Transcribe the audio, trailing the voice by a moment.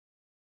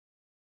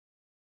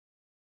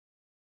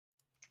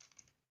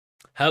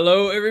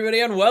Hello, everybody,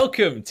 and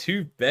welcome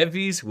to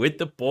Bevies with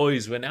the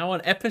Boys. We're now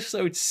on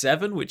episode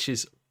 7, which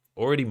is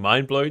already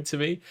mind-blowing to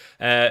me.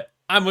 I'm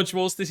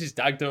Munchballs, this is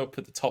Dagdo up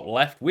at the top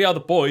left. We are the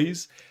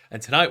boys, and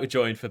tonight we're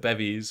joined for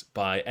Bevies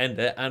by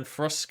Ender and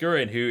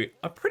Frostscurrin, who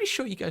I'm pretty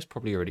sure you guys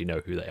probably already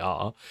know who they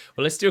are.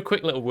 But let's do a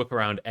quick little whip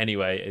around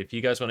anyway. If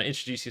you guys want to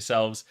introduce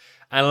yourselves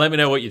and let me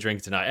know what you're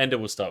drinking tonight. Ender,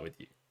 we'll start with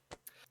you.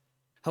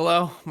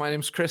 Hello, my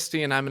name's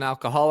Christy, and I'm an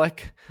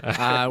alcoholic. You've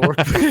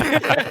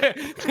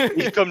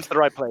come to the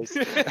right place.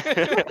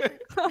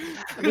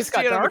 It's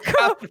got dark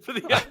for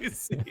the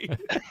IC.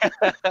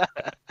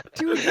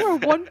 Dude, you're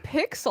 1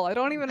 pixel. I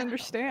don't even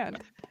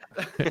understand.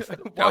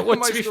 Well,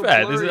 to be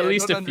fair, there's at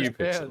least a few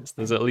pixels.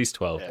 There's at least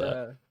 12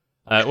 there.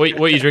 What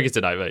are you drinking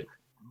tonight, mate?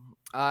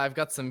 I've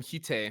got some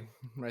Hite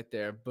right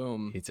there.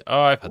 Boom.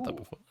 Oh, I've had that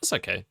before. That's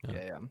okay.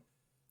 Yeah.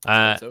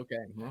 It's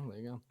okay. Well, there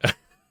you go.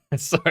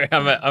 Sorry,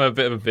 I'm a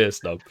bit of a beer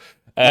snob.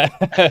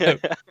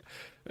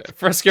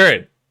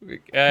 Frostscurrin,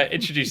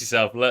 introduce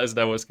yourself. Let us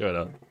know what's going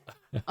on.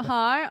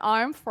 Hi,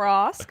 I'm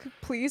Frosk.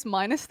 Please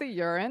minus the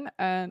urine,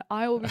 and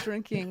I will be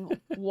drinking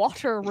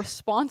water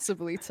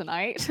responsibly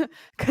tonight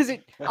because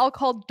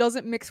alcohol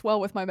doesn't mix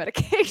well with my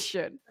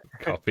medication.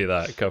 Copy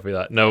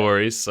that. No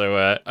worries.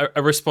 So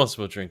a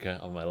responsible drinker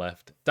on my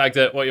left.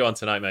 Dagda, what are you on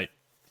tonight, mate?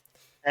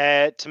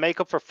 To make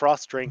up for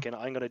Frost drinking,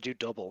 I'm going to do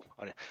double.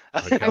 Oh,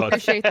 I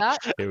appreciate that.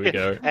 Here we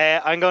go.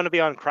 I'm going to be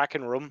on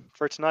Kraken rum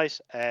for tonight.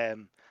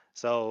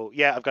 So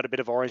yeah, I've got a bit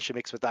of orange to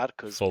mix with that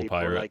because Full people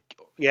pirate. are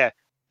like,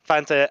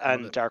 Fanta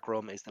and dark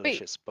rum is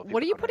delicious. Wait, but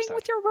what are you people putting can't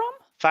with your rum?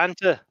 understand.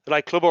 Fanta,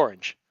 like Club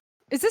Orange.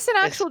 Is this an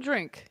actual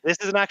drink? This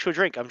is an actual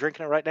drink. I'm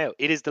drinking it right now.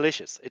 It is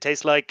delicious. It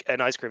tastes like an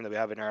ice cream that we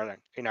have in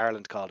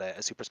Ireland called a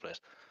Super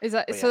Split. Is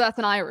that so? yeah. That's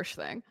an Irish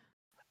thing.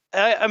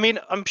 I mean,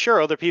 I'm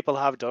sure other people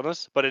have done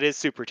it, but it is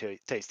super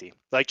tasty.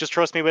 Like, just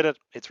trust me with it.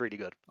 It's really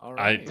good. All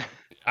right.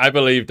 I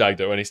believe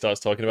Dagda when he starts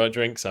talking about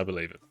drinks. I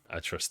believe him.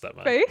 I trust that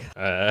man. Faith?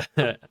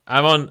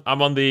 I'm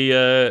on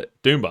the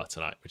Doom Bar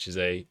tonight, which is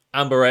a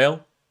amber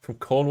ale from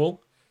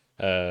Cornwall,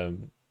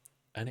 and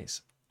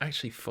it's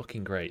actually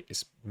fucking great.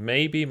 It's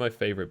maybe my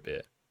favorite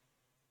beer,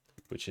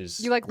 which is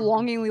You like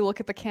longingly look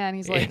at the can.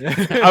 He's like,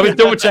 I was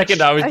double checking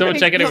that. I was I double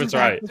think checking if that's it's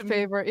right. his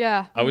favorite.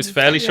 Yeah. I was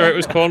fairly sure it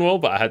was Cornwall,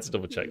 but I had to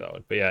double check that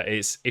one. But yeah,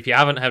 it's if you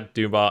haven't had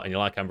Doom Bar and you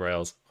like amber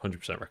ales,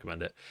 100%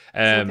 recommend it.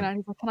 He's looking at it,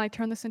 he's like, can I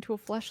turn this into a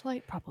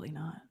fleshlight? Probably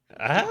not.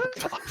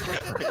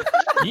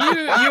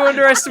 You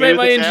underestimate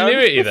my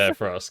ingenuity there,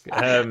 Frosk.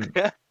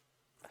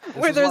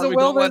 Wait, there's a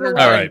will, there's a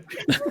way. All right,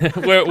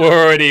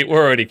 we're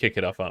already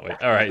kicking off, aren't we?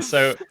 All right,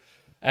 so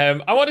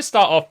I want to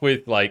start off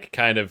with like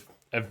kind of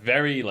a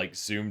very like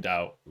zoomed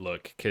out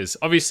look because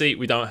obviously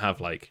we don't have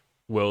like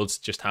worlds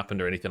just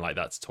happened or anything like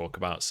that to talk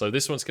about. So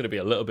this one's going to be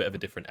a little bit of a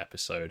different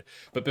episode.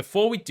 But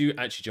before we do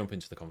actually jump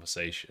into the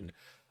conversation,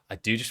 I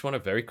do just want to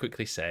very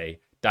quickly say,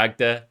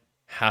 Dagda,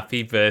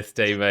 happy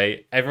birthday,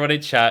 mate. Everyone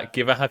in chat,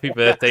 give a happy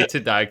birthday to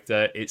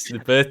Dagda. It's the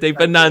birthday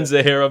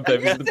bonanza here on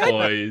Bevies with the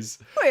Boys.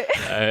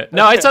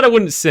 No, I said I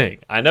wouldn't sing.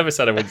 I never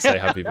said I wouldn't say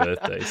happy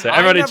birthday. So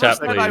everyone in chat,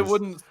 please. I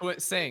wouldn't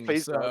sing.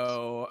 Please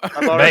so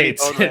Mate,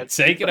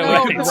 take it No,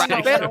 away. no, Take no,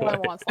 it no away.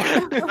 one wants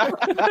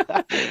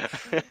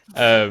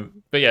that.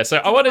 But yeah, so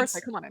I wanted.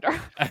 Come on, Ender.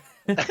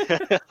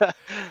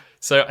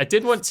 So I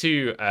did want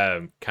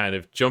to kind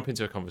of jump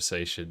into a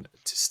conversation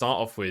to start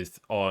off with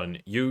on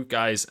you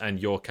guys and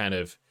your kind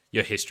of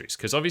your histories,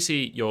 because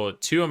obviously you're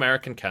two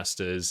American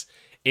casters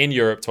in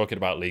Europe talking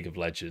about League of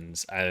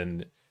Legends,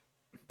 and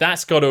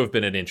that's got to have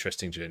been an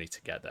interesting journey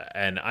together.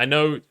 And I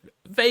know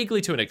vaguely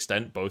to an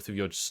extent both of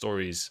your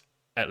stories,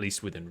 at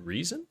least within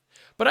reason,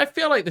 but I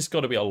feel like there's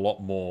got to be a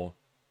lot more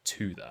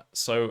to that.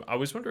 So I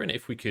was wondering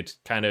if we could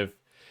kind of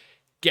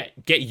get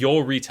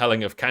your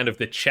retelling of kind of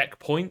the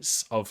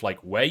checkpoints of like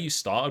where you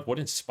started, what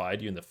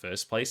inspired you in the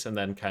first place, and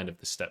then kind of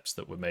the steps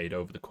that were made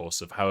over the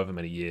course of however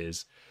many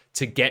years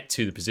to get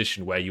to the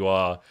position where you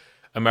are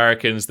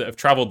Americans that have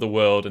traveled the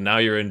world and now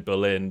you're in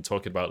Berlin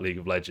talking about League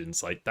of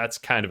Legends. Like that's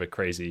kind of a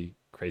crazy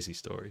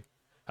story.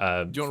 do you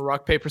want to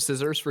rock, paper,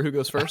 scissors for who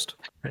goes first?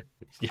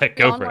 Yeah,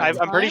 go for it.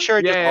 I'm pretty sure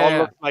it just all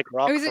looks like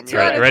rock. Was it from two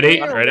your out of end. Ready?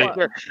 three or Ready?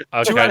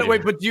 what? Okay.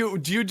 Wait, but do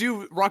you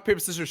do rock, paper,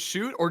 scissors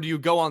shoot, or do you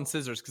go on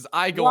scissors? Because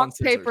I go on Rock,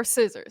 scissors. paper,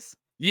 scissors.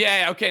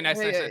 Yeah, okay, nice.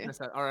 Yeah.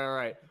 All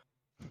right.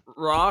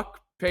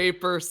 Rock,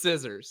 paper,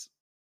 scissors.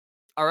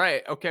 All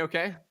right,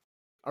 okay.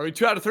 Are we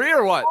 2 out of 3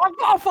 or what?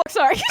 Oh fuck!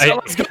 Sorry.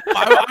 Let's go.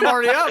 I'm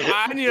already up.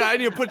 I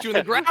need to put you in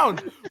the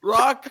ground.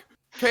 Rock,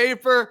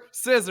 paper,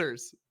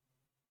 scissors.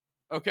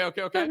 Okay.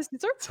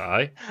 Scissors?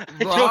 Tie? I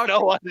don't know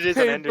what it is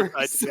on Ender's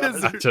paper, side, to be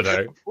honest. I don't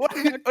know. What?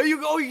 Oh, you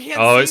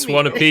can't. Oh, see it's me.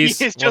 one apiece.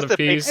 It's One just a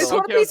apiece. It's pixel.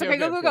 one piece.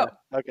 Okay, Okay, go.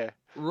 Okay.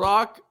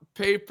 Rock,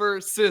 paper,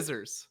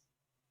 scissors.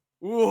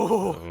 Ooh.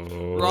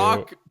 Oh.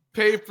 Rock,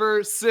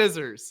 paper,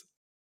 scissors.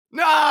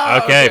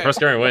 No. Okay,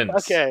 Frostscurrin wins.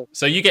 Okay.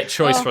 So you get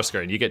choice, Oh.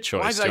 Frostscurrin. You get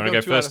Why choice. did Do you I want go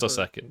to go 2 out first of or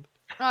 3? second?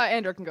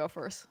 Andrew can go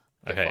first.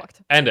 Get Okay.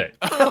 fucked. Endo.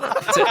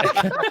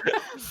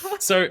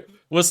 So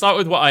we'll start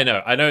with what I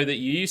know. I know that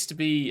you used to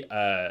be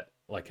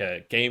like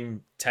a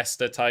game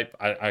tester type.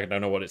 I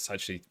don't know what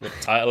the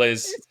title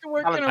is. Used to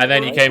work in a And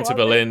then you brewery came to closet.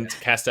 Berlin to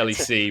cast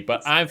LEC,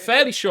 but I'm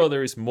fairly sure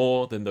there is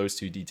more than those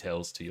 2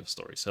 details to your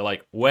story. So,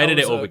 like, where did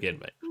it all begin,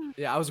 mate?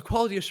 Yeah, I was a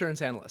quality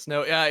assurance analyst.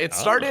 No, it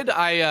started.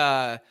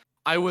 I'd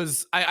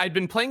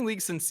been playing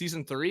League since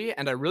season 3,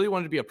 and I really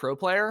wanted to be a pro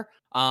player.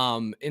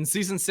 In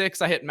season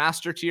 6, I hit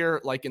master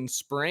tier like in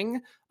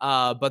spring,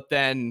 but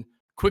then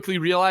quickly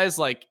realized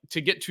like to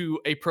get to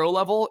a pro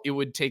level, it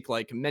would take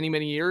like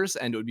many years,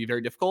 and it would be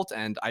very difficult,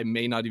 and I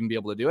may not even be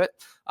able to do it.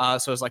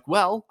 So I was like,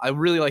 well, I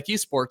really like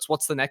esports.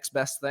 What's the next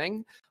best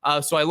thing?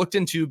 So I looked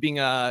into being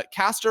a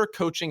caster,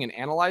 coaching, and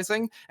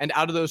analyzing. And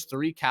out of those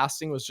 3,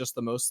 casting was just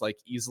the most like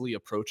easily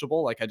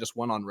approachable. Like I just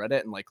went on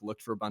Reddit and like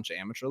looked for a bunch of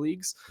amateur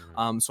leagues.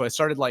 So I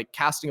started like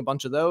casting a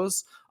bunch of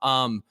those.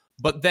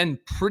 But then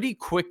pretty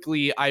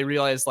quickly I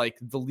realized like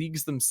the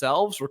leagues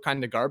themselves were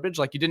kind of garbage.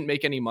 Like you didn't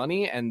make any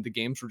money and the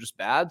games were just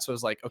bad. So I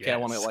was like, okay, I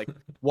want to like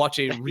watch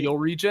a real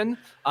region.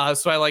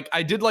 So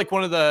I did like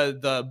one of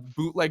the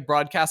bootleg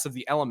broadcasts of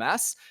the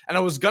LMS, and I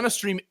was going to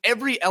stream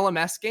every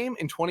LMS game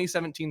in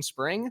 2017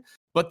 spring.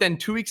 But then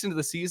 2 weeks into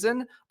the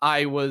season,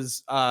 I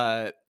was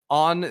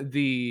on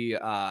the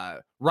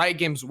Riot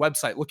Games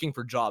website looking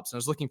for jobs, and I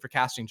was looking for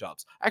casting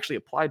jobs. I actually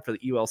applied for the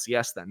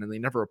ULCS then, and they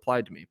never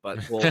replied to me,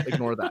 but we'll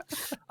ignore that.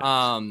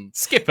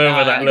 Skip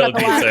over that you little got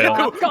the last detail.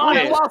 one. Got We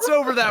it. gloss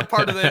over that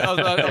part of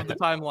the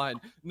timeline.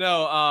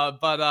 No,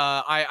 but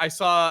I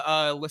saw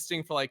a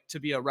listing for like to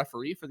be a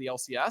referee for the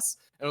LCS,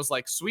 and it was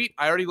like, sweet.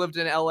 I already lived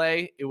in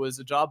LA. It was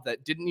a job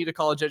that didn't need a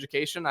college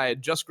education. I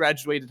had just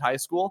graduated high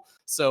school,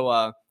 so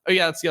oh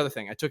yeah, that's the other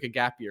thing. I took a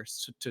gap year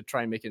to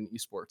try and make it in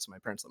esports. My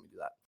parents let me do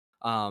that.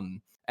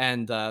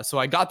 So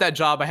I got that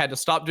job. I had to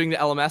stop doing the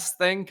LMS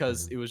thing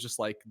because it was just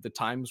like the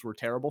times were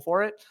terrible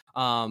for it.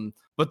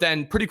 But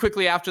then pretty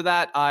quickly after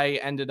that, I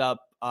ended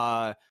up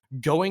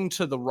going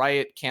to the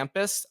Riot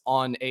campus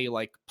on a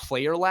like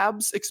player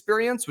labs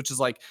experience, which is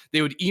like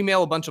they would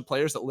email a bunch of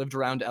players that lived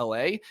around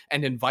LA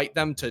and invite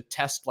them to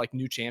test like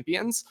new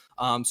champions.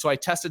 So I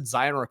tested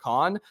Zion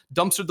Rakan,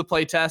 dumpstered the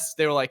playtest.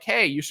 They were like,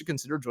 hey, you should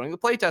consider joining the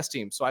playtest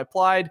team. So I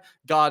applied,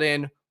 got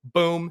in,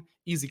 boom,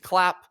 easy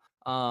clap.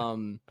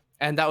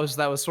 And that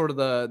was sort of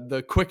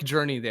the quick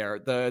journey there.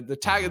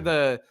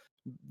 The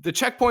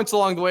checkpoints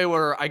along the way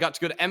where I got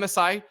to go to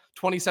MSI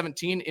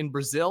 2017 in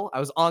Brazil. I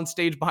was on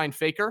stage behind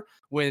Faker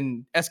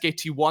when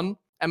SKT won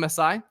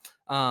MSI.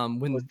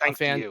 When Thanks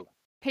a fan, to you.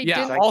 Hey,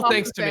 Yeah, didn't all stop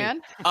thanks the to me.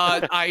 fan.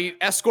 I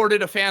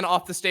escorted a fan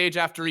off the stage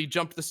after he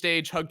jumped the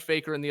stage, hugged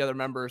Faker and the other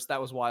members. That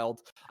was wild.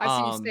 I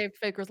see you saved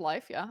Faker's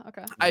life. Yeah.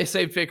 Okay. I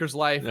saved Faker's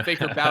life.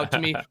 Faker bowed to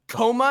me.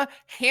 Koma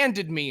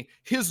handed me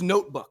his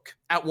notebook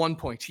at one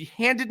point. He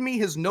handed me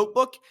his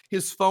notebook,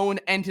 his phone,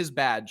 and his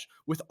badge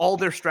with all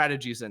their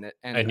strategies in it.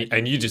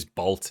 And you just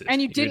bolted.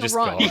 And you were didn't just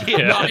run. gone. No,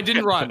 Yeah. I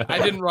didn't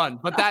run.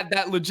 But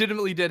that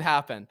legitimately did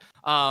happen.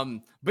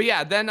 But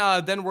yeah,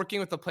 then working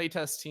with the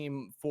playtest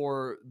team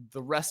for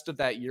the rest of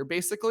that year,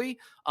 basically.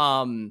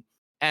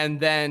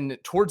 And then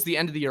towards the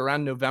end of the year,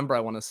 around November,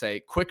 I want to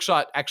say,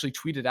 Quickshot actually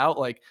tweeted out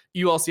like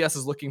ULCS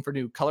is looking for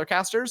new color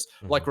casters,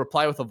 like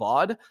reply with a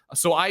VOD.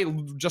 So I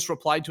just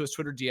replied to his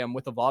Twitter DM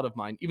with a VOD of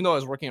mine, even though I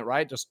was working at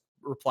Riot, just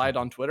replied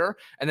on Twitter.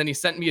 And then he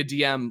sent me a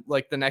DM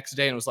like the next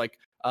day and was like,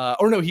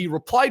 he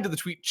replied to the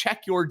tweet,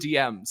 check your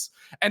DMs.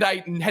 And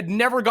I had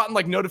never gotten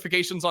like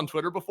notifications on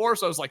Twitter before.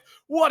 So I was like,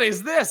 what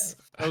is this?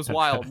 That was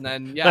wild. And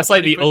then, yeah, That's like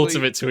the pretty quickly,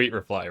 ultimate tweet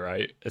reply,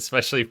 right?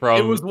 Especially It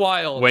from was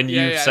wild. when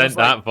Yeah, you yeah, it sent was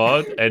like- that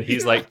VOD and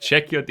he's like,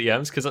 check your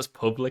DMs because that's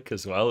public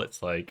as well.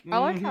 It's like I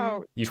like Mhm.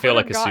 how you feel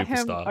like a Twitter got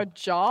him superstar. a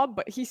job,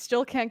 but he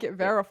still can't get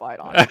verified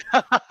on it.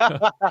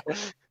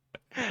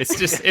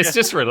 It's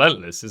just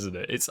relentless, isn't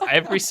it? It's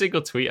every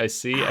single tweet I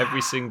see,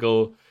 every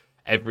single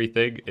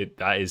everything.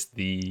 That is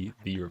the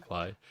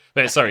reply.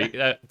 But sorry,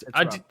 I did just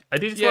Yeah,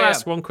 want to yeah.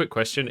 ask one quick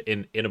question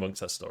in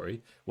amongst that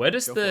story. Where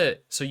does Go for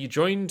so you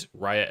joined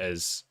Riot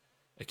as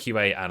a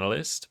QA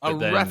analyst, A but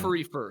then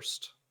referee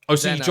first. oh,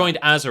 so then, you joined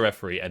as a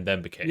referee and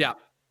then became Yeah.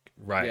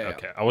 right. Yeah, yeah.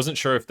 Okay, I wasn't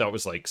sure if that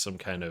was like some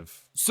kind of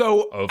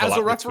So as a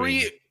overlap referee,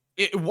 between-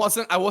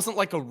 I wasn't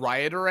like a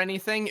Riot or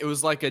anything. It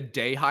was like a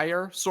day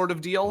hire sort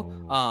of deal.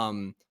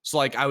 So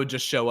like I would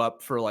just show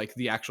up for like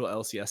the actual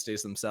LCS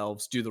days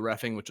themselves, do the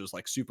reffing, which was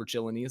like super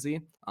chill and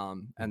easy.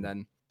 And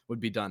then would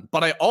be done.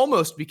 But I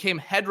almost became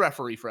head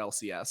referee for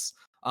LCS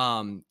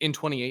in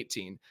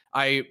 2018.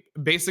 I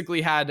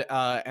basically had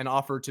an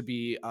offer to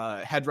be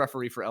head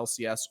referee for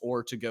LCS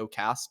or to go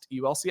cast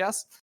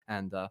ULCS,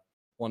 and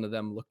one of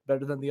them looked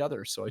better than the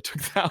other, so I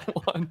took that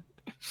one.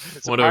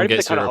 It's a one of part them it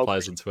gets your kinda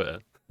replies on Twitter.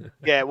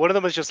 Yeah, one of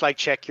them was just like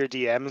check your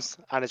DMs,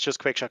 and it's just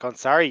Quickshot going,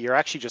 sorry, you're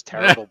actually just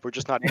terrible. We're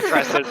just not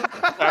interested.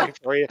 Sorry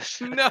for you.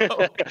 No.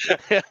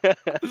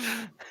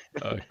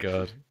 Oh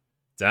god.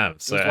 Damn.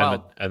 So was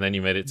wild. and then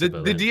you made it to The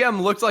Berlin.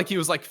 DM looked like he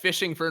was like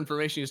fishing for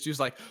information. He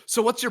was like,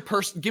 "So what's your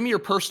give me your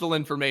personal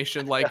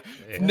information, like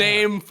Yeah.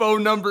 name,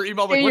 phone number,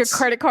 email." Get Like, your what's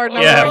credit card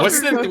number. Yeah, your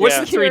what's the social what's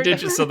the 3 security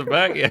digits on the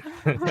back?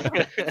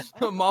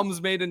 Yeah. mom's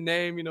maiden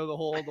name? You know, the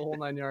whole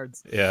 9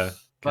 yards. Yeah.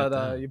 But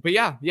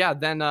Goddamn. yeah.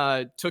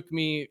 Then took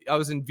me. I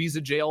was in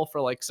visa jail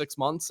for like 6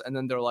 months, and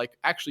then they're like,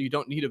 "Actually, you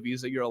don't need a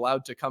visa. You're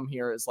allowed to come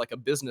here as like a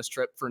business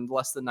trip for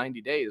less than 90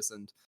 days."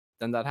 And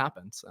then that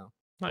happened. So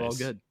we're all Nice.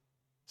 good.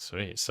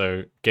 Sweet.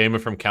 So gamer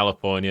from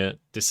California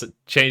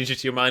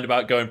changed your mind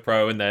about going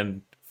pro and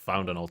then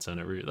found an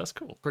alternate route. That's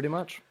cool. Pretty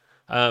much.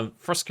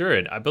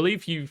 Froskurin, I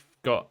believe you've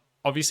got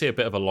obviously a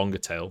bit of a longer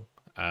tail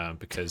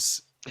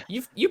because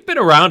you've been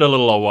around a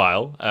little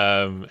while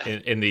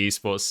in the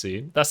esports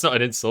scene. That's not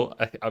an insult.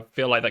 I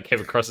feel like that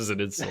came across as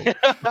an insult.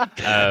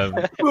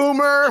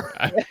 Boomer.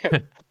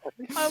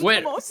 I'm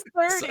Wait, almost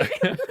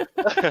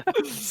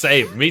 30.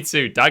 Same. Me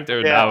too.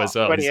 Dagdo Yeah, now as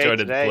well. He's 28 joining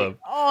the today. club.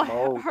 Oh,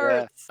 Oh, it yeah.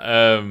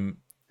 hurts.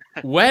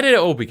 Where did it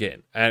all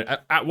begin? And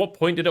at what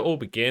point did it all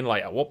begin?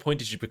 Like, at what point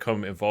did you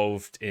become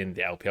involved in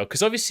the LPL?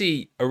 Because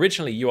obviously,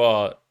 originally you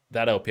are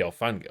that LPL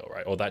fangirl,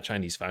 right? Or that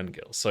Chinese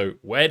fangirl. So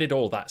where did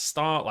all that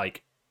start?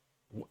 Like,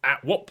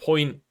 at what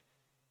point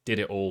did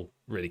it all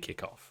really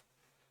kick off?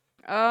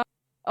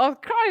 I'll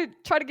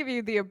try to give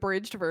you the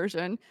abridged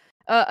version.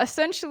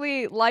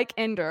 Essentially, like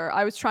Ender,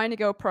 I was trying to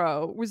go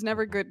pro, was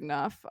never good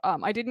enough.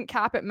 I didn't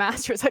cap at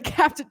Masters, I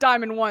capped at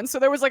Diamond 1, so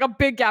there was like a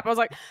big gap. I was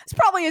like, this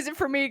probably isn't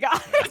for me,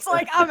 guys.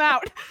 Like, I'm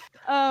out.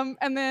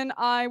 And then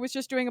I was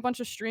just doing a bunch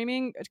of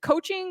streaming.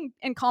 Coaching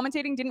and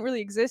commentating didn't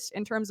really exist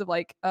in terms of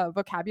like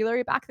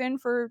vocabulary back then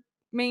for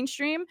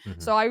mainstream.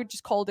 So I would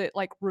just called it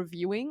like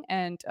reviewing,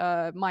 and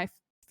my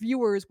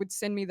viewers would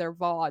send me their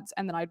VODs,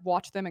 and then I'd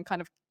watch them and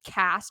kind of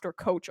cast or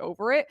coach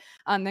over it,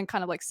 and then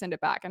kind of like send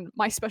it back. And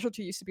my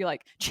specialty used to be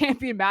like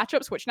champion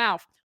matchups, which now,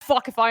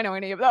 fuck if I know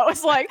any of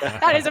those. Like,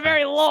 that is a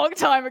very long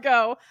time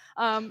ago.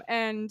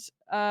 And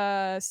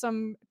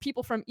some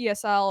people from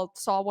ESL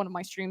saw one of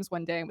my streams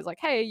one day and was like,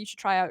 hey, you should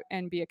try out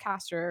and be a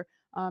caster.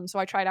 So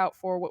I tried out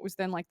for what was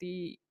then like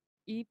the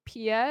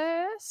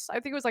EPS. I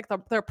think it was like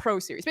their pro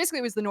series. Basically,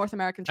 it was the North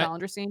American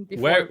Challenger scene.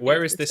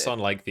 Where is this on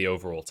like the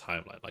overall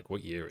timeline? Like,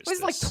 what year is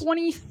this? It was this? like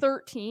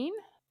 2013,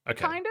 Okay.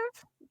 kind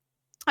of.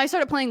 I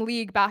started playing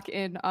League back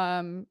in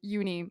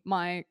uni.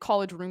 My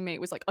college roommate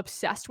was like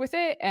obsessed with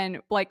it, and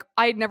like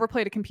I had never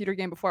played a computer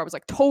game before. I was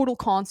like total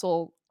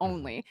console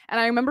only, and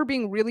I remember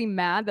being really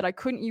mad that I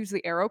couldn't use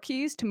the arrow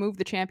keys to move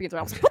the champions.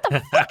 I was like, "What the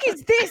fuck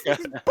is this? This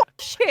is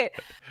bullshit."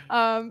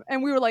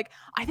 And we were like,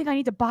 "I think I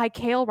need to buy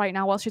Kale right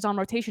now while she's on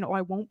rotation, or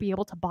I won't be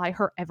able to buy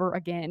her ever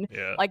again."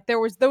 Yeah. Like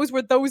those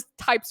were those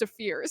types of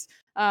fears.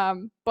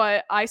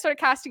 But I started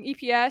casting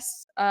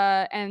EPS,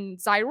 and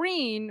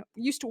Zyrene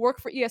used to work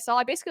for ESL.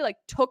 I basically like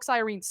took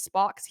Zyrene's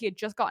spot because he had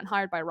just gotten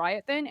hired by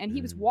Riot then, and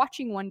he was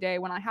watching one day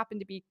when I happened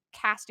to be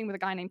casting with a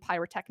guy named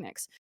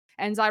Pyrotechnics.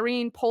 And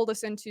Zyrene pulled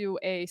us into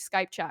a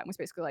Skype chat and was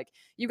basically like,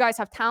 you guys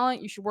have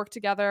talent, you should work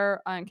together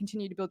and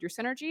continue to build your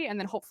synergy, and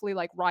then hopefully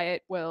like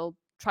Riot will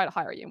try to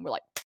hire you. And we're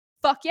like,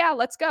 fuck yeah,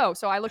 let's go.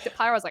 So I looked at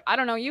Pyro, I was like, I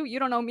don't know you, you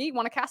don't know me,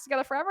 want to cast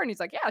together forever? And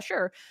he's like, yeah,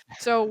 sure.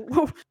 So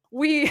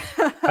we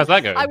How's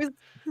that going? I was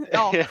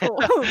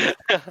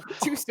cool.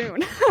 Too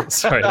soon.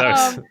 Sorry,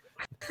 that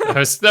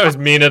was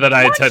meaner than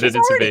I intended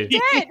it to be.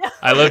 Dead.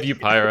 I love you,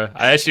 Pyra.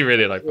 I actually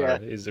really like Yeah.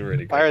 Pyra. He's a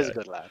really good Pyra's guy. a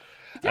good lad.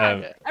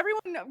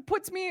 Everyone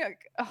puts me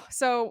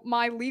so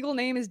my legal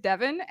name is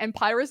Devin and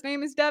Pyra's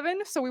name is Devin,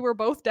 so we were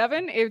both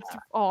Devin. It's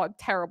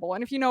terrible.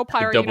 And if you know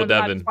Pyra, you know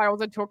that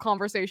spirals into a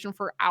conversation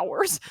for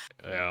hours.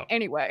 Yeah.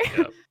 Anyway.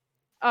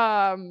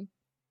 Yeah.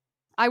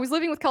 I was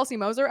living with Kelsey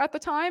Moser at the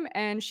time,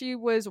 and she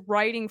was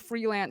writing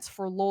freelance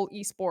for LOL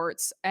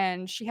Esports,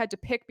 and she had to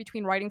pick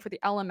between writing for the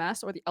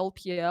LMS or the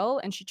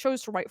LPL, and she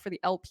chose to write for the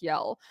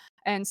LPL.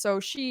 And so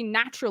she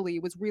naturally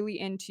was really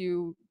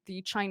into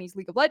the Chinese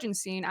League of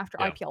Legends scene after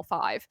IPL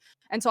 5.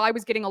 And so I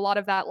was getting a lot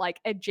of that like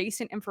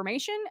adjacent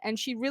information, and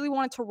she really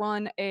wanted to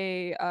run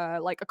a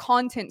like a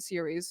content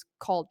series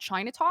called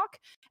China Talk,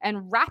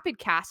 and Rapid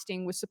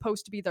Casting was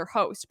supposed to be their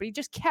host, but he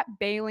just kept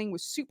bailing,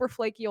 was super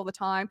flaky all the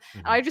time.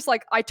 And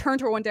I turned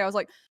to her one day, I was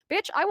like,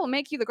 bitch, I will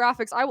make you the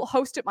graphics, I will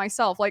host it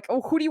myself. Like,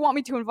 oh, who do you want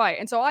me to invite?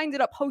 And so I ended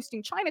up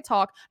hosting China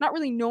Talk, not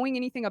really knowing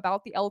anything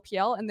about the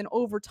LPL, and then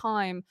over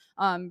time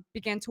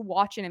began to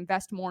watch and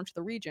invest more into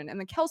the region. And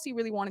then Kelsey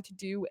really wanted to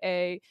do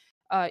a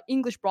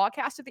English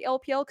broadcast of the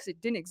LPL because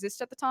it didn't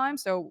exist at the time.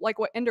 So like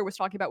what Ender was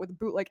talking about with the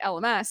bootleg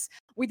LMS,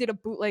 we did a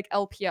bootleg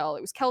LPL.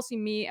 It was Kelsey,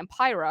 me, and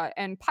Pyra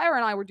and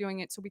I were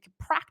doing it so we could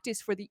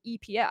practice for the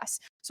EPS.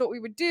 So what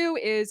we would do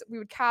is we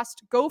would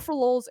cast Go for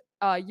LOL's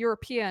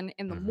European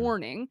in the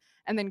morning,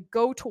 and then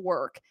go to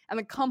work, and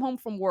then come home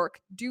from work,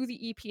 do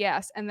the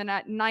EPS, and then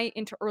at night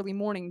into early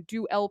morning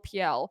do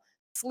LPL,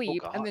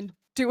 sleep, and then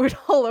do it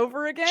all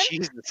over again.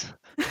 Jesus.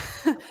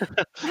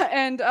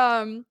 And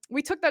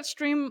we took that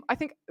stream, I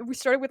think we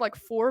started with like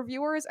 4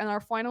 viewers, and our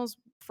finals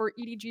for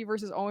EDG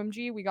versus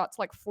OMG, we got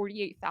to like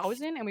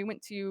 48,000, and we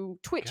went to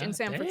Twitch in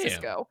San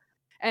Francisco.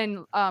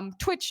 And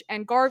Twitch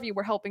and Garvey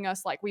were helping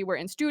us. Like we were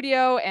in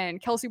studio,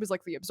 and Kelsey was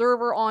like the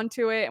observer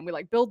onto it, and we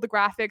like build the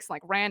graphics,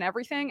 like ran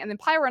everything. And then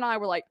Pyra and I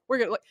were like, we're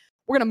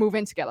gonna move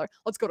in together.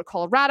 Let's go to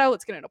Colorado.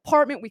 Let's get an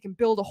apartment. We can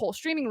build a whole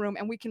streaming room,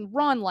 and we can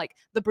run like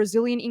the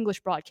Brazilian English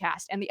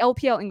broadcast and the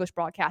LPL English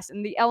broadcast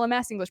and the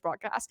LMS English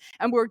broadcast.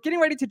 And we're getting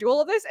ready to do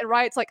all of this, and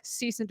Riot's like,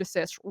 cease and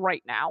desist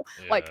right now.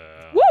 Like,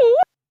 woo,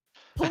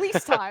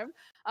 police time.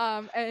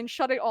 And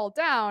shut it all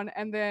down,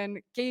 and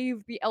then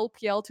gave the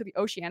LPL to the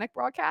Oceanic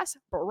broadcast.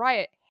 But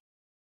Riot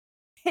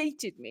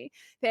hated me.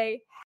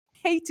 They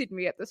hated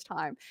me at this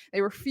time.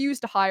 They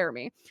refused to hire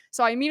me.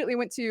 So I immediately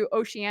went to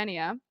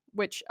Oceania,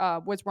 which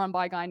was run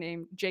by a guy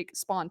named Jake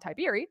Spawn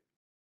Tiberi.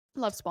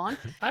 Love Spawn.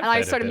 And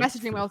I started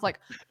messaging him. I was like,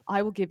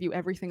 I will give you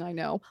everything I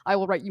know. I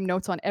will write you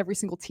notes on every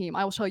single team.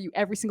 I will show you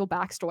every single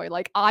backstory.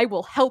 Like, I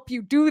will help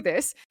you do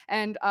this.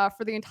 And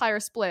for the entire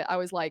split, I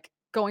was like,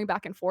 going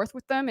back and forth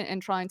with them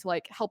and trying to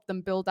like help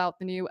them build out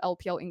the new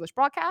LPL English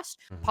broadcast.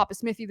 Papa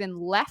Smithy then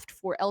left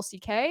for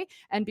LCK,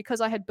 and because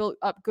I had built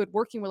up good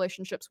working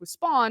relationships with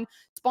Spawn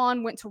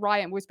went to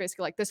Riot and was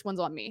basically like, this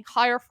one's on me.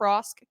 Hire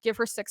Frosk, give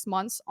her 6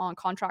 months on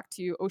contract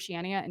to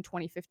Oceania in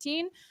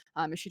 2015.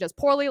 If she does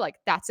poorly, like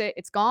that's it,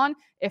 it's gone.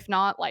 If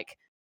not, like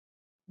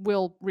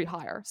we'll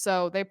rehire.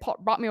 So they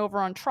brought me over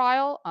on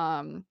trial.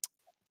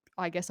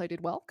 I guess I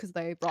did well because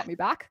they brought me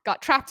back.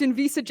 Got trapped in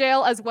visa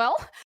jail as well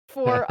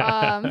for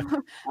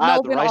Melbourne.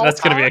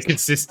 That's going to be a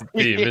consistent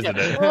theme, isn't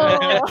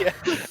it?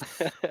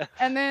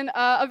 And then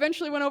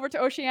eventually went over to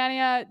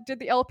Oceania, did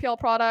the LPL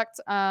product,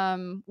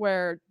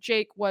 where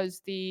Jake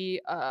was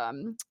the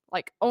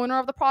like owner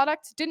of the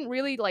product. Didn't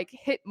really like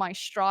hit my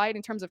stride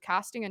in terms of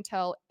casting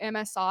until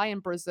MSI in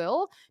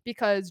Brazil,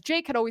 because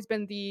Jake had always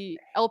been the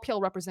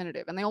LPL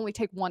representative, and they only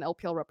take one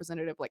LPL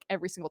representative like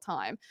every single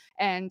time.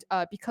 And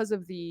because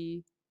of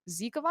the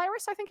Zika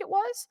virus, I think it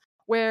was,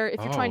 where if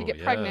you're trying to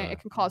get pregnant, it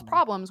can cause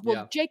problems.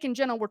 Well, Jake and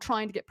Jenna were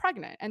trying to get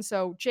pregnant, and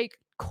so Jake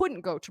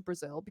couldn't go to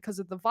Brazil because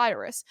of the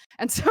virus.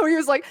 And so he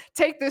was like,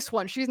 take this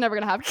one. She's never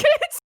going to have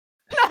kids.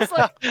 And I was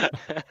like,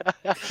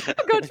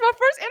 I'm going to my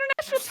first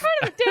international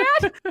tournament,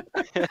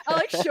 Dad. I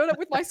like showed up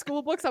with my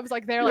school books. I was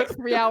like there like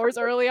 3 hours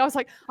early. I was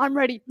like, I'm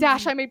ready.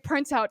 Dash, I made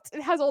printouts.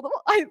 It has all the,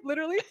 I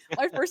literally,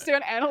 my first day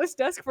on analyst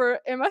desk for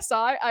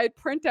MSI, I had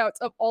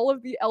printouts of all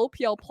of the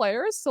LPL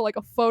players. So like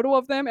a photo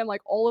of them and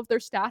like all of their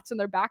stats and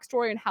their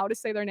backstory and how to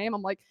say their name.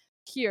 I'm like,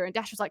 here. And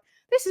Dash was like,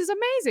 this is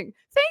amazing.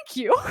 Thank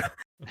you.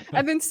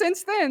 And then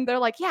since then, they're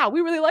like, yeah,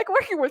 we really like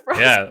working with Frosk.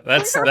 Yeah,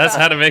 that's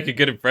how to make a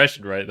good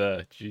impression right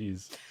there.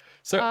 Jeez.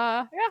 So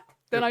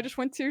then I just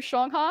went to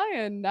Shanghai,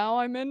 and now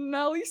I'm in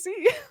LEC.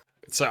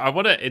 So I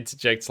want to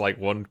interject like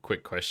one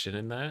quick question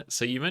in there.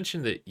 So you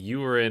mentioned that you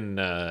were in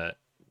the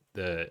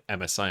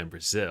MSI in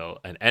Brazil,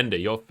 and Ender,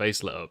 your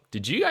face lit up.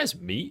 Did you guys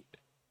meet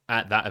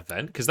at that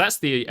event? Because that's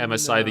the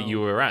MSI that you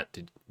were at.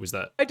 Was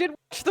that? I did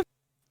watch the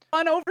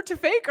run over to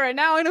Faker, and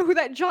now I know who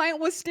that giant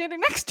was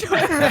standing next to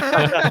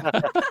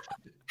him.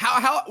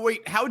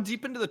 How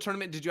deep into the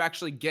tournament did you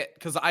actually get?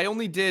 Because I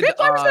only did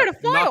I was there to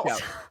finals.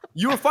 Knockout.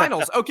 You were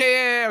finals.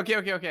 Okay,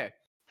 okay.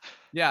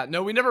 Yeah,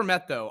 no, we never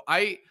met though.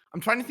 I'm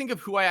trying to think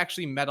of who I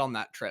actually met on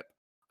that trip.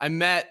 I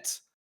met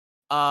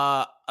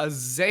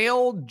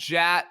Azale,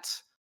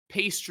 Jat,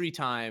 Pastry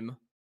Time,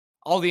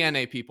 all the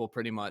NA people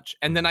pretty much.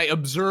 And then I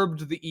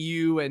observed the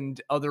EU and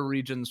other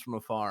regions from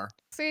afar.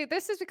 See,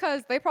 this is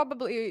because they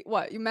probably,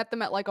 you met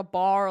them at like a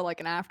bar or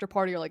like an after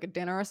party or like a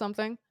dinner or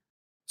something?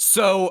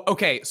 So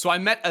I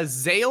met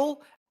Azale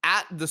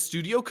at the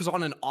studio because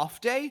on an off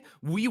day,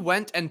 we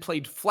went and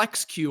played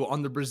Flex Q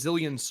on the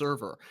Brazilian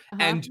server.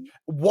 And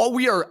while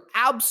we are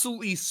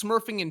absolutely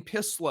smurfing in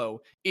Pisslow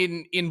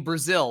in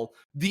Brazil,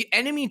 the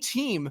enemy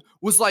team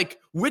was like,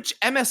 which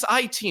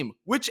MSI team?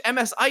 Which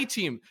MSI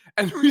team?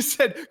 And we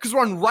said, because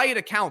we're on Riot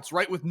accounts,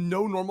 right? With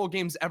no normal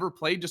games ever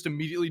played, just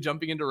immediately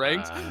jumping into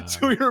ranked.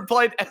 So we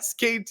replied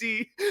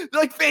SKT. They're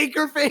like,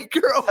 Faker,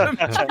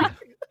 OMG.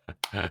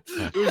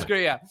 It was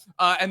great, yeah.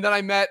 And then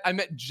I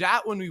met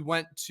Jat when we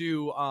went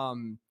to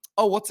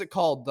what's it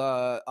called?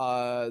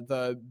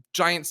 The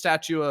giant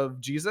statue of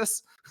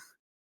Jesus.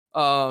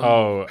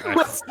 Yeah.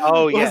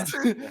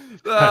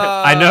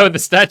 I know the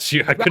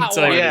statue. I couldn't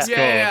tell you what it's called.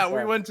 Yeah.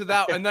 We went to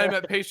that, and then I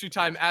met Pastry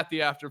Time at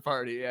the after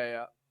party.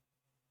 Yeah.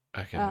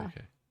 Okay.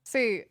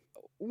 See,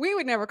 we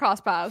would never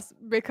cross paths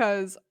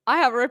because I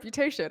have a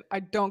reputation. I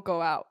don't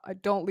go out. I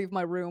don't leave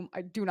my room.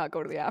 I do not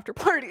go to the after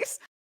parties.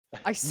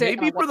 I say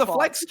maybe for the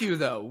Flex Queue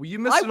though. You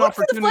missed an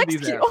opportunity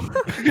there.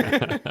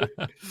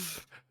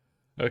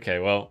 Okay,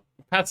 well,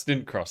 paths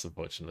didn't cross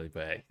unfortunately,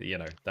 but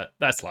hey,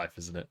 that's life,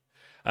 isn't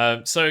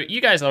it? So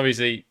you guys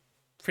obviously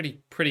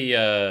pretty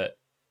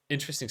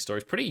interesting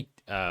stories. Pretty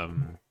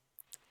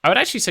I would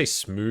actually say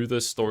smoother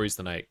stories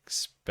than I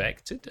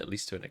expected, at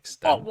least to an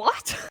extent. Oh,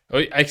 what?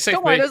 There's a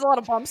lot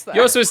of bumps there.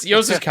 Yours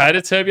was kind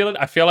of turbulent.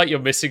 I feel like you're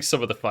missing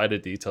some of the finer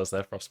details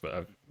there, Frost, but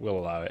I will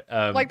allow it.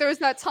 Like there was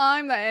that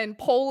time that in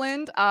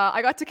Poland,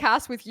 I got to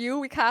cast with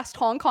you. We cast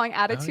Hong Kong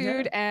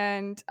Attitude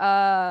and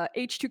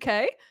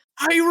H2K.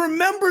 I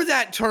remember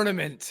that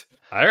tournament.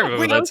 I remember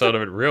Wait, that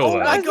tournament real oh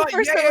well. my That was the God,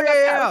 first yeah, time I got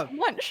yeah, out of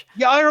lunch.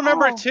 Yeah, I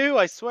remember Oh. it too.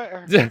 I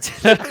swear.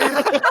 So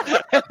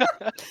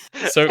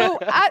So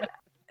at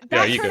Yeah, that you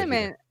go, you go.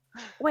 tournament,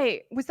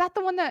 wait, was that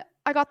the one that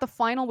I got the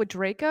final with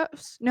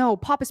Dracos? No,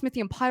 Papa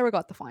Smithy and Pyra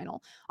got the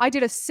final. I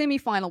did a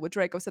semifinal with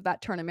Dracos at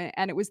that tournament,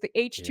 and it was the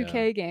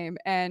H2K game,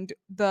 and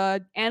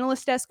the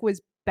analyst desk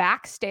was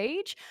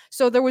backstage.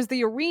 So there was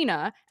the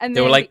arena, and they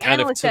then were like the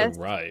kind of analyst to the desk,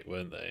 right,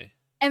 weren't they?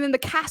 and then the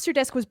caster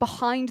desk was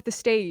behind the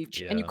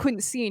stage, and you Yeah.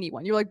 couldn't see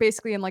anyone. You were like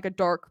basically in like a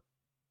dark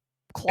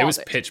closet. It was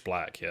pitch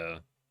black, yeah.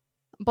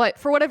 But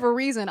for whatever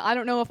reason, I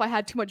don't know if I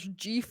had too much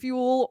G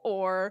fuel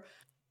or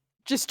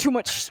just too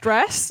much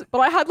stress, but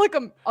I had like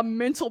a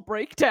mental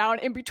breakdown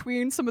in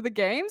between some of the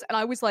games, and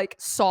I was like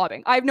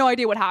sobbing. I have no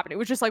idea what happened. It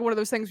was just like one of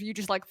those things where you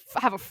just like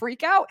have a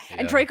freak out,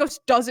 and Yeah. Dracos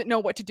doesn't know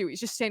what to do. He's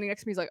just standing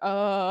next to me. He's like,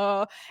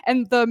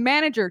 and the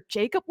manager,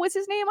 Jacob was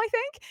his name, I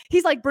think.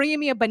 He's like bringing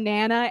me a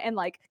banana and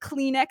like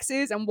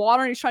Kleenexes and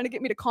water, and he's trying to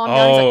get me to calm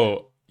down. He's like,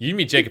 Oh, you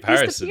mean Jacob he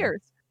Harrison?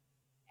 disappears.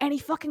 And he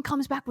fucking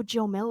comes back with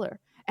Joe Miller.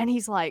 And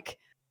he's like,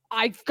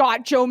 I've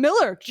got Joe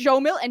Miller.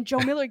 And Joe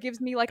Miller gives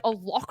me like a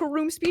locker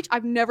room speech.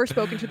 I've never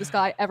spoken to this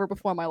guy ever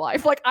before in my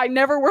life. Like, I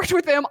never worked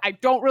with him. I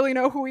don't really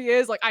know who he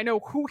is. Like, I know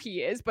who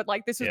he is, but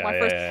like, this is my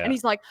first. Yeah. And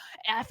he's like,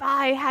 if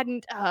I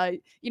hadn't,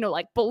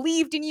 like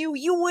believed in you,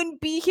 you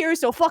wouldn't be here.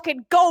 So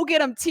fucking go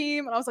get him,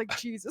 team. And I was like,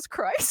 Jesus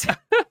Christ.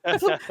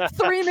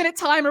 3-minute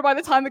timer by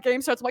the time the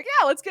game starts. I'm like,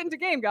 yeah, let's get into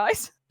game,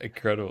 guys.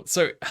 Incredible.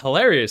 So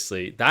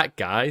hilariously, that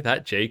guy,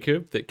 that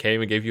Jacob that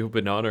came and gave you a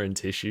banana and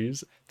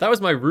tissues, that was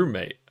my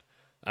roommate.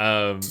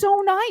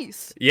 So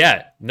nice.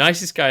 Yeah,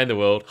 nicest guy in the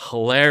world,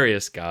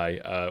 hilarious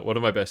guy, one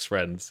of my best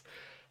friends.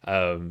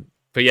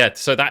 But yeah,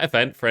 so that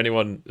event, for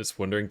anyone that's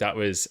wondering, that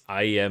was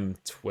IEM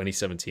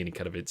 2017 in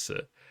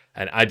Katowice.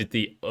 And I did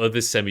the other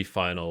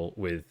semi-final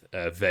with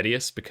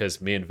Vedius,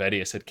 because me and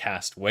Vedius had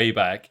cast way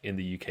back in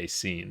the UK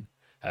scene.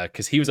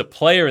 Because he was a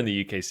player in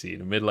the UK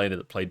scene, a mid laner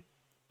that played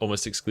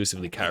almost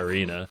exclusively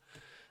Katarina.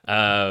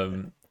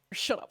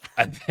 Shut up.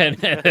 And then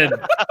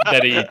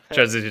he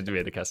transitioned to be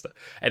a caster.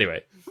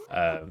 Anyway,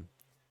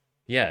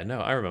 yeah, no,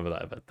 I remember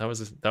that event.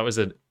 That was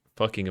a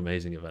fucking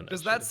amazing event.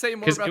 Does that say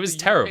more 'Cause about it was the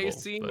terrible, UK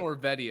scene but- or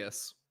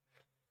Vedius?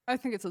 I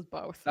think it says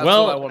both. That's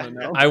well, what I want to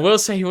know. I will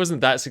say he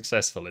wasn't that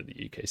successful in the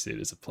UK scene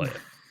as a player.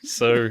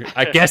 So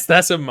I guess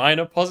that's a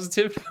minor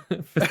positive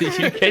for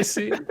the UK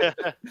scene.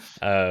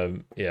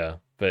 Yeah,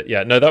 but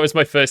yeah, no, that was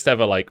my first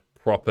ever like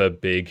proper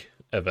big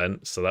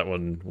event. So that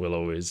one will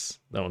always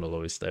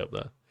stay up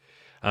there.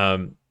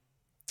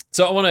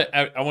 So I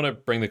want to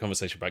bring the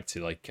conversation back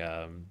to like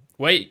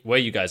where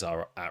you guys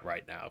are at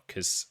right now,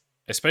 because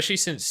especially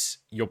since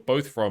you're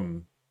both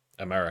from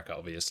America,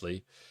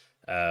 obviously.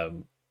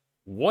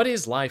 What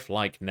is life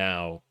like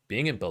now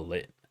being in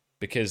Berlin?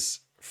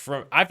 Because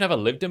I've never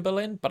lived in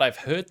Berlin, but I've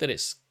heard that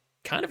it's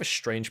kind of a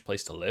strange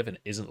place to live and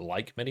isn't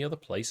like many other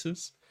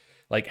places.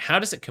 Like, how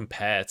does it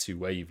compare to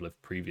where you've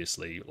lived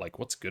previously? Like,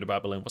 what's good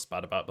about Berlin? What's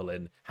bad about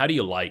Berlin? How do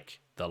you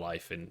like the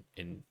life in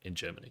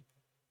Germany?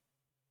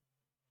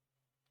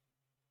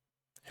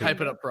 Hype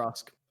it up,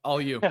 Frosk.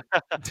 All you.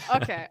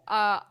 Okay.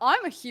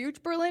 I'm a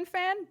huge Berlin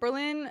fan.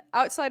 Berlin,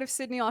 outside of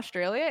Sydney,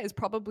 Australia, is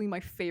probably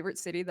my favorite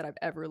city that I've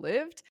ever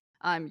lived.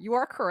 You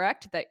are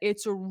correct that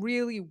it's a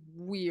really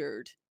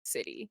weird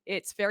city.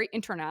 It's very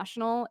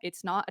international.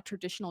 It's not a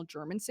traditional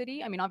German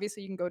city. I mean,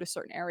 obviously you can go to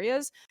certain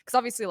areas, because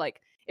obviously,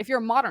 like, if you're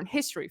a modern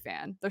history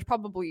fan, there's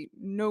probably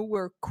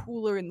nowhere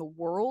cooler in the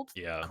world,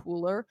 Yeah.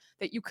 cooler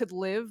that you could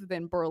live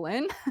than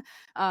Berlin.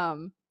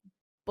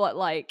 But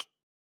like,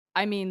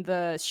 I mean,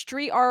 the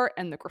street art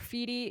and the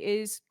graffiti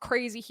is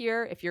crazy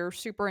here. If you're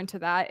super into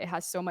that, it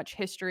has so much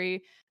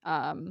history.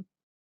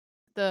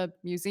 The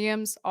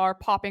museums are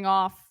popping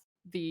off.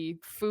 The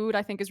food,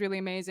 I think, is really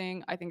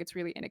amazing. I think it's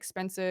really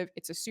inexpensive.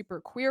 It's a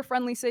super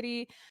queer-friendly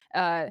city.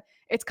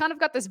 It's kind of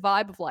got this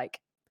vibe of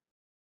like,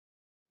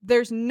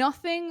 there's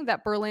nothing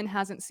that Berlin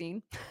hasn't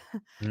seen.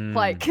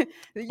 Like,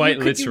 you Quite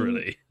could do-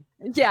 literally.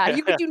 yeah,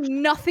 you could do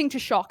nothing to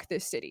shock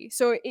this city.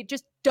 So it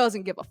just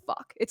doesn't give a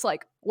fuck. It's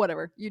like,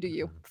 whatever, you do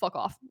you. Fuck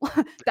off.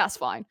 That's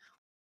fine.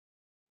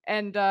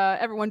 And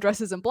everyone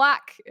dresses in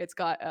black. It's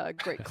got a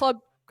great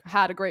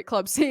had a great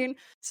club scene.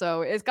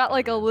 So it's got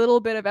like a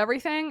little bit of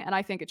everything. And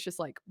I think it's just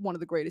like one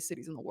of the greatest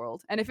cities in the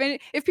world. And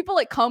if people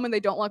like come and they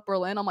don't like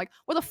Berlin, I'm like,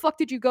 where the fuck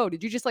did you go?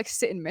 Did you just like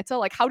sit in Mitte?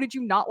 Like, how did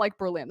you not like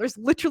Berlin? There's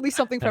literally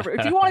something for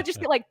everyone. If you want to just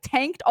get like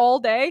tanked all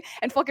day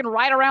and fucking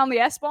ride around the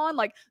S-Bahn,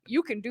 like,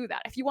 you can do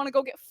that. If you want to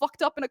go get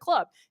fucked up in a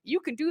club, you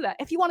can do that.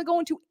 If you want to go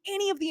into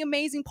any of the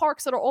amazing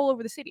parks that are all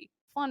over the city.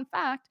 Fun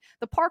fact,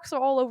 the parks are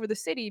all over the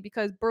city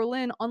because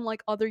Berlin,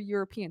 unlike other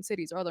European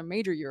cities or other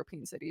major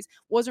European cities,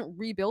 wasn't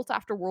rebuilt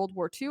after World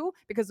War II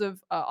because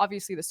of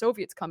obviously the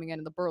Soviets coming in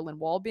and the Berlin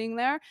Wall being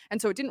there. And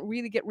so it didn't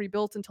really get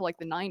rebuilt until like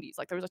the 90s.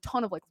 Like, there was a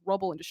ton of like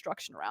rubble and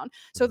destruction around.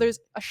 So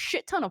there's a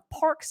shit ton of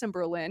parks in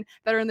Berlin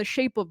that are in the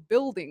shape of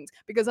buildings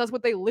because that's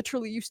what they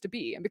literally used to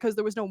be. And because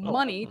there was no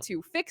money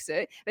to fix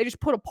it, they just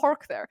put a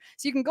park there.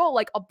 So you can go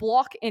like a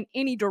block in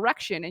any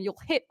direction and you'll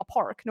hit a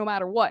park no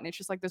matter what. And it's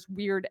just like this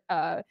weird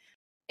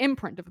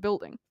imprint of a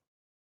building.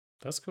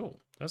 That's cool.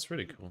 That's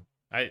really cool.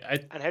 I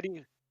And how do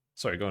you?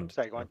 sorry, go on.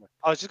 Sorry, go on.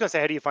 I was just gonna say,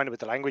 how do you find it with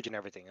the language and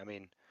everything? I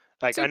mean,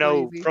 like I Super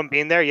know easy. from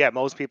being there, yeah,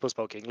 most people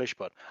spoke English,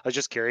 but I was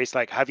just curious,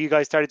 like, have you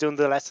guys started doing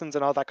the lessons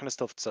and all that kind of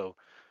stuff? So,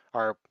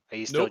 or are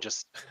you still Nope.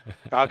 just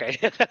okay?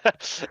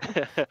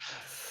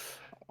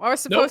 I was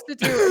supposed to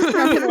do a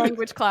German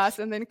language class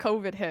and then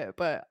COVID hit,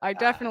 but I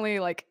definitely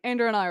like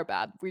Andrew and I are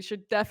bad. We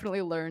should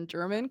definitely learn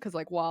German because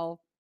like while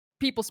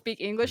people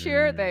speak English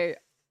here, Mm. they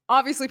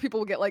obviously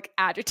people will get like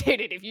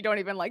agitated if you don't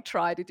even like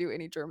try to do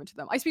any German to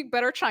them. I speak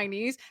better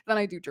Chinese than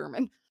I do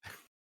German.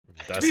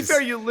 To be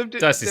fair, you lived it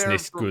Das ist there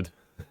nicht for- good.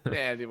 Yeah,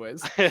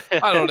 anyways,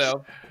 I don't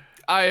know.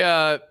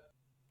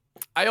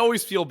 I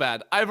always feel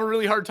bad. I have a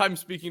really hard time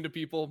speaking to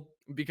people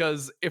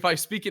because if I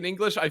speak in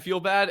English, I feel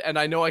bad, and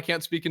I know I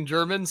can't speak in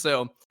German,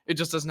 so it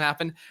just doesn't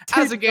happen.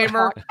 As a Dude, so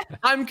gamer,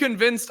 I'm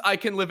convinced I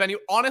can live any.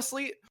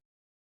 Honestly,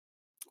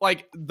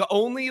 like the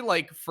only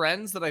like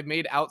friends that I've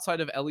made outside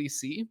of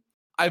LEC,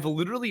 I've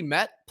literally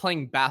met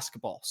playing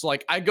basketball. So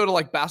like I go to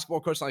like basketball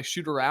courts and I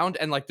shoot around,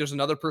 and like there's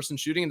another person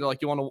shooting, and they're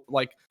like, "You want to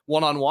like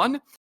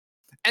one-on-one?"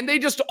 And they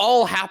just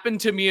all happen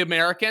to be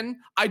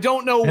American. I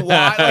don't know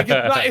why.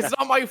 Like it's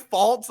not my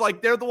fault.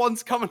 Like they're the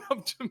ones coming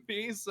up to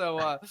me.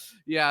 So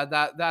yeah,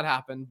 that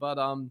happened. But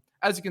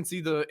as you can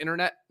see, the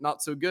internet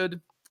not so good.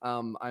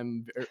 I'm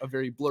a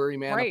very blurry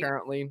man Right.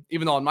 apparently.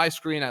 Even though on my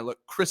screen I look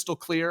crystal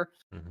clear.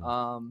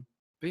 Mhm.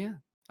 But yeah,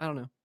 I don't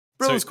know. So-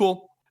 But it was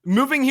cool.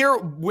 Moving here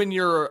when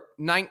you're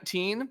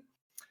 19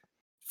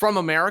 from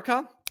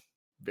America,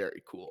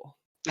 very cool.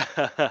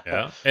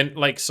 Yeah, and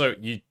like so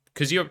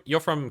because you're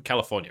from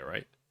California,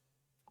 right?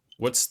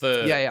 What's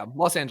the Yeah,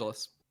 Los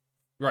Angeles.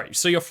 right?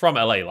 So you're from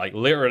LA, like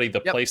literally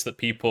the Yep. place that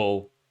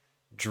people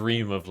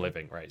dream of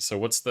living, right? So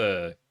what's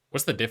the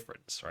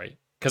difference, right?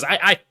 Because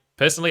I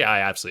personally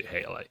I absolutely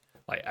hate LA.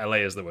 Like LA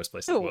is the worst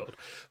place in the Ooh. world.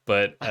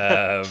 But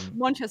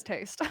One has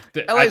taste.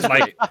 LA is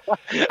like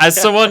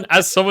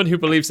as someone who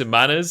believes in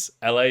manners,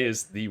 LA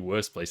is the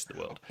worst place in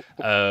the world.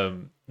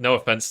 No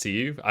offense to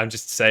you. I'm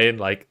just saying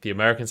like the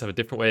Americans have a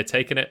different way of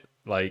taking it.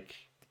 Like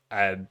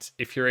and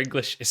if you're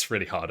English, it's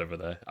really hard over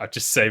there. I'm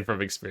just saying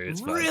from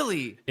experience. man.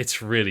 Really? It's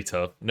really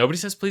tough. Nobody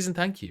says please and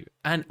thank you.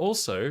 And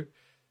also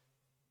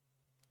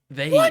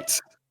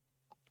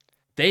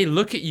they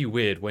look at you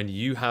weird when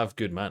you have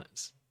good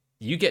manners.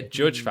 You get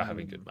judged for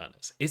having good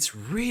manners. It's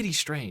really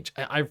strange.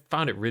 I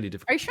found it really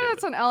difficult. Are you to sure deal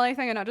that's with. an LA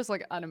thing and not just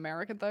like an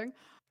American thing?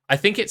 I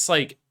think it's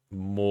like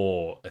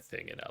more a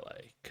thing in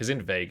LA because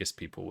in Vegas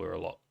people were a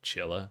lot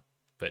chiller.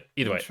 But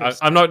either way,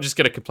 Interesting. I'm not just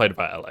gonna complain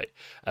about LA.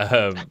 But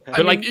I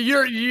mean, like,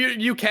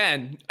 you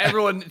can.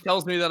 Everyone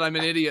tells me that I'm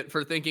an idiot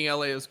for thinking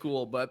LA is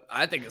cool, but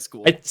I think it's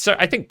cool.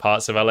 I think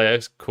parts of LA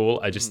is cool.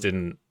 I just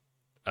didn't.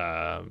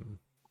 I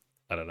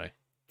don't know.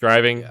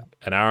 Driving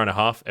an hour and a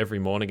half every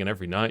morning and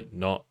every night,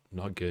 not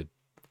good.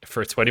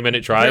 For a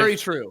 20-minute drive, Very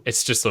true.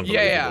 it's just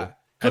unbelievable. Yeah. 'Cause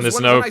And there's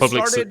when no I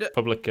public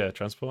started-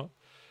 transport.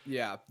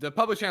 Yeah, the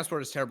public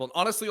transport is terrible. And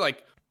honestly,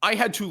 like I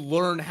had to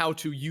learn how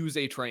to use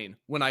a train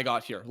when I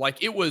got here.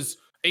 Like it was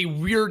a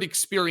weird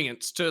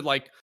experience to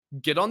like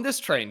get on this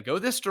train, go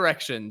this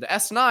direction, the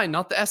S9,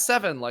 not the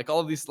S7, like all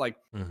of these like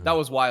Mhm. that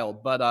was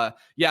wild. But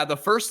yeah, the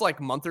first like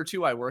month or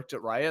two I worked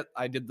at Riot,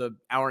 I did the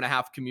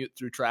hour-and-a-half commute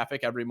through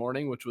traffic every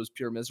morning, which was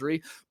pure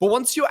misery. But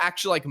once you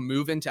actually like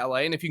move into LA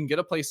and if you can get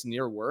a place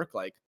near work,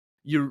 like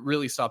you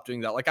really stop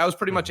doing that. Like I was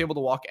pretty much able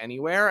to walk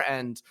anywhere.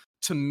 And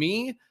to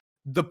me,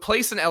 the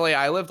place in LA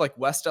I lived, like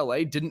West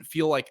LA, didn't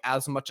feel like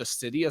as much a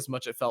city as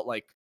much it felt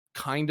like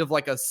kind of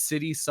like a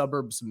city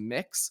suburbs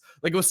mix.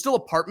 Like it was still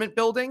apartment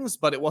buildings,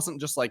 but it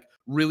wasn't just like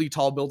really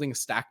tall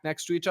buildings stacked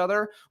next to each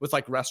other with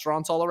like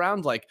restaurants all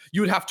around. Like you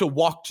would have to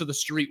walk to the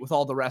street with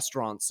all the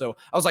restaurants. So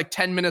I was like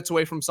 10 minutes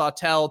away from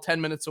Sawtell, 10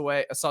 minutes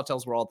away.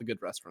 Sawtell's where all the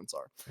good restaurants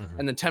are. Mhm.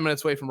 And then 10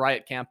 minutes away from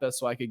Riot campus.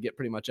 So I could get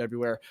pretty much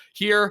everywhere.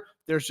 Here,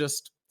 there's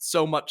just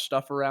so much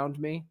stuff around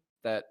me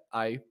that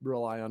I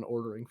rely on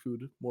ordering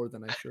food more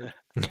than I should.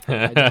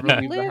 I never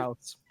leave the Live-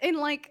 house. In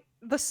like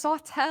the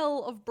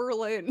Sawtell of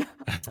Berlin.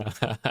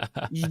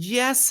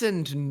 Yes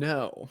and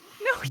no.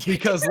 No,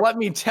 Because let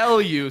me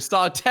tell you,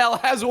 Sawtell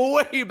has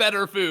way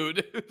better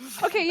food.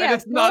 Okay, And yeah,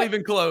 it's not no-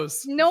 even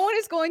close. no one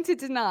is going to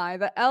deny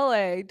that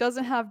LA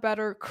doesn't have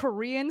better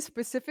Korean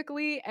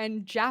specifically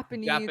and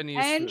Japanese, Japanese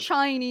and food.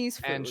 Chinese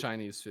food. And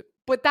Chinese food.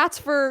 But that's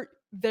for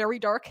very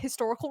dark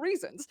historical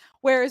reasons.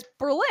 Whereas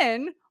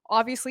Berlin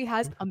obviously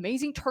has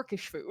amazing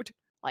Turkish food,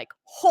 like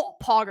hot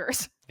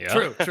poggers. Yeah,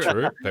 True.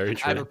 very I've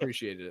true.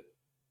 appreciated it.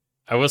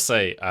 I will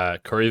say,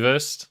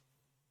 currywurst,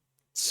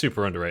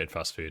 super underrated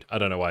fast food. I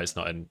don't know why it's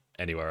not in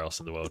anywhere else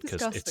in the world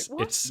because Disgusting.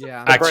 What? it's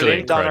Yeah. The actually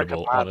Berlin doner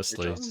incredible, kebabs are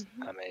honestly. just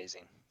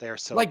amazing. They are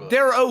so Like good.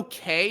 they're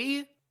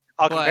okay. Oh,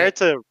 but- compared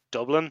to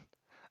Dublin,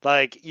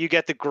 like you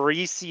get the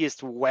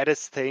greasiest,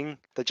 wettest thing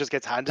that just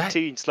gets handed That- to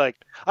you. It's like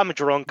I'm a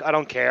drunk, I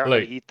don't care, I'm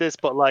Look. gonna eat this,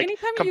 but like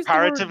Anytime you use the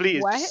word comparatively,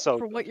 it's wet just so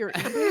for good. what you're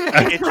eating,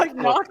 It's it's like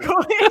not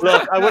disgusting. good.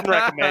 Look, I wouldn't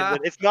recommend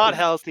it. It's not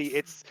healthy.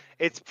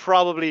 It's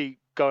probably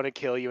going to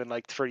kill you in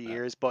like 3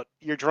 years, but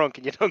you're drunk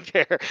and you don't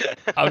care.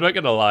 I'm not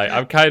gonna lie,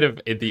 I'm kind of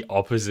in the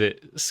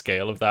opposite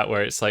scale of that,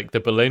 where it's like the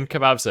Berlin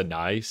kebabs are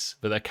nice,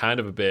 but they're kind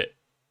of a bit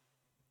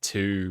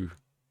too,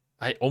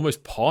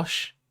 almost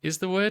posh is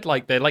the word.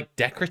 Like they're like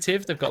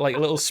decorative. They've got like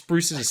little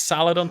spruces of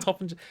salad on top.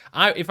 And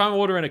if I'm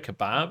ordering a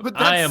kebab, But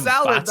I that's am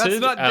salad, that's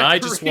battered, not and I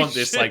just want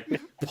this like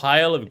decoration.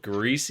 pile of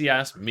greasy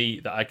ass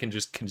meat that I can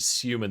just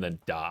consume and then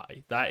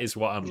die. That is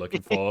what I'm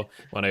looking for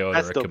when I order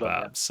That's a still kebab.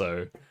 done, yeah.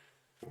 So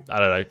I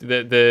don't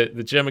know.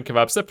 The German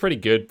kebabs, they're pretty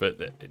good, but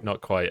they're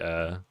not quite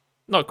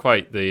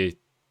the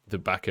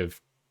back of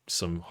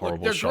some Look,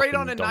 horrible they're shop great in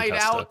on a night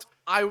Doncaster.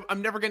 out.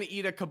 I'm never gonna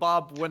eat a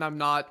kebab when I'm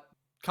not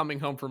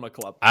coming home from a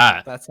club.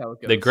 Ah, That's how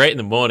it goes. they're great in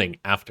the morning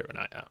after a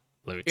night out.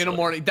 Let me In tell the you.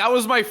 morning. That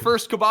was my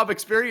first kebab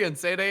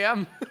experience, 8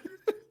 a.m.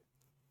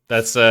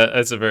 That's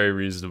a very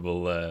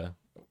reasonable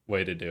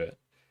way to do it.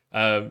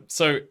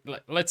 So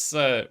let's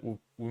we'll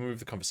move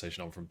the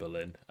conversation on from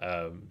Berlin.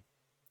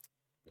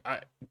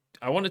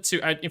 I wanted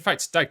to. In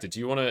fact, Dagda, do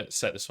you want to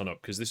set this one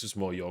up, because this was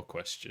more your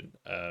question?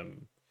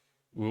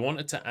 We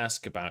wanted to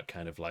ask about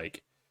kind of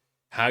like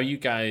how you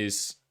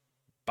guys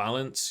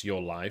balance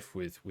your life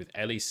with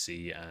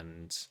LEC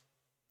and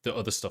the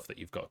other stuff that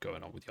you've got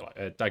going on with your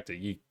life. Dagda,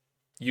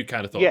 you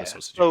kind of thought Yeah. this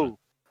was. Do you wanna- So,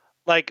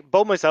 like,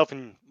 both myself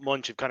and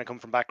Munch have kind of come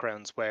from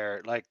backgrounds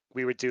where, like,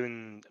 we were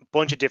doing a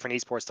bunch of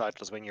different esports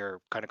titles when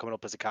you're kind of coming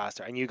up as a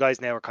caster, and you guys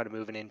now are kind of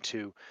moving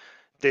into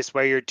this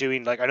where you're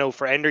doing, like, I know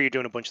for Ender you're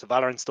doing a bunch of the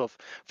Valorant stuff,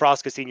 for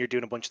Oscar you're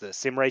doing a bunch of the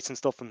sim race and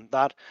stuff and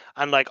that,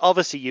 and like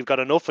obviously you've got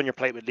enough on your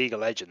plate with League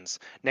of Legends.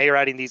 Now you're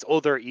adding these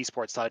other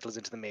esports titles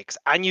into the mix,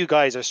 and you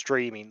guys are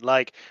streaming.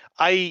 Like,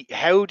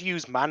 how do you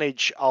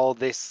manage all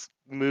this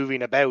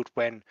moving about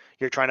when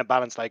you're trying to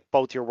balance like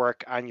both your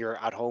work and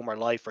your at home or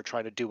life, or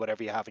trying to do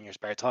whatever you have in your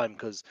spare time?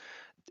 Because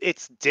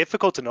it's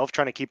difficult enough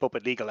trying to keep up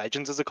with League of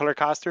Legends as a color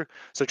caster,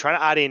 so trying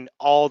to add in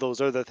all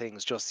those other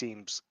things just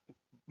seems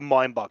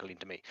mind-boggling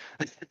to me.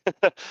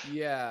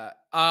 Yeah.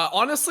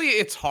 Honestly,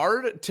 it's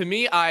hard to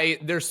me.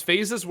 There's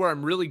phases where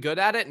I'm really good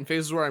at it and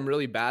phases where I'm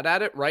really bad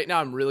at it. Right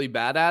now, I'm really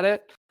bad at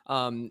it.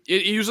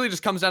 It usually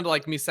just comes down to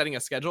like me setting a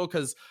schedule,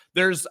 because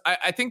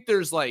I think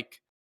there's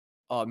like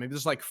maybe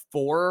there's like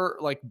 4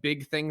 like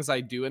big things I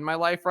do in my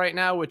life right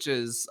now, which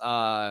is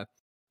I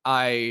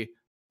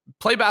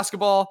play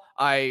basketball,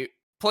 I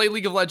play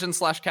League of Legends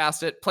 /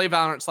 cast it, play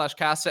Valorant /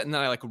 cast it, and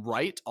then I like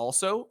write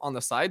also on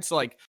the side. So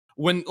like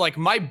when like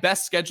my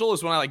best schedule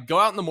is when I like go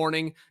out in the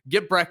morning,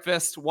 get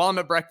breakfast. While I'm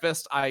at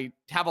breakfast, I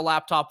have a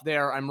laptop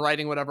there. I'm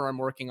writing whatever I'm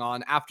working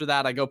on. After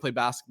that, I go play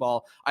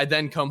basketball. I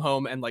then come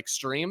home and like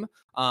stream,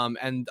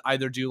 and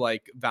either do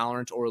like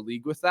Valorant or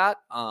League with that.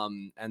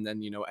 And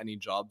then, any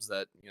jobs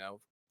that,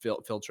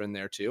 filter in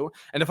there too.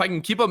 And if I can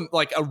keep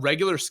like a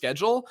regular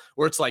schedule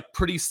where it's like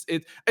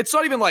it's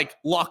not even like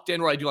locked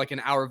in where I do like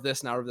an hour of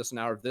this, an hour of this, an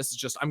hour of this. It's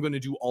just I'm going to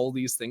do all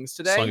these things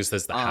today. As long as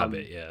there's the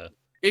habit, yeah.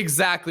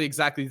 Exactly.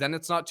 Then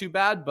it's not too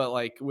bad. But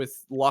like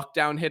with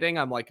lockdown hitting,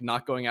 I'm like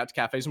not going out to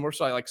cafes anymore.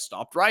 So I like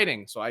stopped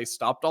writing. So I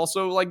stopped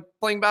also like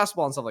playing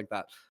basketball and stuff like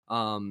that.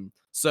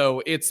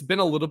 So it's been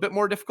a little bit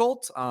more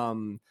difficult.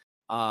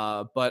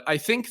 But I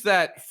think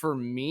that for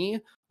me,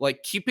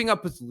 like keeping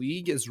up with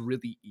League is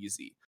really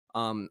easy.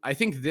 I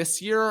think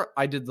this year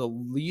I did the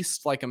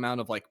least like amount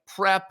of like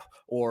prep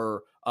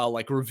or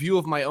like review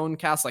of my own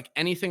cast, like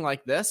anything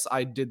like this,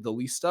 I did the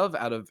least of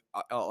out of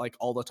like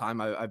all the time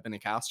I've been a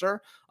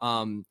caster.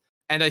 And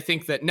I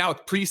think that now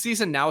it's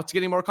preseason, now it's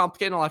getting more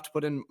complicated. I'll have to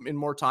put in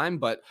more time,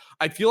 but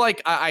I feel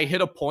like I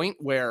hit a point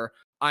where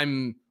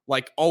I'm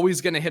like always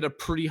going to hit a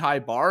pretty high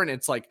bar, and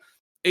it's like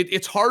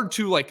it's hard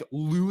to like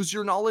lose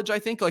your knowledge. I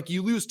think like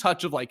you lose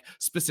touch of like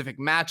specific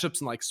matchups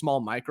and like small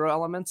micro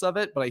elements of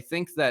it. But I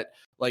think that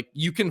like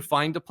you can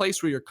find a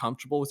place where you're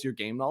comfortable with your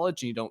game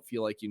knowledge and you don't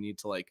feel like you need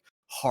to like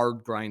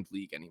hard grind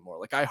League anymore.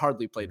 Like I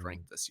hardly played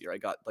ranked this year. I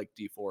got like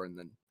D4 and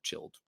then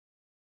chilled.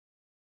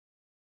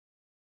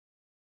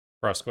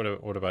 Ross,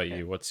 what about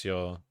you? What's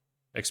your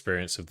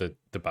experience of the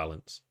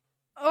balance?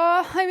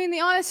 I mean,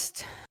 the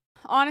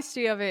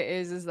honesty of it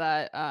is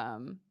that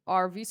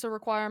our visa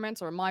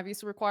requirements, or my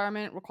visa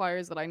requirement,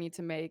 requires that I need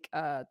to make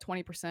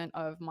 20%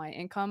 of my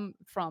income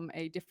from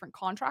a different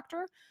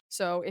contractor.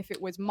 So if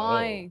it was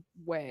my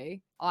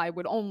way, I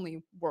would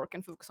only work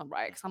and focus on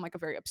Riot, because I'm like a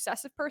very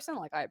obsessive person.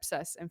 Like I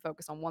obsess and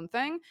focus on one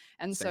thing.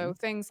 And so Same.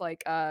 things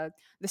like the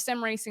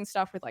sim racing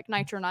stuff with like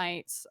Nitro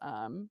Nights,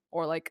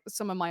 or like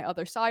some of my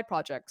other side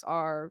projects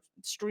are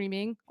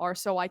streaming, or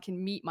so I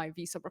can meet my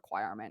visa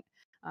requirement.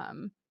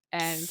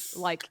 And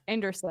like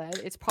Ender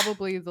said, it's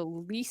probably the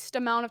least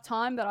amount of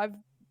time that I've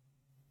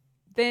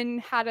then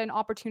had an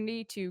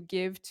opportunity to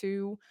give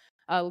to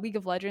League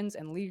of Legends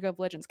and League of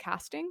Legends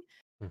casting.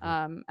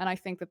 And I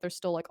think that there's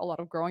still like a lot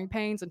of growing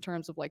pains in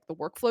terms of like the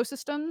workflow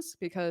systems,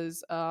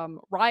 because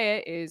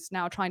Riot is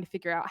now trying to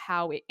figure out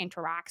how it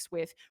interacts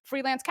with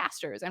freelance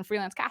casters, and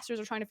freelance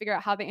casters are trying to figure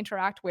out how they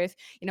interact with,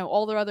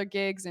 all their other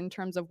gigs in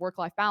terms of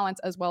work-life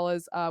balance, as well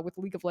as with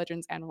League of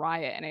Legends and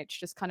Riot. And it's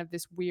just kind of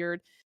this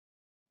weird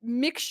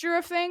mixture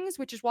of things,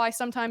 which is why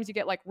sometimes you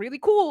get like really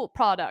cool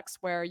products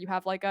where you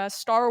have like a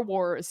Star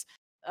Wars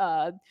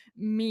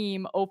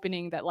meme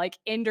opening that like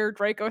Ender,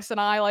 Dracos, and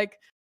I like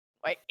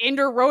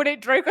Ender wrote it,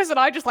 Dracos and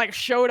I just like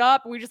showed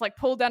up. We just like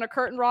pulled down a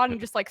curtain rod and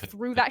just like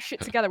threw that shit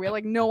together. We had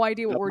like no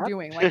idea what we're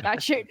doing. Like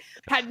that shit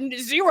had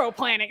zero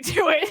planning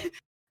to it.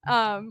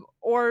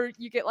 Or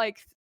you get like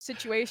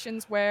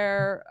situations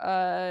where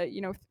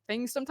you know,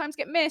 things sometimes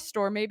get missed,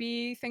 or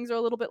maybe things are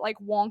a little bit like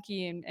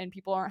wonky and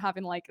people aren't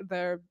having like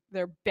their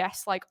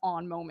best like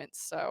on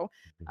moments. So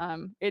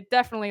it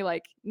definitely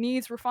like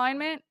needs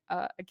refinement.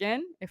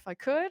 Again, if I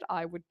could,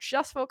 I would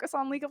just focus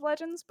on League of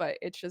Legends, but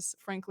it's just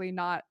frankly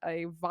not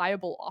a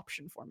viable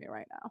option for me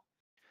right now.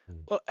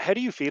 Well, how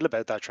do you feel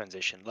about that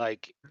transition?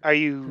 Like, are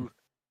you,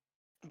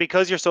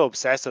 because you're so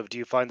obsessive, do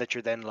you find that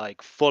you're then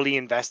like fully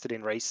invested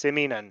in race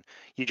simming and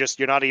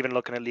you're not even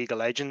looking at League of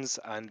Legends?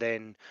 And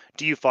then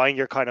do you find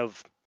you're kind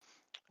of,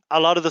 a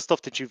lot of the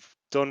stuff that you've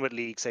done with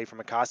League, say from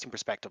a casting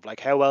perspective, like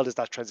how well does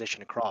that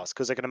transition across?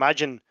 Because I can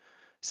imagine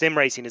sim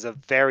racing is a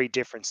very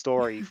different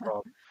story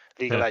from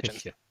League of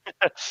Legends.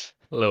 A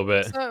little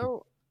bit.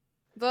 So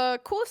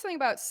the coolest thing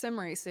about sim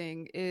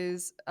racing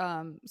is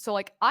so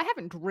like I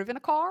haven't driven a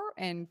car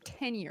in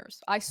 10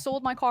 years. I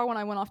sold my car when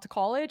I went off to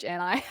college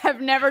and I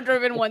have never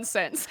driven one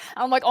since.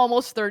 I'm like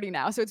almost 30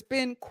 now, so it's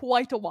been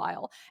quite a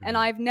while. And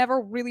I've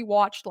never really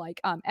watched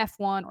like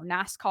F1 or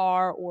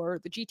NASCAR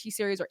or the GT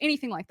series or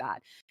anything like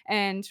that.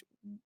 And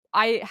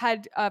I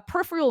had a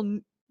peripheral,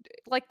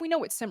 like we know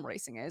what sim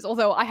racing is,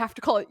 although I have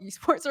to call it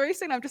esports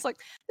racing. I'm just like,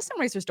 the sim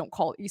racers don't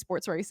call it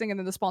esports racing. And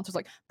then the sponsor's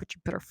like, but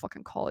you better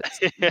fucking call it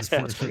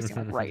esports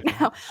racing right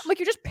now. I'm like,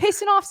 you're just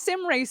pissing off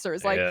sim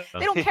racers. Like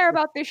they don't care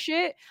about this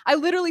shit. I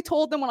literally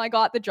told them when I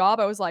got the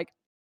job, I was like,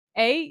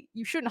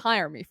 you shouldn't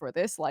hire me for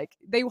this. Like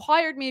they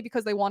hired me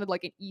because they wanted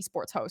like an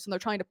esports host and they're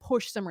trying to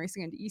push sim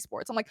racing into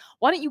esports. I'm like,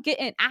 why don't you get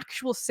an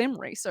actual sim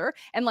racer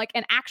and like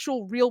an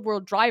actual real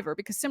world driver?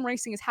 Because sim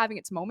racing is having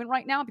its moment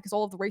right now because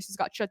all of the races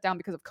got shut down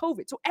because of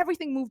COVID. So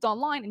everything moved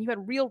online and you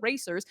had real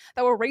racers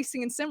that were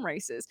racing in sim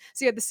races.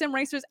 So you had the sim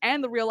racers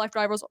and the real life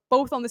drivers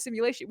both on the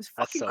simulation. It was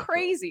fucking so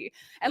crazy.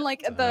 Cool. And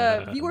like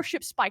the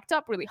viewership spiked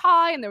up really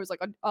high and there was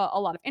like a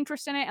lot of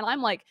interest in it. And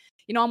I'm like,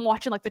 you know, I'm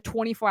watching like the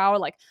 24-hour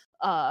like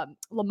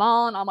Le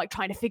Mans. I'm like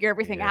trying to figure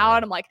everything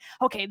out. I'm like,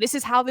 okay, this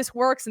is how this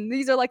works, and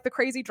these are like the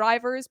crazy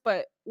drivers.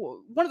 But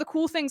one of the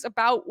cool things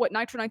about what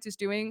Nitro Knights is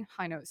doing,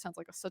 I know it sounds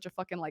like such a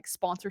fucking like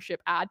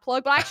sponsorship ad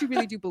plug, but I actually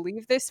really do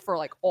believe this for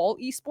like all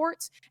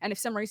esports. And if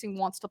sim racing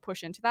wants to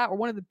push into that, or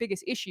one of the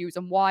biggest issues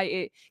and why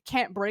it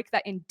can't break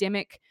that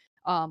endemic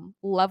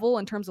level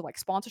in terms of like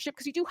sponsorship,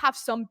 because you do have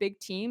some big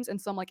teams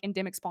and some like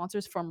endemic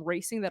sponsors from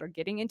racing that are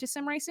getting into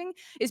sim racing,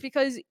 is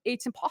because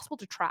it's impossible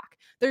to track.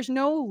 There's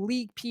no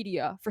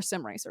Leaguepedia for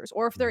sim racers,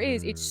 or if there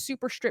is, it's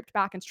super stripped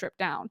back and stripped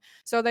down.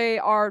 So they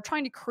are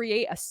trying to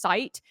create a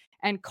site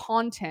and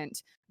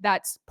content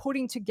that's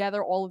putting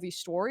together all of these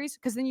stories,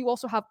 because then you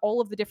also have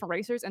all of the different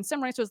racers, and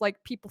sim racers like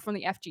people from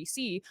the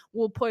FGC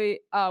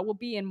will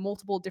be in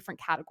multiple different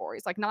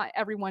categories. Like not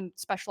everyone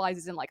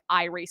specializes in like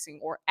iRacing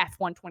or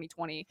F1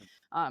 2020.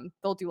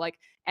 They'll do like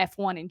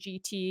F1 and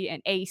GT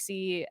and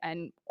AC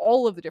and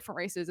all of the different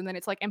races, and then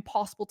it's like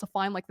impossible to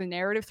find like the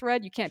narrative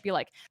thread. You can't be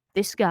like,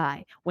 this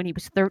guy when he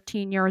was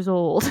 13 years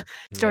old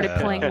started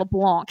playing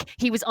LeBlanc,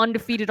 he was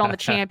undefeated on the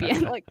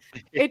champion. Like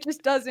it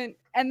just doesn't.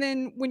 And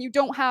then when you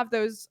don't have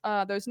those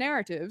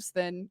narratives,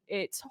 then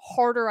it's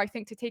harder, I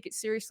think, to take it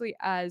seriously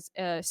as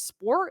a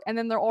sport. And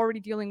then they're already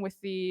dealing with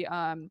the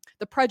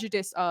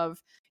prejudice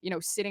of, you know,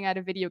 sitting at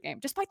a video game,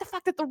 despite the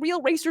fact that the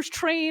real racers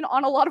train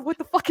on a lot of what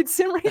the fucking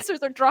sim racers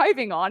are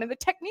driving on, and the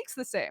technique's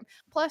the same.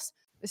 Plus,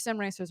 the sim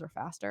racers are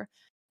faster.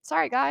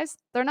 Sorry, guys,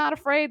 they're not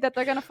afraid that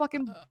they're gonna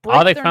fucking break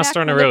Are they their faster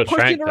neck on a when they're real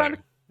track, pushing around.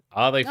 though?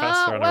 Are they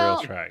faster on a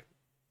real track?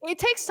 It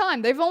takes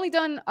time. They've only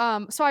done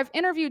so I've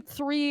interviewed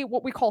 3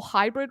 what we call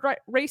hybrid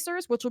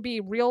racers, which will be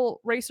real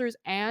racers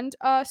and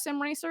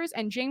sim racers,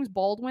 and James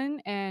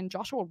Baldwin and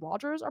Joshua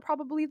Rogers are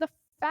probably the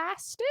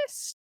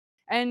fastest.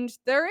 And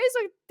there is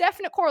a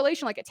definite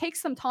correlation. Like it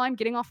takes some time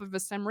getting off of a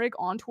sim rig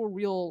onto a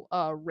real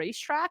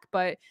racetrack,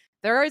 but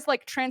there is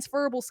like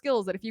transferable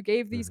skills that if you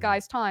gave these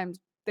guys time,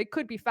 they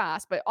could be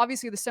fast. But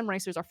obviously the sim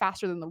racers are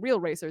faster than the real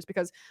racers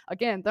because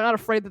again, they're not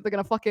afraid that they're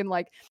gonna fucking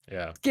like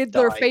get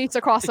their face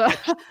across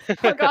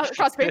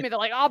across pavement. They're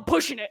like, oh, I'm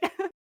pushing it.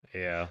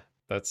 Yeah.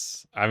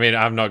 I mean,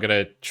 I'm not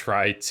gonna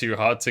try too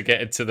hard to get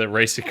into the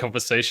racing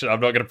conversation. I'm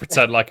not gonna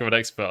pretend like I'm an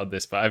expert on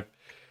this, but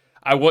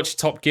I watched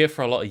Top Gear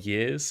for a lot of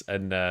years,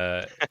 and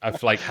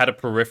I've like had a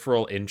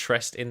peripheral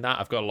interest in that.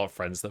 I've got a lot of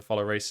friends that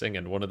follow racing,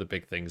 and one of the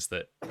big things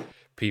that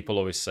people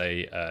always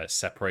say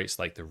separates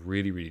like the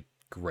really, really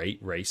great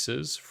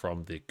racers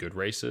from the good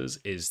racers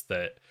is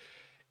that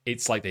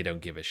it's like they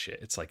don't give a shit.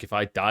 It's like, if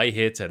I die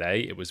here today,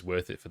 it was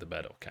worth it for the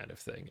medal kind of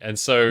thing. And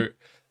so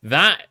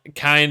that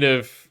kind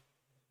of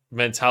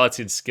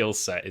mentality and skill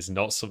set is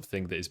not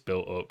something that is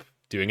built up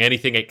doing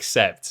anything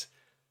except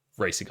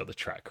racing on the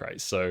track, right?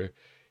 So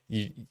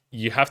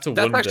you have to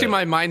That's wonder. actually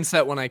my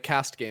mindset when I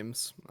cast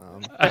games.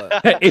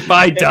 If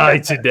I die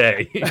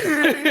today,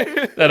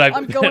 then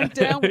I'm going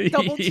down with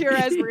double tier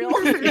Ezreal.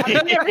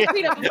 I've never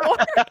seen it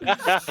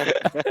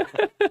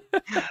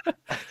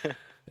before.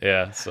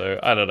 So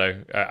I don't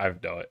know.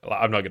 I've no.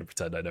 I'm not going to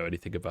pretend I know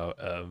anything about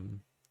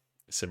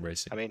sim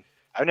racing. I mean,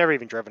 I've never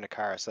even driven a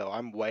car, so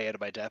I'm way out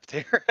of my depth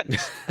here.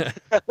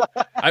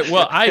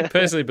 I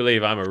personally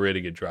believe I'm a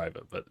really good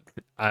driver, but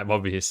I'm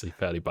obviously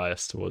fairly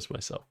biased towards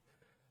myself.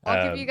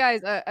 I'll give you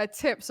guys a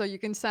tip so you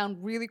can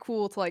sound really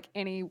cool to like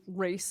any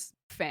race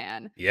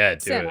fan. Yeah, do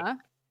it. Senna.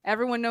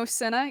 Everyone knows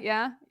Senna,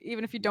 yeah?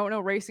 Even if you don't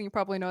know racing, you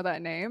probably know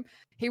that name.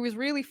 He was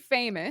really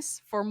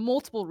famous for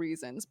multiple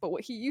reasons, but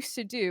what he used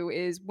to do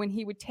is when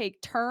he would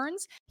take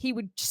turns, he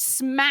would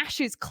smash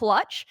his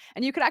clutch,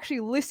 and you could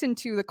actually listen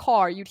to the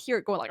car. You'd hear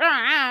it going like,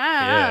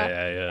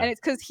 Yeah. and it's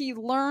because he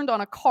learned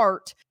on a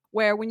kart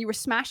where when you were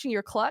smashing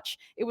your clutch,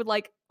 it would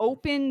like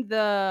open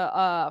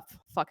the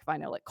fuck if I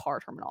know like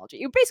car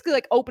terminology. It would basically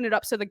like open it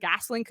up so the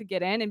gasoline could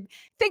get in, and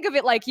think of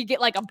it like you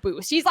get like a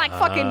boost. He's like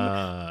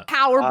fucking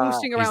power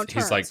boosting around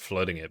turns. He's like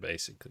flooding it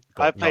basically.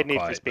 I've played Need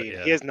for Speed.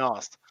 He is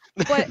Nost.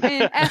 But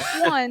in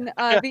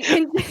F1, the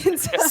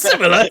engines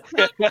similar.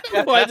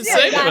 Quite the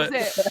same.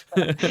 That's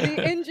it.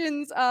 The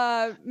engines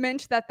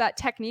meant that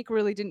technique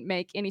really didn't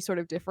make any sort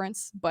of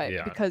difference, but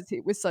because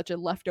it was such a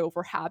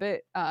leftover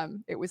habit,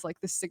 it was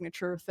like the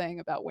signature thing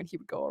about when he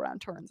would go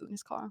around turns in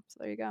his car. So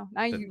there you go.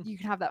 Now you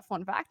can have that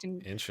fun fact,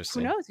 and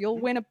interesting. Who knows? You'll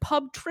win a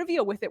pub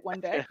trivia with it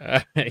one day.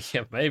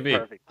 Yeah, maybe.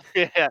 Perfect.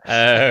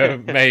 Yeah.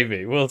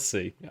 Maybe we'll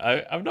see.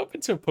 I've not been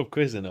to a pub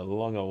quiz in a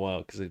long while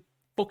because of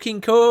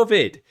fucking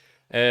COVID.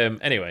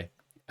 Anyway,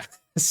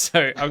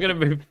 so I'm gonna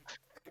move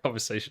the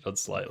conversation on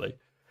slightly.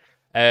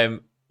 We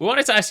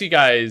wanted to ask you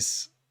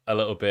guys a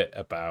little bit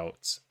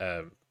about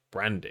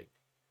branding,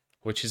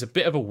 which is a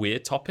bit of a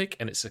weird topic,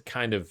 and it's a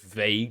kind of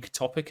vague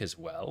topic as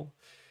well.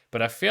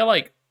 But I feel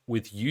like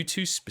with you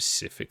two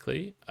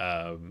specifically,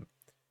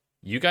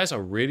 you guys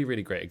are really,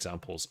 really great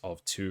examples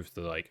of two of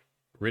the like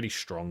really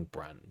strong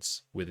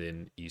brands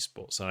within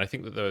esports, and I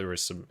think that there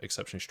is some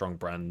exceptionally strong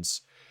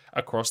brands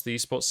across the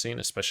esports scene,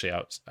 especially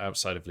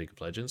outside of League of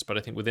Legends. But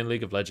I think within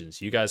League of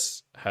Legends, you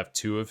guys have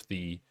two of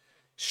the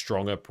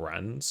stronger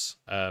brands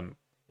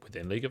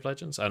within League of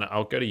Legends. And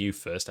I'll go to you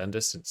first, Ender,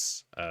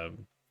 since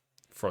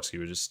Frost,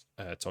 you were just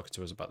talking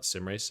to us about the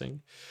sim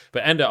racing.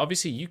 But Ender,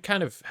 obviously, you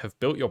kind of have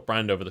built your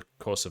brand over the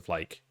course of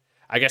like,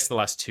 I guess the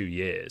last 2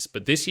 years,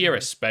 but this year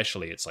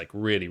especially, it's like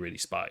really, really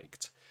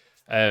spiked.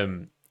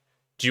 Do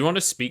you want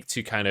to speak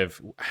to kind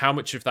of how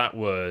much of that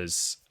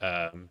was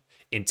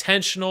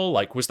intentional?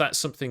 Like, was that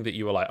something that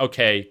you were like,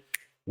 okay,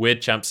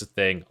 Weird Champ's a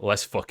thing,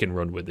 let's fucking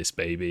run with this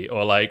baby?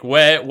 Or like,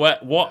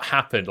 what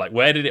happened? Like,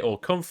 where did it all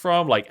come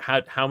from? Like,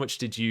 how much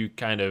did you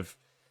kind of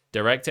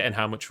direct it, and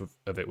how much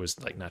of it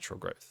was like natural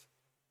growth?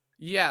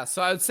 Yeah,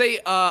 so I would say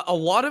a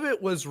lot of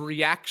it was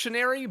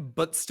reactionary,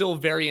 but still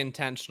very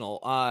intentional.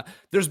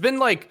 There's been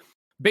like,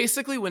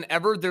 basically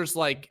whenever there's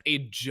like a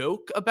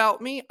joke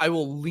about me, I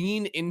will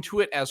lean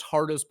into it as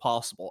hard as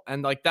possible.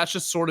 And like, that's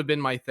just sort of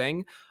been my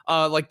thing.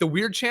 Like the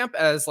Weird Champ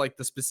as like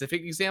the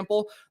specific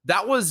example,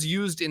 that was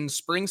used in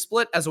Spring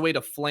Split as a way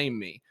to flame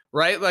me,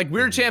 right? Like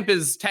Weird Champ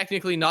is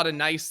technically not a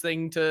nice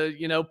thing to,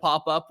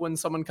 pop up when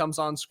someone comes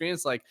on screen.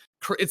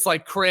 It's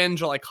like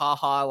cringe or like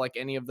haha, like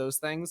any of those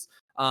things.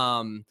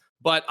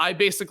 But I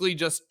basically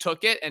just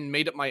took it and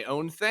made it my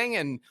own thing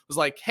and was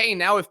like, hey,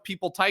 now if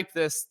people type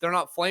this, they're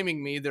not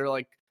flaming me. They're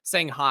like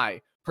saying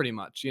hi pretty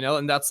much,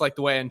 and that's like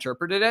the way I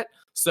interpreted it.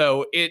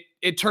 So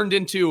it turned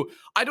into,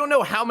 I don't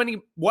know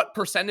what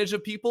percentage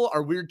of people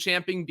are Weird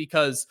Champing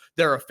because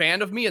they're a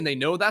fan of me and they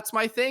know that's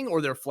my thing,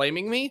 or they're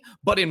flaming me.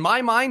 But in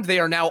my mind, they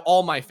are now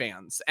all my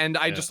fans. And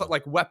I just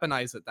like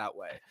weaponize it that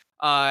way.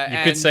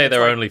 You could say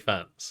they're only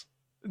fans.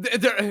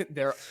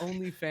 They're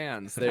only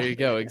fans. There you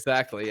go.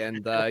 Exactly.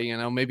 And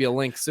maybe a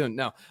link soon.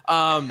 No.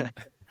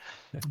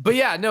 But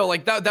yeah, no,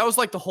 like that was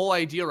like the whole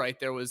idea right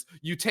there was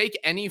you take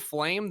any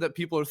flame that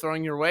people are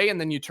throwing your way and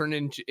then you turn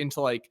it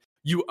into like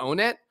you own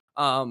it.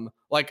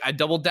 Like I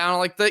doubled down on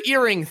like the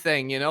earring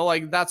thing,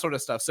 like that sort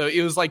of stuff. So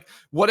it was like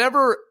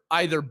whatever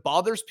either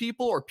bothers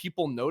people or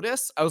people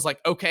notice, I was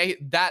like, okay,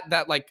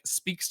 that like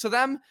speaks to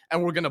them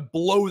and we're gonna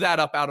blow that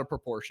up out of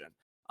proportion.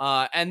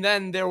 And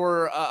then there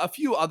were a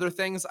few other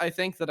things I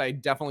think that I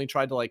definitely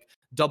tried to like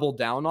double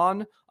down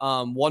on.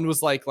 One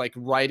was like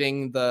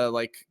writing the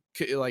like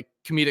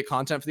comedic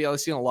content for the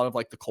LEC and a lot of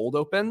like the cold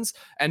opens.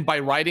 And by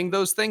writing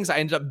those things, I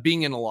ended up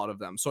being in a lot of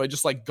them. So I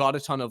just like got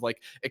a ton of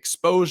like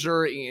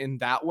exposure in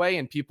that way.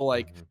 And people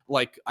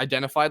like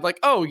identified like,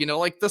 oh,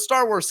 like the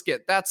Star Wars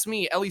skit, that's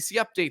me. LEC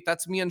update,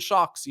 that's me and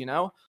Shocks,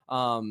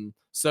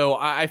 So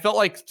I felt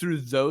like through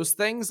those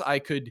things, I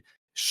could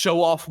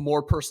show off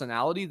more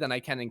personality than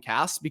I can in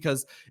casts,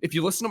 because if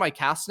you listen to my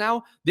casts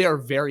now, they are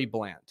very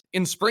bland.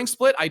 In Spring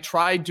Split, I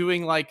tried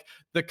doing like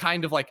the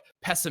kind of like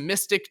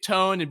pessimistic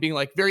tone and being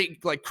like very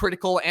like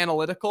critical,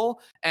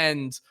 analytical,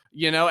 and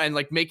and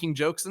like making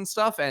jokes and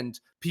stuff, and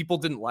people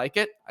didn't like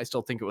it. I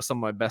still think it was some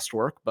of my best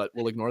work, but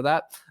we'll ignore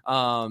that.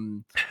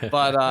 And it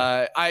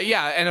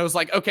was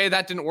like, okay,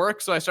 that didn't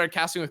work, so I started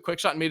casting with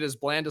Quickshot and made it as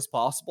bland as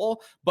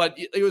possible. But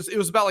it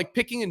was about like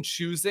picking and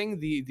choosing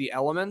the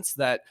elements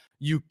that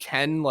you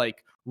can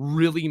like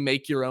really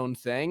make your own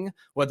thing,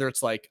 whether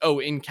it's like, oh,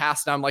 in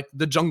cast I'm like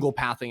the jungle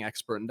pathing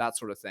expert and that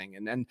sort of thing,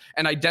 and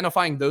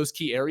identifying those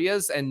key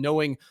areas and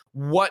knowing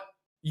what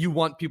you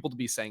want people to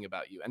be saying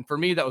about you. And for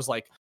me, that was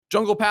like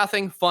jungle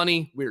pathing,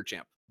 funny, weird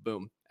champ,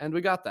 boom, and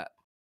we got that.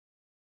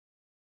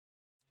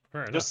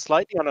 Fair enough. Just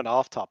slightly on an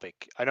off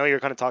topic. I know you're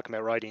kind of talking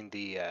about writing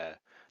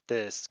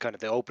this kind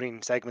of the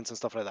opening segments and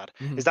stuff like that.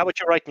 Is that what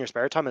you write in your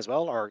spare time as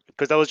well, or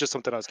because that was just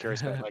something I was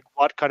curious about? Like,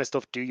 what kind of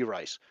stuff do you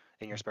write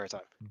in your spare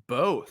time?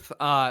 Both.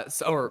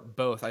 Or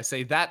both. I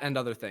say that and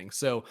other things.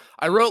 So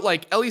I wrote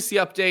like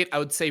LEC update. I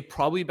would say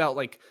probably about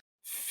like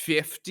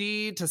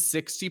 50 to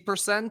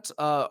 60%,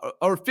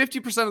 or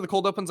 50% of the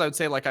cold opens. I would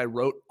say like I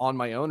wrote on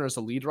my own or as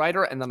a lead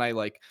writer, and then I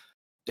like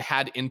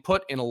had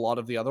input in a lot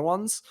of the other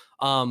ones.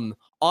 On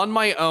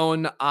my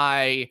own,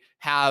 I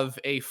have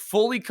a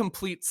fully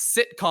complete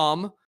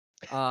sitcom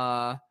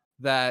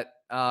that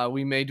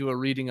we may do a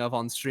reading of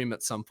on stream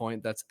at some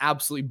point. That's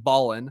absolutely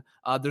ballin'.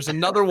 There's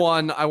another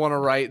one I want to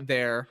write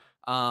there.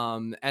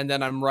 And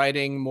then I'm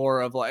writing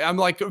more of like, I'm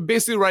like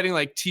basically writing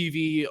like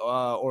TV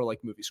or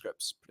like movie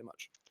scripts pretty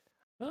much.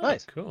 Oh,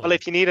 Nice. cool. Well,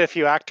 if you need a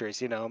few actors,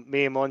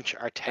 me and Munch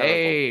are terrible.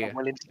 Hey. I'm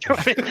willing to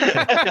jump in.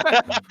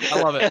 I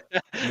love it.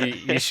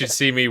 You should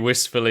see me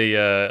wistfully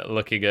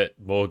looking at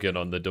Morgan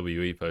on the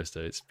WE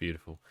poster. It's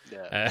beautiful.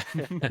 Yeah.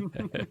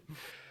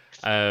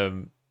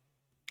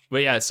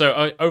 But yeah,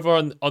 so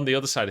over on the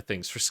other side of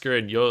things, for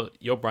Skirin,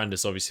 your brand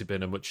has obviously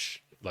been a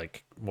much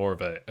like more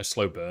of a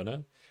slow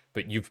burner,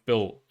 but you've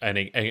built an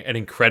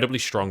incredibly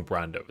strong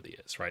brand over the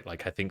years, right?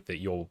 Like I think that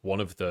you're one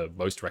of the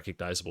most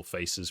recognizable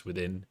faces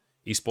within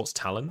esports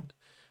talent.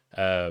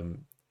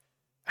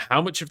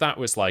 How much of that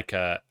was like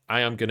I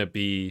am going to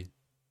be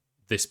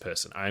this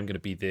person, I am going to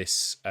be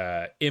this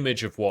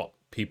image of what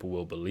people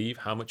will believe?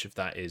 How much of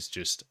that is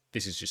just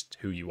this is just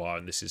who you are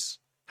and this is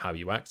how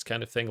you act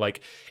kind of thing?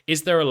 Like,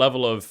 is there a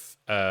level of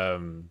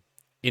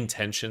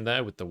intention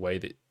there with the way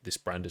that this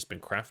brand has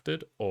been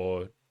crafted,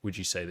 or would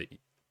you say that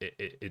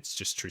it's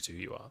just true to who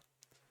you are?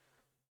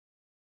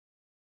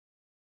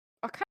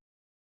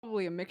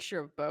 Probably a mixture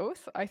of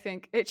both. I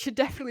think it should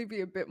definitely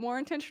be a bit more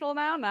intentional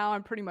now. Now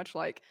I'm pretty much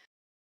like,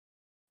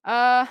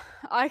 I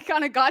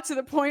kind of got to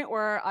the point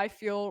where I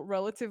feel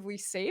relatively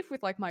safe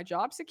with like my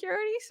job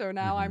security. So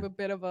now I'm a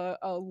bit of a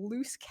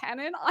loose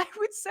cannon, I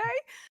would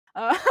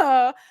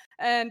say.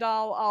 And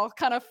I'll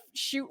kind of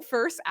shoot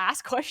first,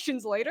 ask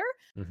questions later.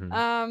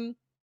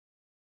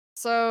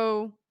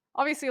 So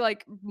obviously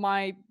like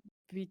my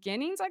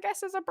beginnings, I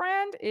guess, as a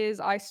brand is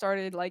I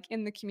started like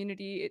in the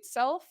community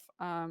itself.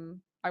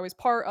 I was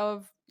part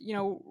of,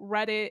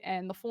 Reddit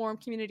and the forum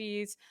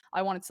communities.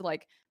 I wanted to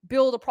like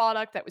build a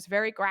product that was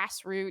very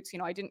grassroots.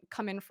 I didn't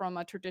come in from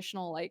a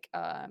traditional like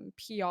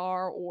PR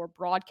or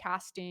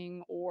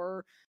broadcasting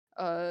or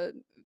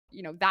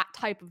that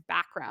type of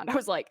background. I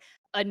was like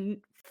a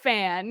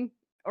fan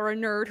or a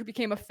nerd who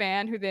became a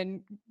fan who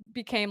then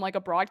became like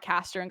a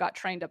broadcaster and got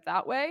trained up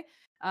that way.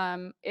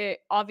 It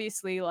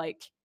obviously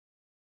like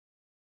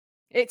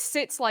it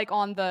sits like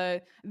on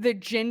the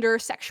gender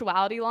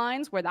sexuality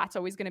lines where that's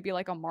always going to be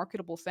like a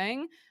marketable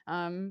thing.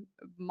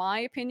 My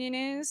opinion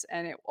is,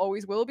 and it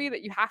always will be,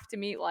 that you have to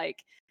meet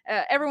like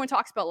everyone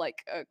talks about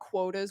like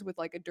quotas with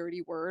like a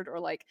dirty word or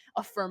like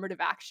affirmative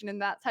action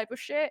and that type of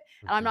shit.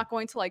 And I'm not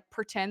going to like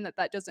pretend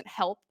that doesn't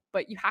help,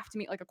 but you have to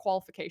meet like a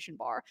qualification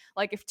bar.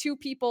 Like if two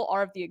people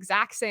are of the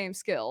exact same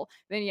skill,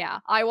 then yeah,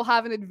 I will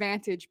have an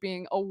advantage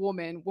being a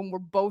woman when we're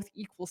both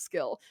equal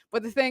skill.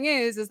 But the thing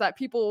is that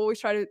people always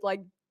try to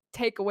like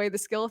take away the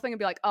skill thing and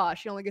be like,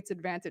 she only gets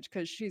advantage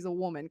because she's a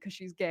woman, because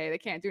she's gay. They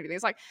can't do anything.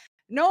 It's like,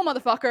 no,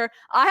 motherfucker.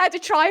 I had to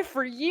try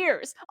for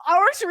years. I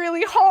worked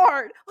really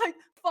hard. Like,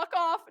 fuck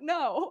off.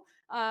 No.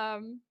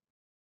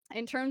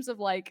 In terms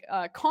of like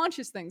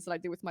conscious things that I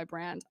do with my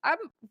brand, I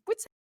would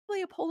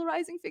say a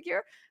polarizing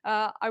figure.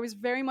 I was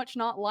very much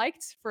not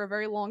liked for a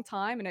very long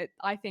time, and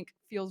I think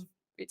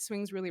it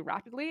swings really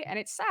rapidly, and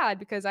it's sad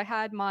because I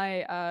had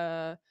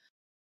my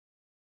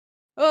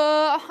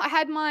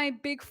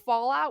big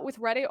fallout with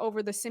Reddit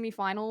over the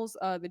semifinals,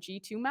 the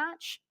G2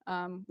 match,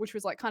 which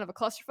was like kind of a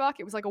clusterfuck.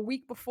 It was like a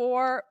week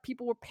before.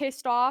 People were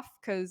pissed off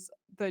because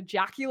the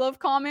JackeyLove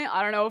comment.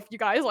 I don't know if you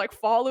guys like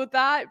followed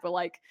that, but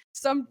like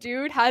some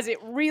dude has it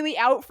really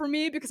out for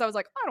me because I was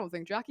like, I don't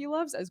think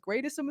JackeyLove's as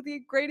great as some of the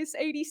greatest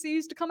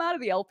ADCs to come out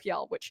of the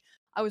LPL, which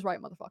I was right,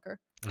 motherfucker.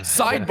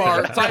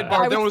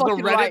 Sidebar. There was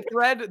a Reddit right.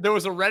 thread. There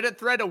was a Reddit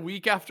thread a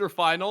week after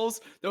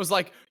finals that was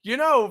like,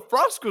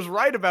 Frost was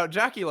right about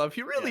JackeyLove.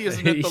 He really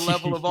isn't at the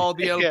level of all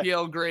the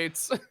LPL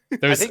greats.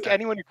 I think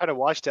anyone who kind of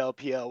watched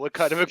LPL would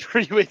kind of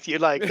agree with you.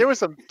 Like, there were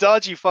some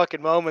dodgy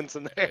fucking moments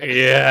in there.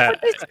 Yeah.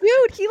 But this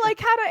dude, he like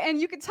had and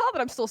you can tell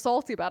that I'm still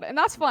salty about it, and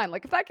that's fine.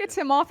 Like if that gets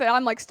him off and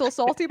I'm like still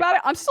salty about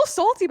it, I'm still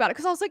salty about it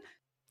because I was like,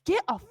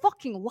 get a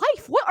fucking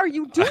life. What are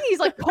you doing? He's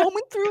like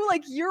combing through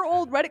like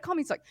year-old Reddit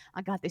comments like,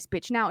 I got this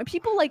bitch now. And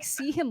people like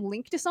see him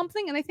link to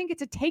something and they think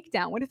it's a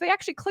takedown. When if they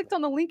actually clicked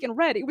on the link and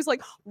read, it was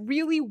like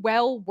really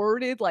well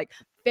worded, like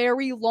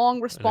very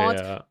long response,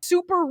 Yeah.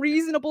 super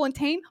reasonable and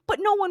tame, but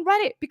no one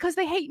read it because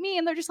they hate me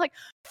and they're just like,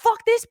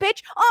 fuck this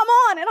bitch, I'm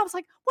on. And I was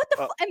like, what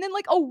the And then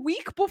like a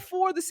week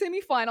before the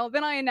semifinal,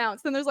 then I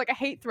announced, then there's like a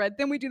hate thread,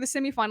 then we do the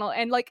semifinal,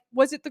 and like,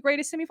 was it the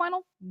greatest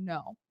semifinal?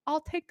 No.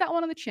 I'll take that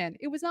one on the chin.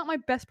 It was not my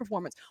best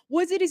performance.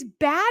 Was it as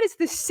bad as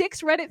the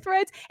 6 Reddit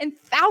threads and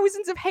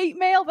thousands of hate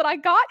mail that I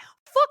got?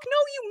 Fuck no,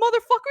 you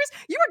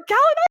motherfuckers. You were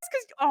galvanized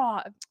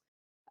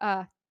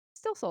because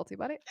still salty,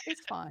 but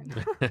it's fine.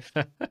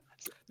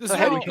 This So is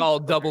how what we did call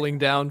doubling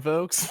down,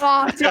 folks. Dude,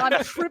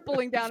 I'm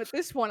tripling down at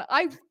this one.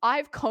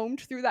 I've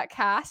combed through that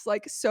cast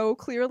like so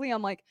clearly.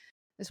 I'm like,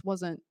 this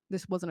wasn't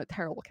a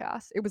terrible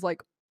cast. It was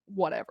like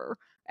whatever.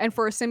 And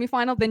for a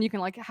semifinal, then you can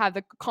like have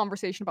the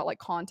conversation about like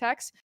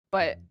context.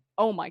 But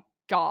oh my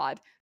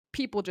god,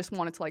 people just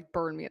wanted to like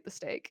burn me at the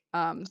stake.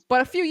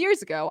 But a few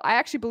years ago, I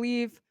actually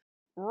believe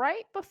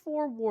right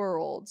before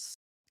Worlds,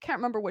 can't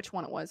remember which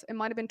one it was. It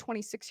might have been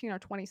 2016 or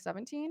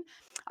 2017.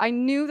 I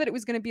knew that it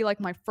was going to be like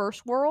my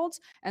first Worlds,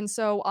 and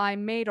so I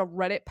made a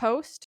Reddit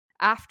post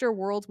after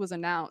Worlds was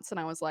announced, and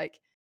I was like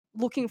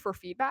looking for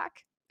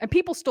feedback. And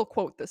people still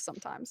quote this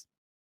sometimes.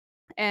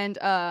 And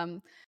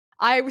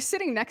I was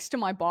sitting next to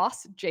my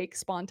boss, Jake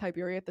Spawn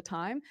Tiberia at the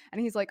time,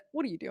 and he's like,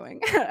 "What are you doing?"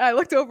 I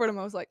looked over at him.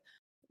 I was like,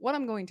 "What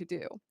I'm going to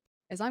do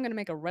is I'm going to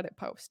make a Reddit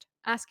post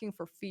asking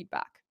for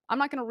feedback. I'm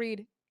not going to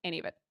read any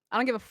of it. I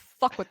don't give a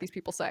fuck what these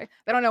people say.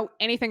 They don't know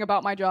anything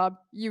about my job.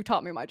 You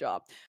taught me my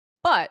job.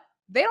 But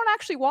they don't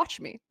actually watch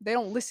me. They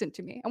don't listen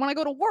to me. And when I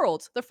go to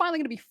Worlds, they're finally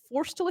going to be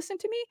forced to listen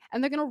to me,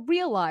 and they're going to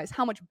realize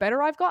how much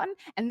better I've gotten,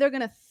 and they're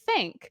going to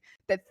think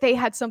that they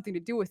had something to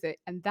do with it,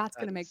 and that's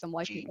going to make them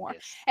like me more."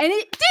 And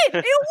it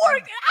did. It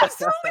worked. It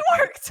absolutely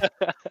worked.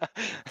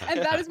 And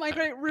that is my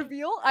great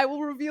reveal. I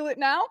will reveal it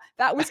now.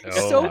 That was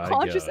Oh so my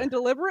conscious God. and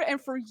deliberate.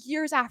 And for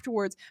years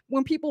afterwards,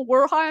 when people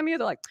were high on me,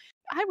 they're like,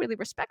 "I really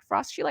respect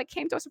Frost. She like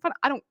came to us in front."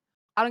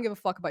 I don't give a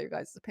fuck about your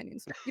guys'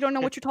 opinions. You don't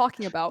know what you're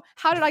talking about.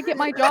 How did I get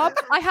my job?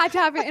 I had to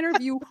have an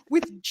interview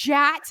with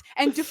Jat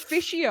and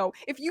Deficio.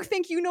 If you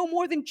think you know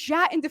more than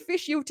Jat and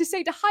Deficio to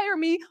say to hire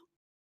me,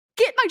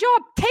 get my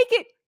job. Take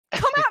it.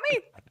 Come at me.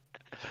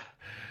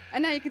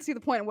 And now you can see the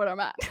point of what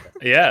I'm at.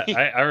 Yeah,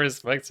 I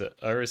respect it.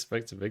 I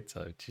respect it big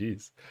time.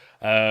 Jeez.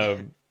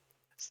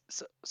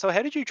 So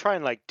how did you try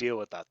and like deal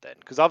with that then?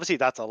 Because obviously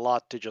that's a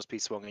lot to just be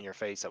swung in your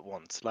face at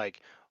once.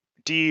 Like,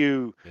 do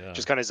you Yeah.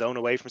 just kind of zone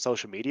away from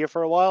social media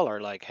for a while,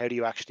 or like how do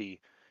you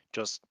actually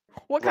just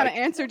What kind of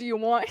Like- answer do you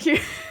want here?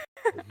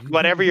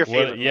 whatever you're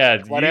Well, feeling? yeah,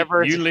 like,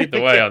 whatever. you lead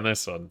the way on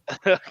this one.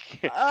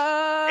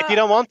 If you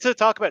don't want to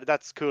talk about it,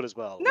 that's cool as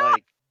well. No.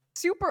 Like,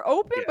 super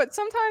open, Yeah. but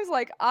sometimes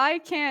like I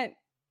can't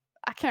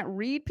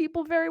read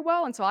people very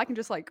well, and so I can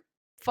just like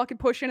fucking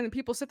push in, and then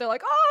people sit there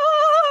like,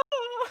 "Oh,"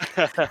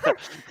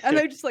 and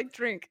they just like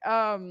drink.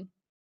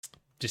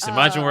 Just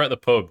imagine we're at the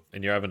pub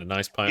and you're having a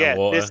nice pint Yeah, of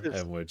water this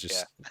is- and we're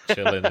just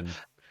chilling and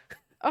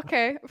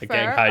Okay, Getting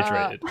fair.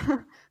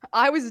 hydrated.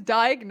 I was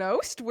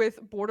diagnosed with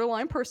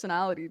borderline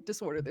personality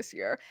disorder this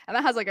year, and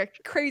that has like a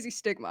crazy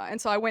stigma. And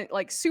so I went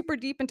like super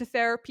deep into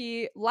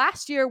therapy.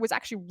 Last year was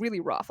actually really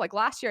rough. Like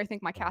last year, I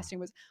think my casting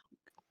was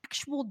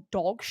actual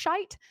dog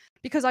shite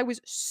because I was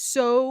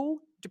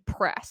so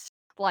depressed.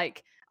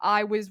 Like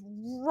I was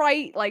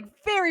right, like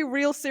very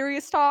real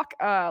serious talk,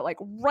 like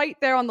right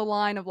there on the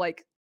line of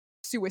like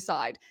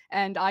suicide,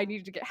 and I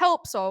needed to get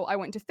help, so I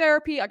went to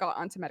therapy. I got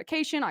onto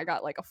medication. I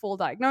got like a full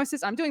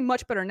diagnosis. I'm doing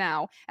much better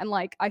now, and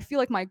like I feel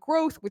like my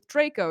growth with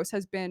Dracos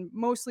has been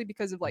mostly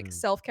because of like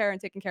self-care and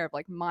taking care of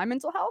like my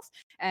mental health.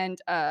 And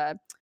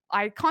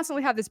I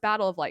constantly have this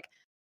battle of like,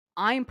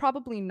 I'm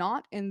probably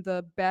not in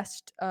the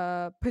best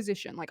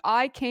position. Like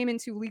I came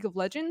into League of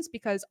Legends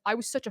because I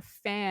was such a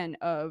fan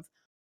of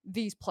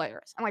these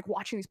players and like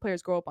watching these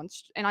players grow up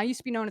and I used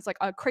to be known as like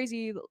a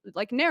crazy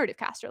like narrative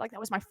caster. Like that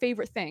was my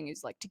favorite thing,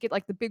 is like to get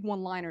like the big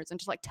one-liners and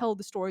just like tell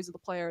the stories of the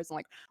players and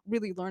like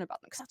really learn about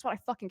them, because that's what I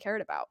fucking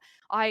cared about.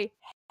 I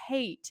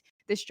hate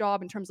this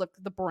job in terms of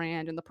the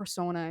brand and the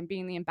persona and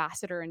being the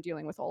ambassador and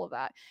dealing with all of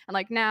that. And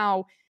like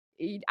now,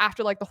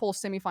 after like the whole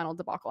semifinal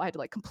debacle, I had to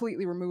like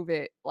completely remove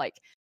it. Like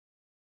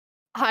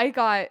I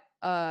got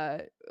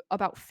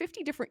about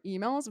 50 different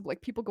emails of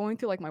like people going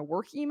through like my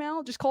work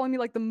email just calling me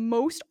like the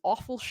most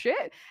awful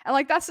shit. And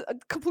like that's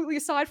completely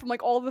aside from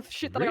like all the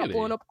shit that I got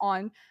blown Really? up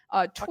on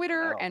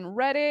Twitter hell. and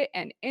Reddit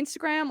and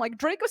Instagram. Like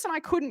Dracos and I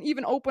couldn't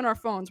even open our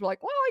phones. We're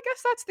like, well, I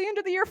guess that's the end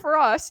of the year for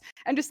us,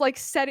 and just like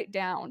set it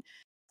down.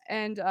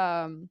 And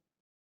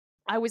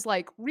I was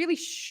like really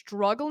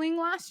struggling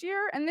last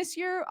year, and this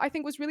year I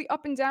think was really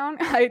up and down.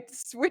 I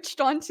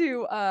switched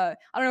onto I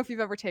don't know if you've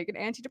ever taken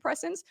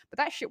antidepressants, but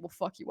that shit will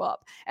fuck you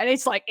up. And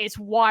it's like, it's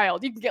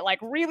wild. You can get like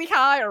really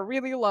high or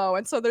really low.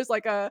 And so there's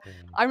like I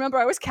remember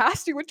I was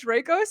casting with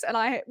Dracos, and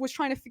I was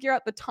trying to figure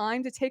out the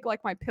time to take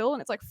like my pill,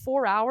 and it's like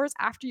 4 hours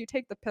after you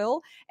take the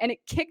pill, and it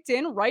kicked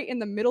in right in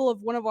the middle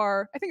of one of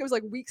our, I think it was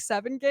like week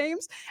 7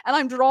 games, and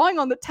I'm drawing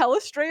on the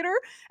telestrator,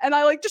 and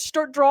I like just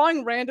start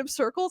drawing random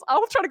circles.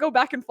 I'll try to go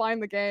back and find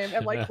rewind the game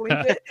and like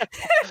blink it.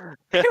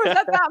 It was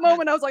at that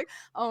moment I was like,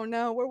 oh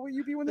no, where will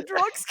you be when the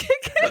drugs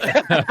kick in?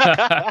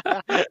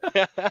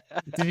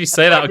 Did you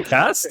say that on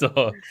cast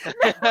or?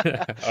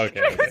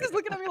 Okay. He was just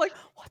looking at me like,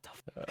 what the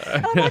f-?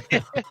 And I'm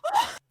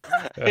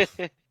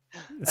like,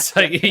 It's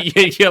like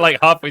you're like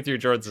halfway through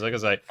Jordan's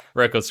second like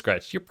record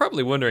scratch. You're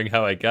probably wondering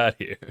how I got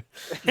here.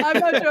 I'm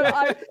not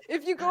sure.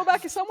 If you go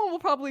back, someone will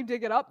probably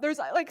dig it up. There's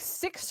like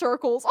 6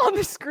 circles on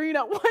the screen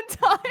at one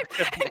time,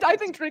 and I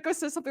think Draco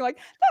says something like,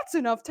 "That's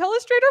enough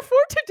Telestrator for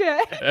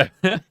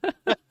today."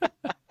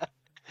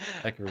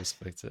 I can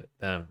respect it.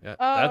 Damn, yeah,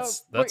 But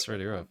that's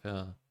really rough.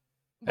 Yeah.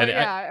 But And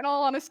yeah, in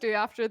all honesty,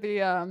 after the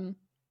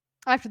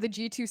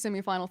G2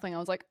 semifinal thing, I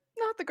was like,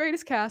 not the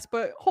greatest cast,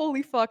 but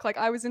holy fuck, like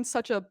I was in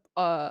such a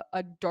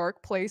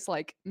dark place,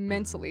 like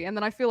mentally, and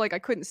then I feel like I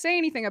couldn't say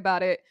anything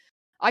about it.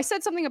 I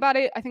said something about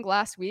it, I think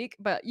last week,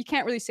 but you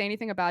can't really say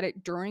anything about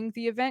it during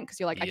the event because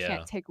you're like, I Yeah.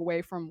 can't take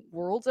away from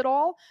Worlds at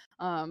all,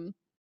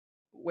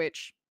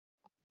 which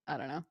I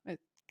don't know,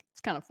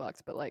 it's kind of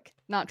fucked, but like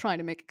not trying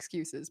to make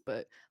excuses,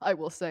 but I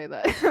will say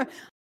that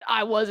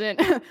I wasn't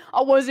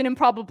in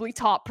probably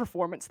top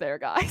performance there,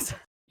 guys.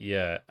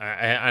 Yeah,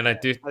 and I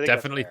do that's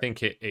definitely fair.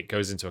 think it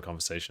goes into a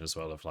conversation as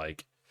well of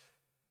like,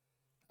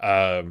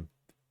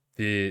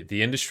 the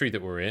industry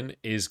that we're in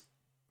is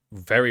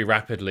very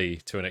rapidly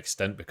to an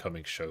extent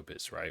becoming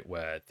showbiz, right?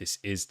 Where this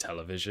is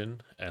television,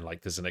 and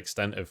like there's an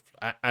extent of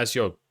as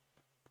you're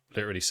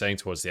literally saying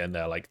towards the end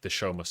there, like the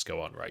show must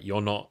go on, right?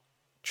 You're not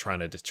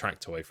trying to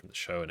detract away from the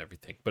show and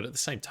everything, but at the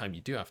same time,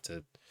 you do have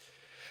to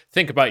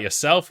think about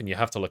yourself and you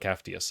have to look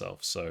after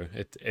yourself. So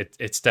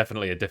it's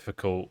definitely a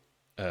difficult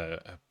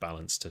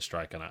balance to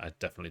strike, and I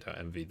definitely don't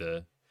envy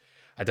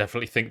I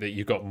definitely think that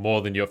you got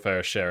more than your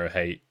fair share of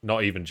hate,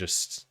 not even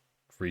just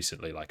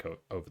recently, like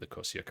over the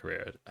course of your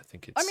career. I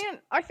think it's. I mean,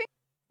 I think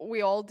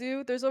we all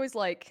do. There's always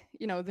like,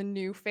 the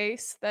new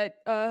face that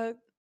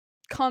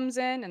comes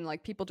in and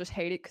like people just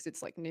hate it because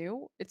it's like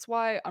new. It's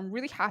why I'm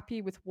really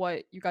happy with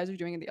what you guys are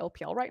doing in the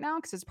LPL right now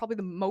because it's probably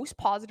the most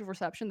positive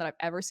reception that I've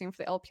ever seen for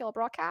the LPL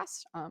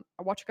broadcast. I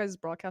watch you guys'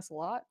 broadcast a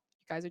lot.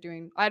 You guys are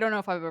doing, I don't know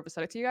if I've ever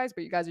said it to you guys,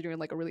 but you guys are doing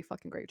like a really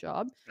fucking great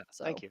job.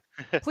 So Thank you.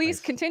 please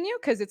continue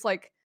because it's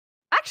like,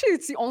 actually,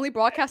 it's the only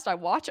broadcast I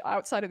watch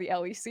outside of the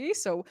LEC.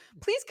 So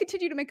please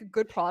continue to make a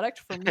good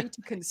product for me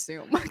to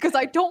consume because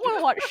I don't want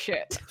to watch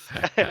shit.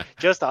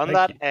 Just on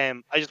Thank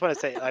that, I just want to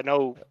say I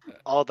know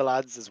all the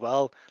lads as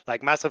well.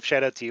 Like massive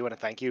shout out to you and a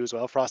thank you as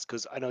well, Frost,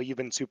 because I know you've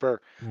been super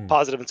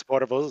positive and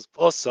supportive of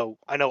us. So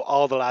I know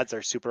all the lads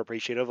are super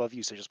appreciative of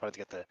you. So just wanted to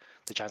get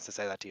the chance to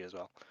say that to you as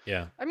well.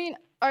 Yeah. I mean,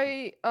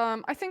 I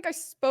think I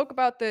spoke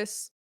about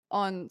this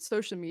on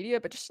social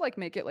media, but just to like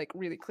make it like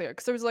really clear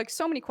because there was like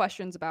so many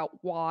questions about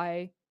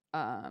why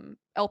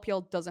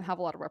LPL doesn't have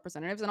a lot of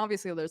representatives, and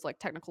obviously there's like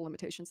technical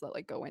limitations that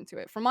like go into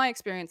it. From my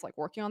experience like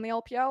working on the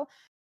LPL,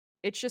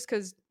 it's just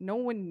because no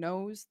one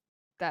knows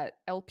that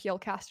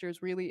LPL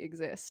casters really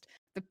exist.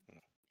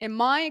 In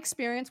my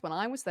experience when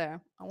I was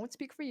there, I won't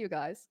speak for you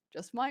guys,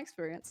 just my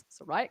experience,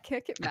 so Riot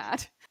can't get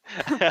mad.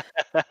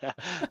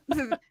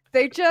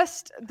 They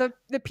just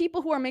the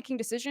people who are making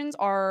decisions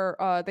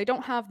are they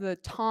don't have the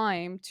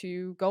time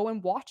to go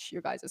and watch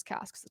your guys'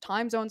 cast because the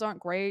time zones aren't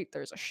great.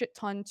 There's a shit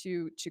ton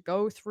to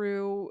go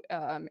through.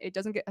 It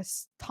doesn't get a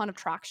ton of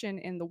traction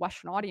in the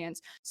Western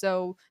audience,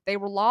 so they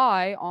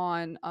rely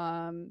on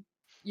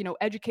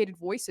educated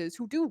voices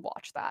who do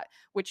watch that,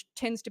 which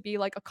tends to be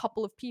like a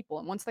couple of people.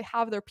 And once they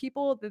have their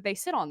people, they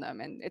sit on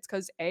them. And it's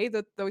because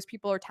that those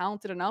people are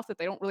talented enough that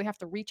they don't really have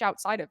to reach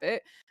outside of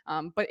it.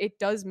 But it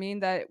does mean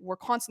that we're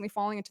constantly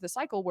falling into the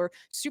cycle where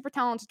super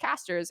talented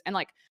casters and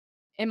like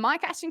in my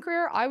casting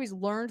career, I always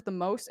learned the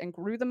most and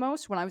grew the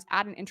most when I was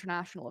at an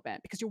international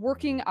event because you're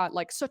working at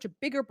like such a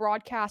bigger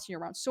broadcast and you're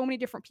around so many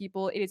different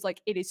people. It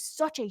is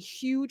such a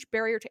huge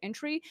barrier to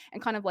entry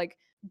and kind of like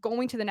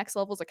going to the next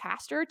level as a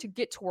caster to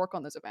get to work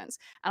on those events.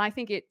 And I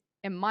think it,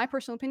 in my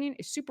personal opinion,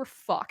 is super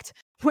fucked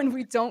when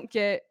we don't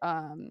get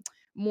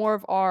more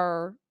of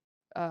our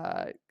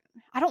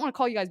I don't want to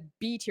call you guys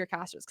B tier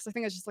casters because I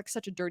think it's just like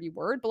such a dirty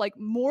word, but like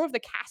more of the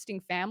casting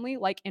family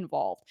like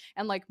involved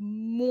and like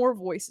more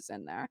voices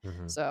in there.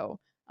 So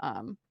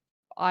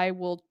I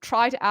will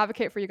try to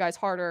advocate for you guys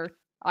harder.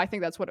 I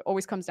think that's what it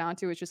always comes down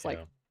to. It's just like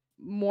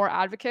more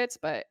advocates,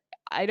 but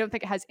I don't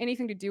think it has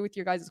anything to do with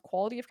your guys'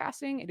 quality of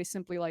casting. It is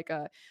simply like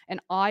an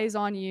eyes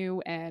on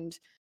you and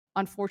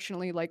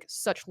unfortunately like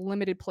such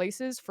limited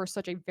places for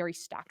such a very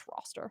stacked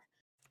roster.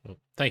 Well,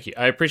 thank you.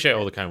 I appreciate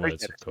all the kind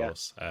words, Appreciate of it, yeah.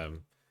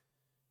 course.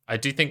 I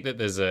do think that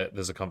there's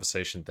a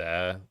conversation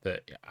there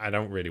that I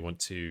don't really want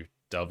to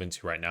delve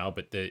into right now,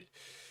 but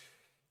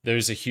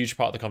there's a huge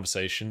part of the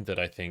conversation that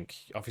I think,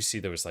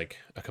 obviously there was like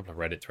a couple of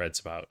Reddit threads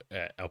about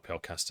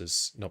LPL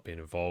casters not being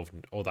involved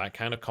and all that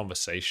kind of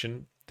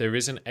conversation. There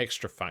is an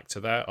extra factor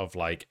there of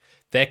like,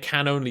 there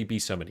can only be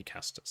so many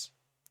casters.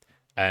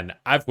 And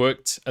I've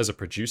worked as a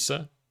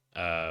producer,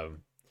 and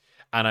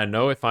I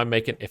know if I'm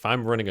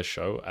running a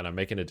show and I'm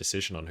making a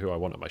decision on who I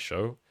want at my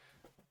show,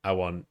 I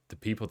want the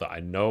people that I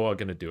know are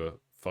going to do a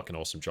fucking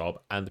awesome job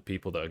and the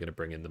people that are going to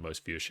bring in the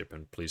most viewership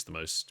and please the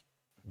most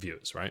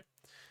viewers, right?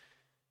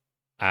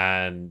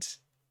 And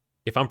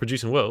if I'm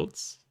producing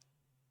Worlds,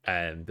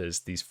 and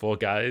there's these 4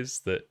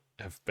 guys that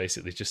have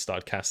basically just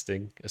started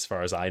casting, as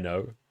far as I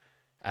know,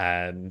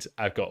 and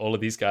I've got all of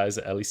these guys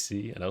at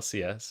LEC and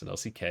LCS and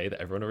LCK that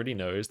everyone already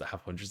knows that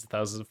have hundreds of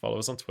thousands of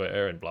followers on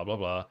Twitter and blah blah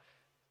blah.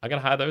 I'm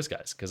gonna hire those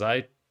guys because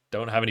I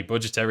don't have any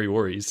budgetary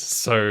worries.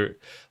 So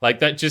like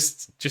that,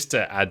 just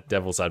to add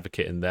devil's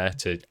advocate in there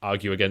to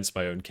argue against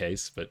my own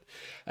case, but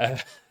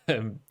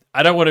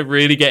I don't want to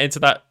really get into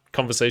that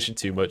conversation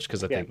too much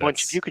because I think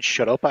Munch, that's... if you could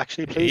shut up,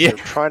 actually, please. Yeah.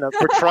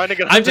 We're trying to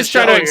get. I'm just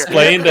trying to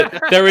explain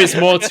that there is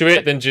more to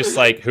it than just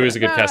like who is a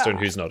good No, caster and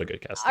who's not a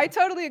good caster. I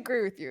totally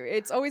agree with you.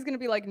 It's always going to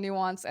be like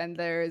nuance, and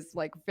there's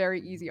like very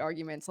easy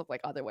arguments of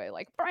like other way,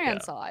 like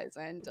brand size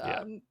and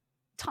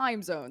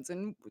time zones,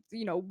 and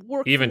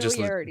work Even just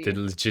familiarity. the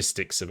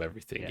logistics of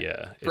everything.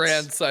 Yeah,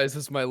 Brand size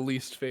is my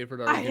least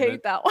favorite I argument.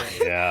 hate that one.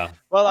 Yeah.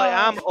 Well, I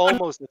am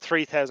almost at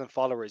 3,000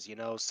 followers,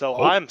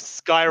 so I'm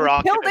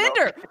skyrocketing. Killed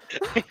Ender.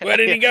 Where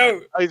did he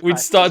go? He's We'd back,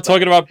 start he's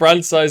talking about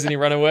brand size and he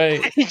ran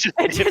away.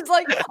 It's just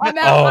like I'm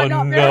Oh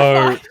not no!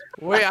 verified.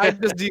 Wait, I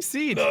just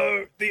DC'd.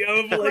 No, the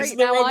overlay's Right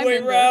the now wrong I'm way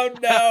in there. round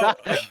now.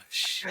 Oh,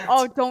 shit.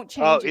 Oh, don't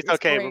change Oh, it. it's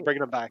okay. We're great.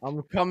 bringing him back.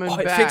 I'm coming Oh,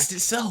 it back. fixed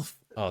itself.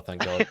 Oh,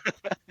 thank God.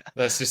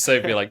 That's just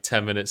saved me like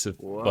 10 minutes of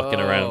bucking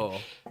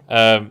around.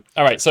 Whoa.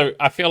 All right, so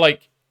I feel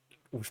like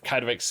we've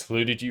kind of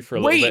excluded you for a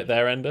little Wait, bit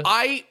there, Ender.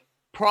 I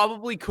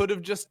probably could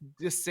have just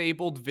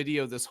disabled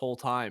video this whole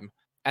time,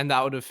 and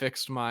that would have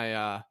fixed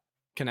my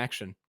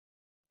connection.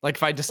 Like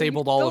if I Well, you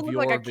disabled all still of look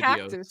your like a videos.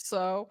 cactus,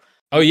 so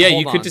Oh yeah, Hold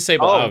you could on.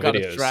 disable Oh, our I've got a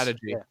videos.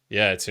 strategy.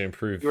 Yeah, to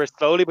improve You are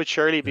slowly but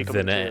surely the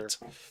becoming net.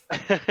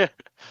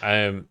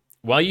 clearer.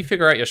 While you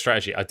figure out your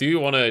strategy, I do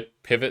want to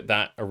pivot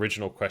that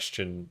original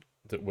question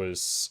that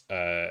was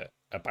a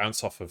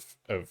bounce off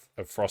of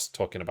Frost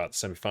talking about the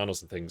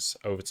semifinals and things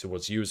over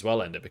towards you as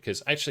well, Ender,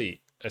 because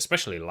actually,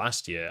 especially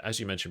last year, as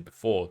you mentioned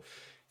before,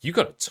 you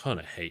got a ton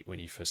of hate when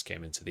you first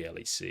came into the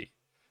LEC.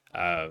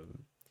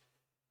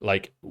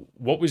 Like,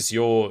 what was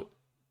your...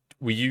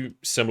 Were you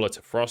similar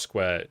to Frost,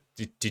 where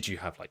did you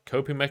have like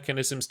coping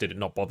mechanisms? Did it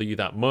not bother you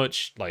that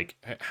much? Like,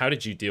 how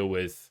did you deal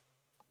with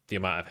the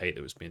amount of hate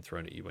that was being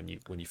thrown at you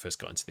when you first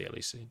got into the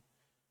LEC?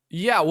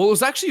 Yeah, well, it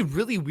was actually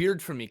really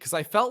weird for me because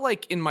I felt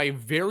like in my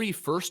very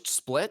first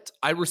split,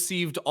 I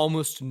received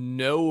almost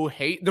no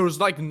hate. There was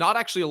like not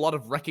actually a lot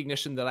of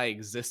recognition that I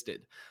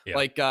existed. Yeah.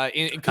 Like,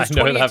 because I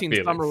know that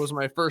 2018 summer feeling. was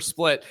my first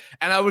split,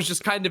 and I was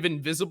just kind of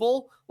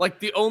invisible. Like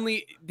the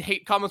only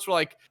hate comments were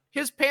like,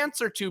 "His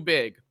pants are too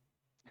big."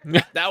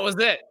 That was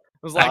it. I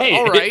was like, Hey,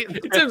 all right.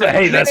 in terms of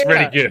hate, that's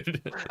pretty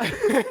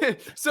good.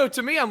 So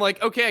to me, I'm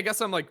like, okay, I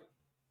guess I'm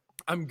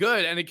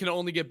good, and it can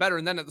only get better.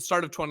 And then at the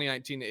start of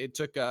 2019, it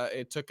took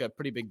a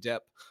pretty big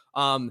dip.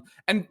 And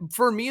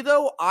for me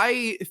though,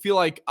 I feel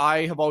like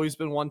I have always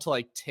been one to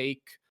like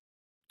take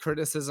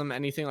criticism,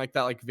 anything like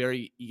that, like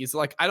very easy.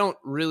 Like I don't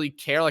really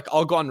care. Like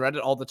I'll go on Reddit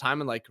all the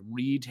time and like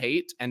read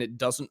hate, and it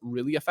doesn't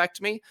really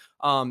affect me.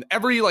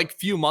 Every like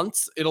few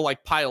months, it'll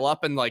like pile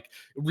up, and like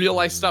real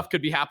life stuff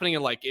could be happening,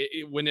 and like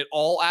when it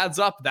all adds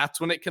up, that's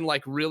when it can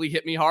like really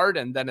hit me hard,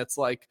 and then it's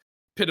like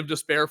pit of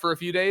despair for a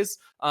few days.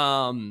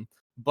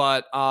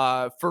 But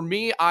for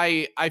me,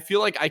 I feel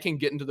like I can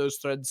get into those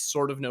threads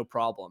sort of no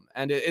problem.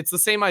 And it's the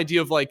same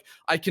idea of like,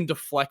 I can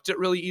deflect it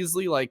really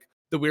easily. Like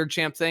the weird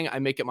champ thing, I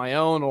make it my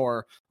own,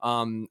 or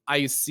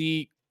I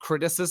see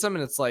criticism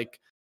and it's like,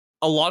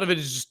 a lot of it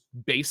is just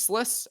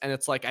baseless. And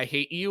it's like, I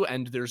hate you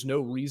and there's no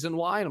reason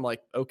why. And I'm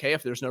like, okay,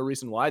 if there's no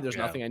reason why, there's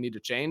nothing I need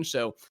to change.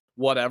 So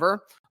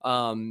whatever.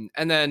 And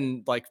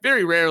then like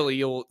very rarely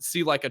you'll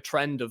see like a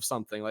trend of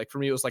something. Like for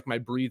me, it was like my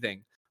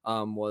breathing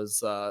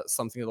was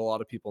something that a lot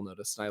of people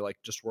noticed, and I like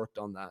just worked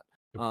on that.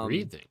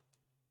 Breathing.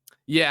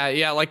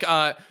 Yeah, like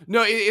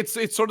no,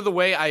 it's sort of the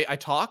way I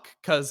talk,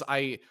 because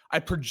I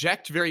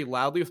project very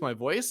loudly with my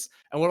voice,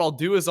 and what I'll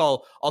do is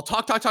I'll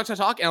talk,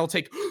 and I'll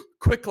take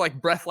quick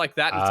like breath like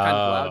that, and it's kind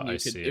of loud,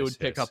 and it would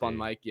pick up on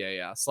mic.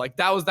 Yeah. So like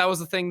that was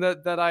the thing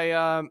that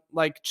I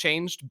like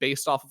changed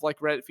based off of like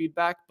Reddit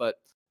feedback, but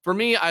for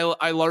me,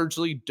 I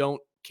largely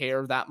don't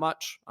care that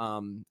much,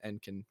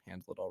 and can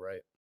handle it all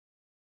right.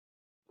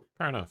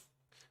 Fair enough.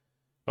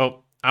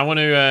 Well, I want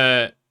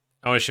to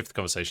shift the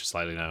conversation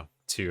slightly now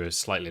to a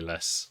slightly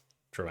less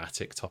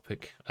dramatic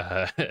topic,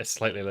 a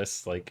slightly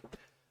less like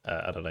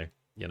I don't know,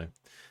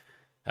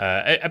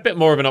 a bit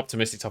more of an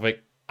optimistic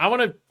topic. I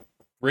want to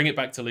bring it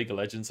back to League of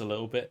Legends a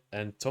little bit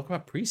and talk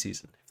about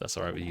preseason, if that's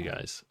all right with you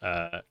guys,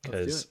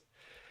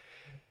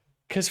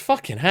 because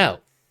fucking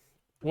hell,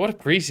 what a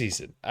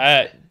preseason!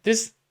 I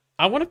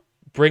want to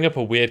bring up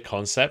a weird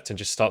concept and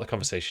just start the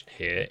conversation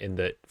here. In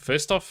that,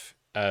 first off,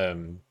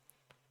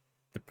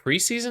 the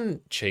preseason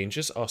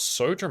changes are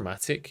so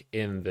dramatic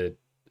in the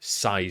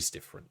size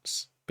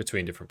difference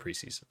between different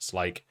preseasons.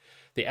 Like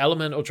the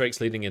Elemental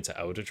Drakes leading into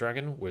Elder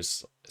Dragon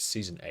was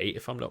season 8,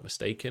 if I'm not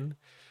mistaken,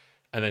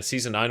 and then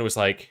season 9 was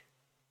like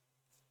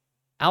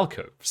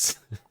alcoves.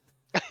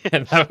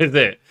 And that was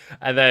it.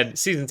 And then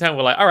season 10,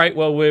 we're like, all right,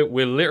 well,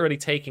 we're literally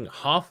taking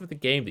half of the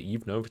game that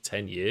you've known for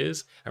 10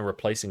 years and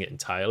replacing it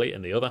entirely,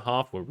 and the other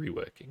half we're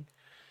reworking.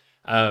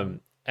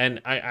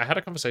 And I had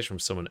a conversation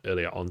with someone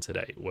earlier on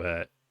today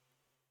where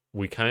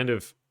we kind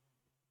of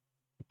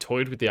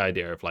toyed with the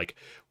idea of like,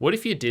 what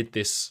if you did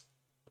this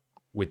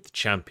with the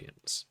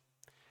champions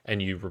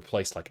and you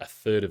replaced like a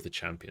third of the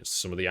champions,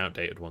 some of the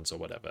outdated ones or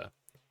whatever?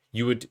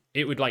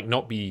 It would like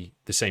not be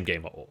the same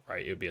game at all,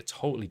 right? It would be a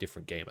totally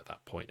different game at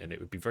that point, and it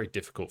would be very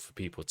difficult for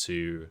people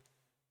to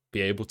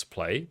be able to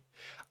play.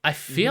 I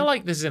feel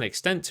like there's an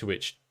extent to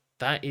which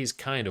that is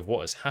kind of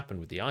what has happened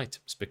with the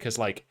items, because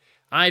like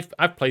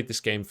I've played this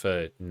game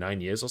for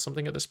 9 years or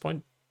something at this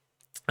point,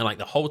 and like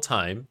the whole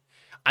time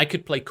I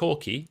could play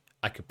Corki,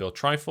 I could build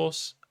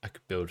Triforce, I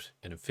could build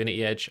an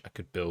Infinity Edge, I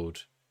could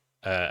build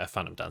a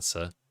Phantom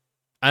Dancer,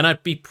 and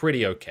I'd be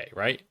pretty okay,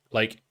 right?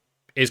 Like,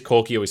 is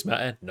Corki always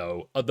meta?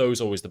 No. Are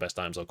those always the best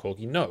items on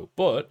Corki? No.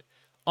 But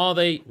are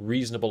they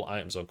reasonable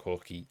items on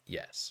Corki?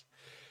 Yes.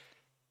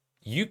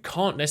 You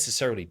can't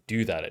necessarily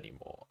do that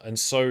anymore. And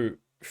so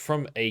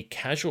from a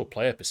casual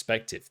player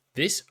perspective,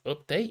 this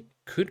update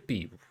could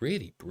be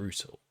really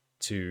brutal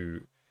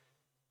to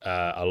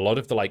a lot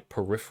of the like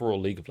peripheral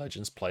League of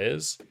Legends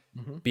players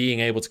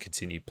being able to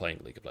continue playing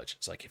League of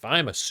Legends. Like if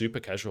I'm a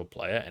super casual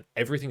player and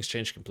everything's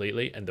changed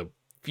completely, and the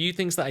few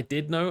things that I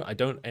did know, I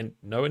don't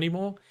know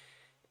anymore,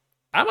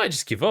 I might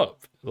just give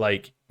up.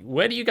 Like,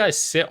 where do you guys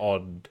sit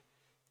on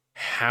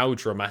how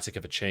dramatic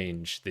of a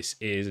change this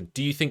is?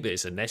 Do you think that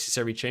it's a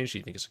necessary change? Do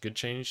you think it's a good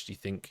change? Do you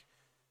think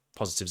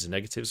positives and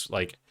negatives?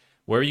 Like,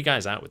 where are you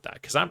guys at with that?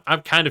 Because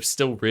I'm kind of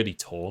still really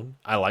torn.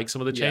 I like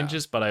some of the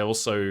changes, but I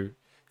also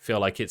feel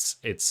like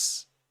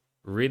it's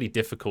really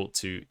difficult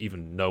to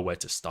even know where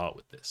to start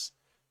with this.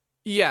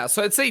 Yeah,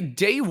 so I'd say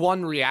day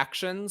one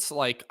reactions,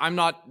 like I'm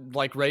not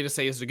like ready to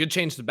say is it a good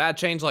change, is it a bad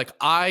change. Like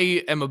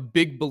I am a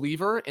big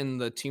believer in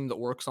the team that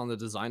works on the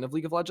design of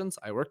League of Legends.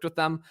 I worked with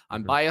them.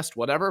 I'm biased,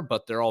 whatever,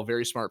 but they're all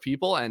very smart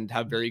people and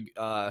have very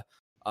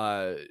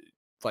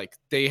like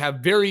they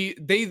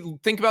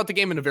think about the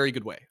game in a very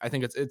good way. I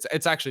think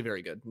it's actually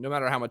very good, no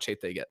matter how much hate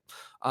they get.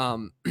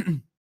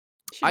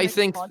 I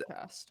think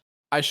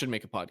I should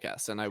make a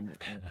podcast, and I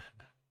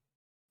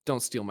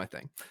don't steal my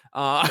thing.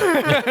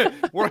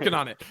 Working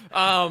on it.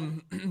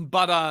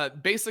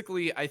 But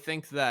basically, I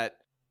think that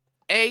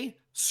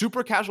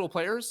super casual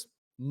players,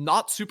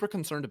 not super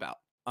concerned about.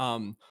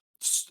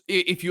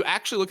 If you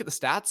actually look at the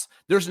stats,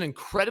 there's an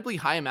incredibly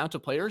high amount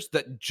of players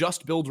that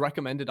just build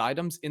recommended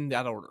items in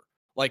that order.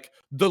 Like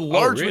the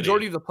large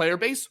majority of the player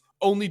base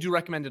only do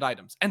recommended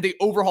items, and they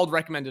overhauled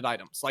recommended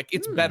items. Like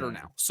it's better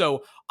now.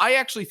 So I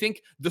actually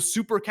think the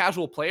super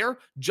casual player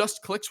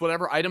just clicks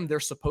whatever item they're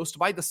supposed to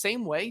buy. The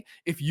same way,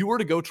 if you were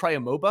to go try a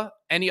MOBA,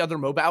 any other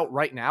MOBA out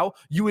right now,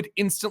 you would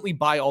instantly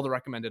buy all the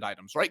recommended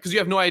items, right? Because you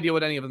have no idea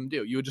what any of them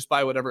do. You would just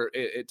buy whatever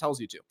it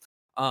tells you to.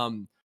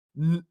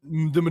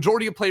 The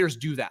majority of players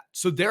do that.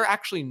 So they're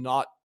actually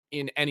not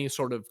in any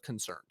sort of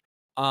concern.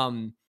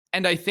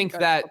 And I think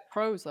that the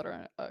pros that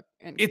are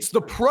it's the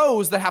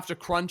pros that have to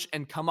crunch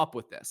and come up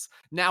with this.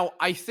 Now,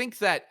 I think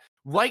that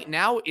right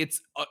now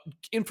it's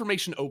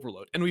information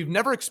overload, and we've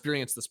never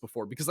experienced this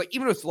before, because like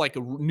even with like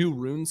new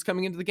runes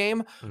coming into the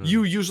game,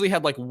 you usually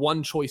had like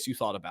one choice you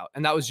thought about,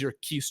 and that was your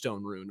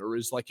keystone rune, or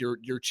is like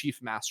your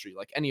chief mastery,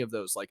 like any of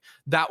those, like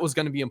that was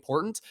going to be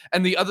important.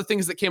 And the other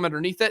things that came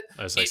underneath it,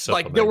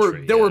 like there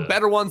were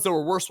better ones, there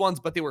were worse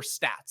ones, but they were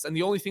stats. And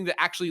the only thing that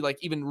actually like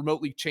even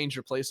remotely changed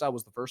your playstyle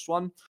was the first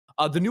one.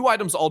 The new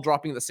items all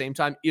dropping at the same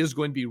time is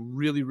going to be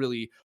really,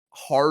 really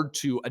hard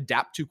to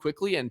adapt to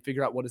quickly and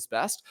figure out what is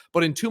best.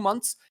 But in 2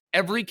 months,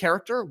 every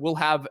character will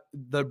have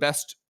the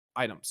best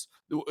items.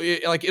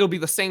 Like it'll be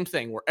the same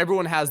thing where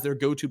everyone has their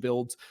go-to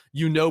builds.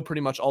 You know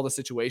pretty much all the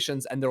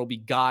situations, and there will be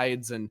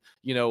guides, and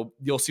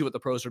you'll see what the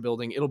pros are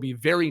building. It'll be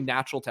very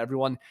natural to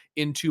everyone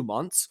in 2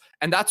 months,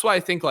 and that's why I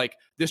think like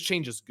this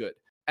change is good.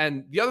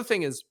 And the other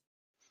thing is,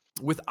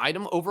 with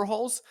item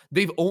overhauls,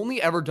 they've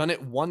only ever done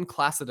it one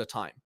class at a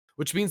time,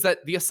 which means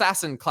that the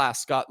assassin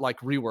class got like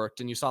reworked,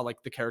 and you saw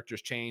like the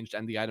characters changed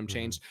and the item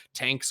changed.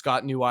 Tanks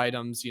got new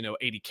items,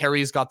 AD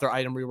carries got their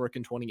item rework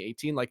in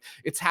 2018. Like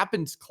it's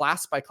happened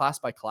class by class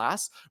by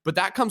class, but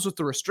that comes with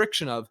the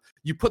restriction of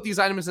you put these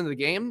items into the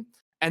game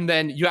and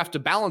then you have to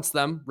balance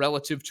them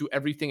relative to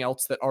everything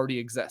else that already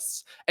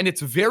exists. And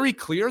it's very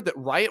clear that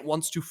Riot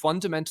wants to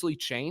fundamentally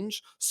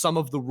change some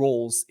of the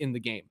roles in the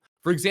game.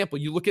 For example,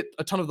 you look at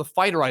a ton of the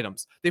fighter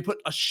items. They put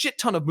a shit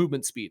ton of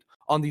movement speed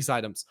on these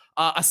items.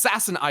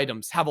 Assassin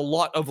items have a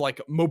lot of like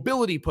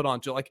mobility put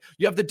onto. Like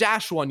you have the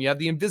dash one, you have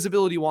the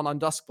invisibility one on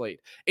Duskblade.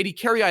 AD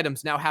carry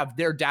items now have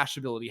their dash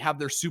ability, have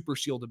their super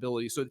shield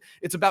ability. So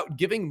it's about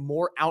giving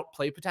more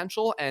outplay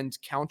potential and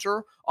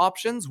counter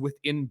options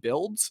within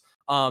builds,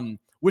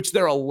 which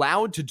they're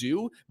allowed to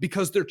do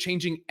because they're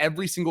changing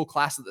every single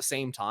class at the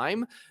same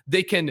time.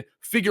 They can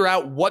figure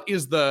out what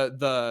is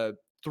the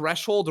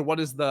threshold or what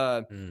is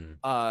the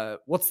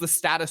what's the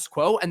status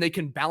quo, and they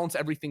can balance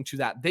everything to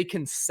that. They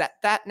can set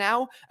that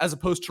now as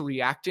opposed to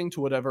reacting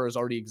to whatever has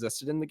already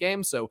existed in the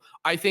game. So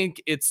I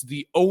think it's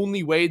the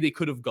only way they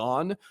could have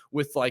gone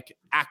with like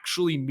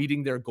actually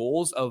meeting their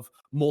goals of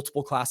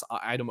multiple class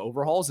item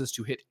overhauls is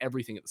to hit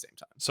everything at the same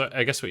time. So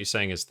I guess what you're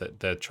saying is that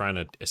they're trying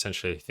to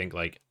essentially think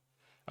like,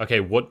 okay,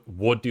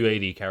 what do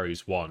AD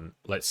carries want?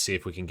 Let's see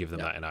if we can give them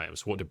that in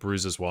items. What do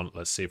bruisers want?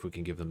 Let's see if we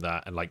can give them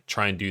that, and like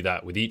try and do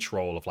that with each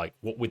role of like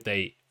what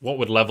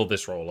would level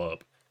this role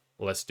up?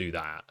 Let's do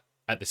that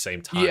at the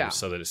same time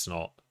so that it's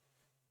not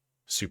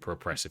super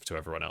oppressive to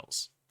everyone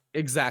else.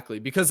 Exactly,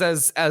 because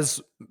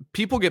as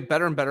people get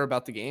better and better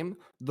about the game,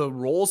 the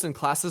roles and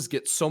classes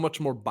get so much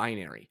more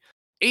binary.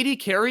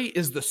 AD carry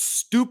is the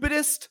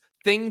stupidest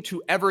thing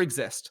to ever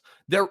exist.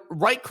 Their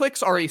right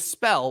clicks are a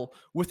spell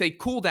with a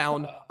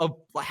cooldown of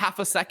half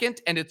a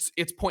second, and it's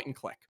point and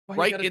click.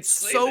 Right?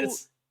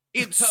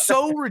 It's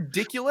so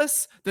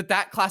ridiculous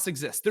that class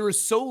exists. There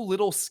is so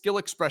little skill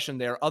expression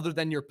there other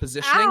than your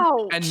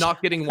positioning and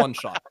not getting one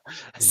shot.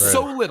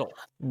 So little.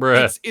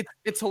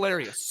 It's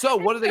hilarious. So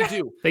what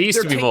do? They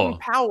used to be more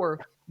power.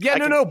 Yeah,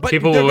 but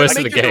people were worse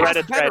in the game.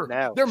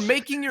 They're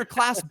making your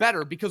class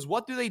better because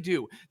what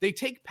do? They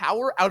take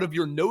power out of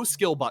your no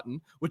skill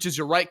button, which is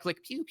your right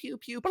click, pew, pew,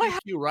 pew, pew,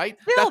 pew, right?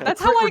 That's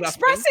how I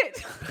express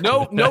it.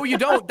 No, you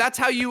don't. That's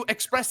how you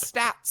express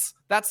stats.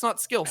 That's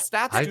not skill.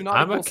 Stats do not.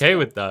 I'm okay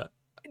with that.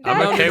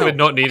 I'm okay with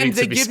not needing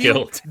to be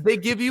skilled. They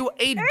give you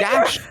a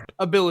dash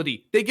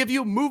ability. They give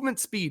you movement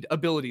speed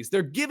abilities.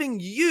 They're giving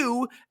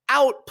you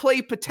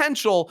outplay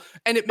potential,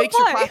 and it makes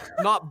your class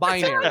not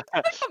binary.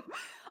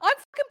 I'm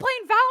fucking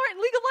playing Valorant and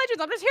League of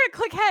Legends. I'm just here to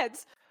click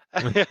heads.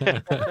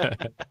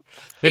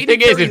 The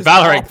thing is, in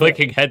Valorant,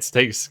 clicking heads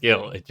takes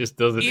skill. It just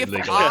doesn't in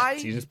League of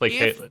Legends. You just play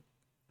Caitlyn.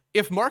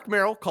 If Mark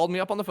Merrill called me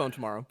up on the phone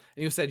tomorrow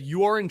and you said,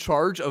 you are in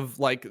charge of,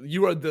 like,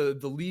 you are the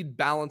lead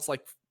balance,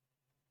 like,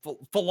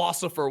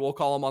 philosopher, we'll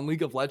call him, on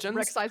League of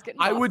Legends,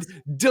 I would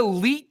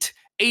delete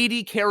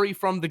AD carry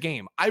from the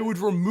game. I would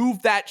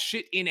remove that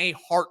shit in a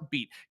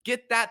heartbeat.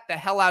 Get that the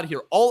hell out of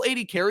here. All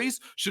AD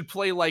carries should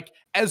play like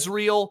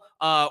Ezreal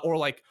or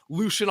like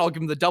Lucian. I'll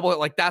give him the double.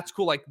 Like, that's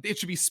cool. Like, it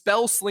should be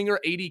spell slinger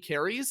AD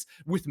carries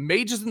with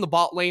mages in the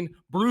bot lane,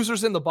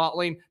 bruisers in the bot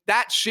lane.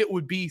 That shit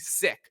would be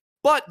sick.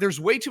 But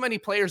there's way too many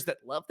players that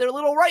love their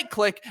little right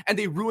click and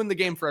they ruin the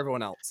game for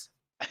everyone else.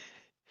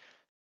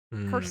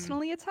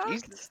 Personally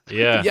attacked?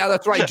 Yeah,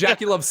 that's right.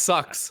 Jackie Love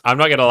sucks. I'm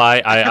not gonna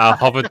lie. I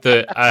hovered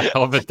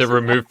the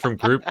remove from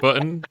group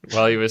button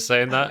while you were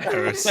saying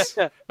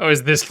that. I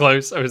was this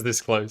close.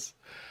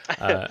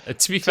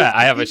 To be fair,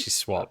 I have actually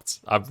swapped.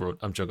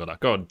 I'm Juggernaut.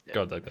 Go on,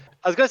 Doug.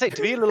 I was gonna say,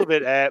 to be a little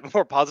bit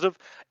more positive,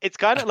 it's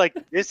kind of like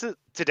this is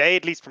today,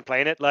 at least from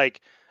playing it.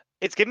 Like,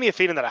 it's giving me a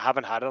feeling that I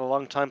haven't had in a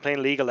long time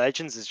playing League of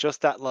Legends. It's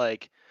just that,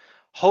 like,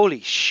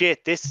 holy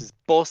shit, this is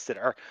busted,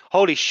 or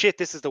holy shit,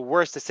 this is the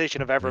worst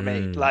decision I've ever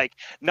made. Like,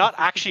 not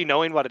actually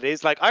knowing what it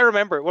is. Like, I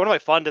remember one of my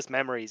fondest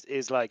memories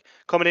is like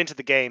coming into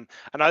the game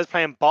and I was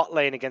playing bot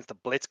lane against the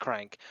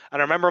Blitzcrank,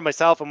 and I remember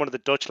myself and one of the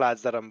Dutch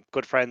lads that I'm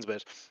good friends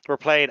with were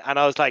playing, and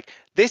I was like,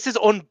 this is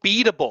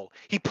unbeatable.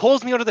 He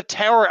pulls me under the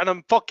tower and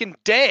I'm fucking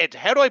dead.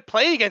 How do I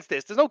play against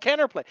this? There's no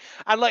counterplay.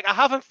 And like, I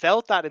haven't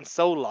felt that in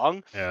so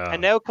long.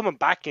 And now coming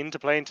back into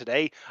playing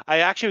today, I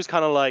actually was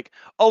kind of like,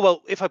 oh,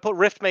 well, if I put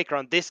Riftmaker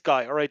on this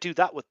guy, or I do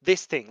that with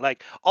this thing,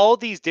 like all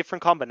these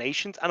different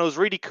combinations. And it was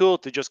really cool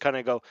to just kind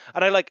of go.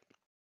 And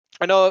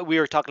I know we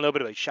were talking a little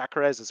bit about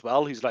Chakrez as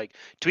well, who's like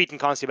tweeting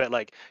constantly about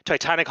like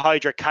Titanic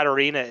Hydra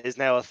Katarina is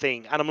now a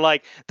thing. And I'm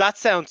like, that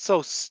sounds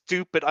so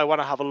stupid. I want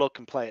to have a look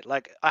and play it.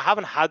 Like, I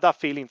haven't had that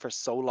feeling for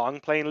so long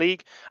playing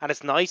League. And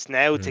it's nice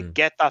now to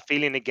get that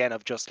feeling again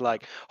of just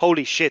like,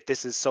 holy shit,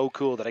 this is so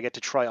cool that I get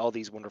to try all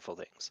these wonderful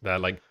things. That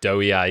like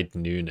doughy-eyed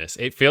newness.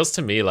 It feels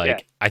to me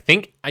like,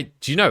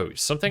 do you know,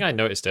 something I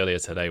noticed earlier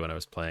today when I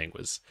was playing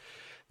was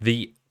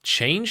the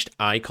changed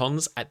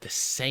icons at the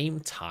same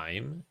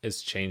time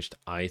as changed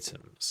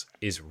items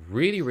is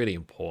really, really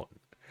important,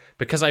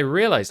 because I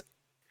realized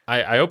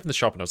I opened the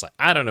shop and I was like,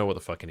 I don't know what the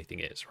fuck anything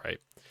is, right?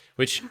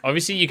 Which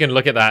obviously you can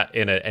look at that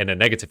in a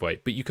negative way,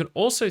 but you can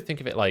also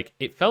think of it like,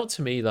 it felt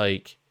to me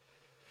like,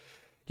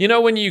 you know,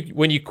 when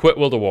you quit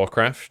World of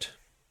Warcraft,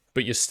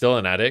 but you're still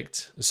an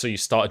addict, so you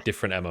start a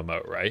different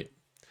MMO, right?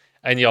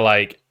 And you're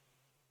like,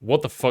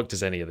 what the fuck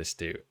does any of this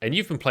do? And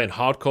you've been playing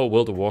hardcore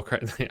World of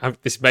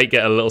Warcraft. This may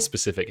get a little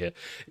specific here.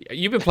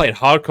 You've been playing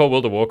hardcore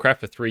World of Warcraft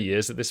for 3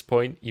 years at this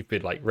point. You've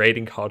been like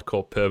raiding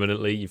hardcore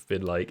permanently. You've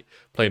been like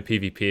playing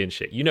PvP and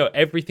shit. You know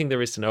everything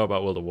there is to know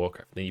about World of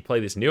Warcraft. Then you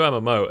play this new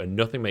MMO and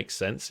nothing makes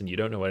sense and you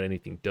don't know what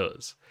anything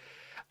does.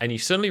 And you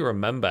suddenly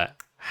remember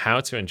how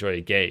to enjoy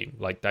a game,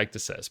 like Dagda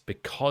says,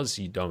 because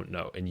you don't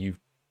know, and you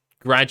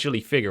gradually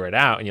figure it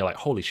out, and you're like,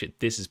 holy shit,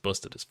 this is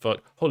busted as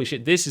fuck. Holy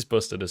shit, this is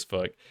busted as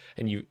fuck.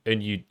 And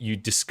you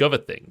discover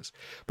things.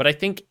 But I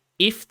think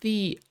if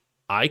the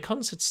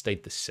icons had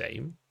stayed the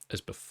same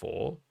as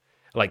before,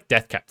 like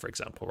Deathcap, for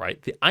example,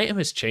 right? The item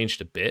has changed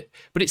a bit,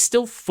 but it's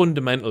still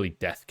fundamentally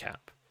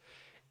Deathcap.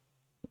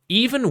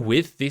 Even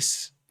with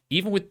this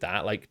even with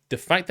that, like the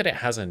fact that it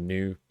has a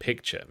new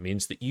picture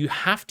means that you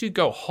have to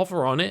go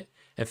hover on it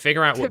and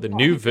figure out what the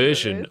new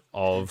version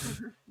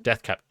of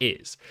Deathcap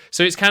is.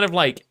 So it's kind of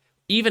like,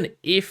 even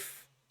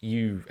if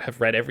you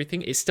have read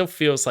everything, it still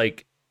feels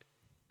like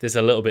there's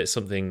a little bit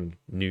something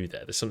new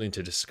there. There's something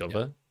to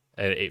discover.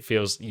 And it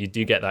feels, you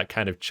do get that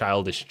kind of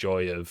childish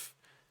joy of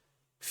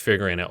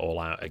figuring it all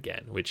out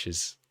again, which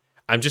is,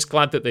 I'm just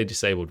glad that they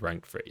disabled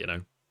ranked for it, you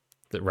know?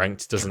 That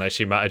ranked doesn't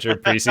actually matter during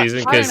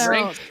preseason,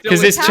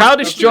 because it's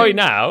childish joy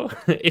now.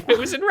 If it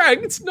was in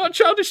ranked, not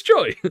childish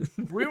joy.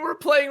 We were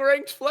playing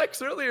ranked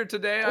flex earlier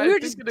today. We were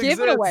just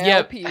giving away Yeah,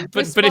 LP.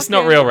 but it's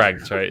not real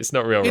ranked, right? It's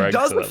not real ranked. It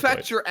does at that affect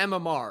point. your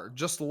MMR,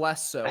 just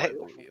less so. I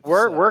believe.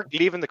 We're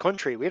leaving the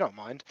country. We don't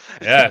mind.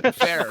 Yeah.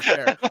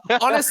 Fair.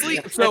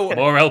 Honestly, so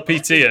More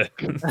LPT.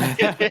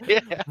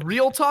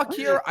 real talk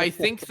here, I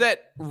think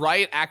that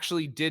Riot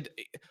actually did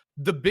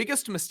the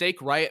biggest mistake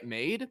Riot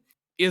made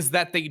is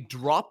that they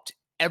dropped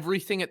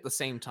everything at the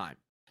same time.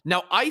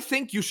 Now, I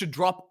think you should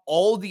drop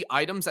all the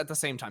items at the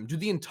same time. Do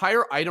the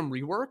entire item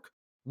rework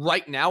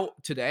right now,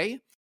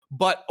 today.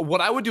 But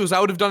what I would do is I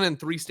would have done it in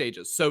 3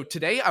 stages. So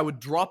today I would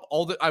drop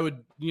I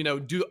would,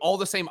 do all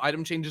the same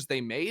item changes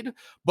they made,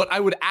 but I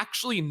would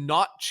actually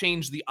not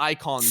change the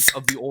icons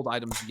of the old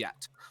items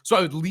yet. So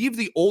I would leave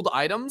the old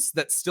items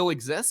that still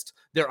exist,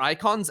 their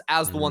icons,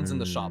 as the ones in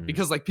the shop,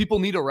 because like people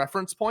need a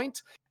reference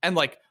point, and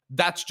like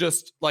that's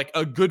just like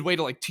a good way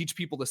to like teach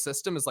people the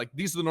system is like,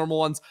 these are the normal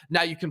ones.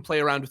 Now you can play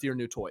around with your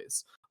new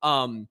toys.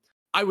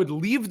 I would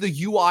leave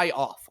the UI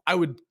off. I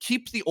would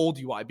keep the old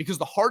UI, because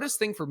the hardest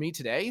thing for me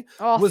today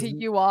was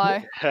the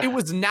UI. it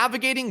was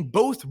navigating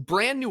both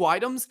brand new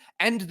items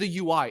and the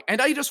UI.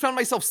 And I just found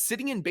myself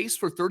sitting in base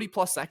for 30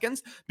 plus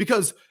seconds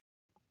because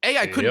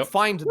I couldn't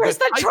find Where's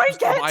the types of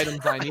trinket?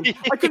 items I need.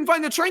 I couldn't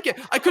find the trinket.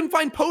 I couldn't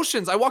find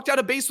potions. I walked out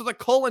of base with a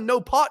cull and no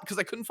pot because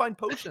I couldn't find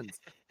potions.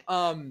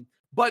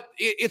 But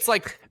it's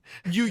like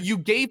you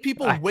gave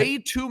people way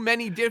too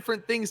many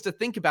different things to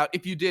think about.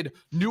 If you did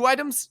new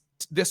items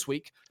this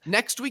week,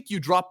 next week you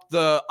drop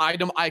the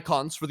item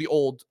icons for the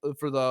old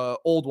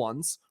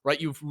ones,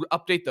 right? You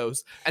update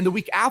those, and the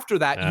week after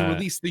that you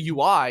release the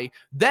UI.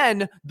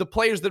 Then the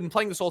players that have been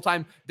playing this whole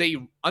time, they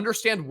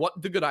understand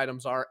what the good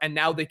items are, and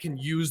now they can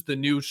use the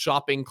new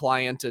shopping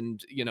client,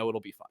 and it'll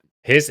be fun.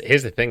 Here's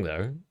the thing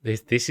though.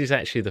 This is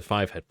actually the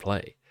 5-head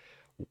play.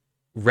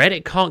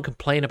 Reddit can't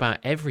complain about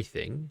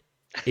everything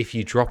if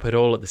you drop it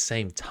all at the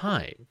same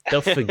time.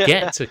 They'll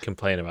forget to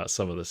complain about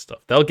some of the stuff.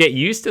 They'll get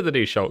used to the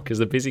new shop because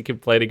they're busy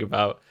complaining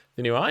about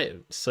the new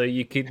items. So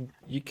you can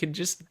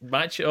just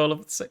match it all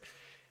up.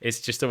 It's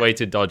just a way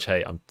to dodge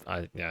hate.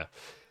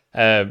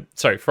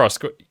 Sorry,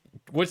 Frost.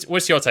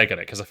 What's your take on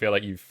it? Because I feel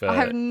like you've I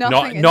have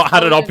not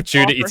had an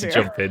opportunity to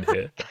jump in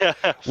here.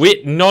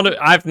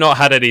 I've not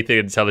had anything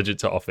intelligent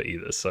to offer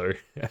either. So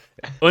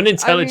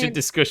unintelligent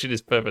discussion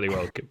is perfectly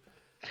welcome.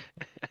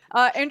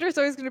 Andrew's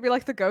always going to be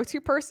like the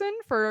go-to person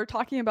for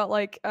talking about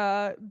like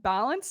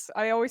balance.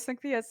 I always think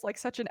he has like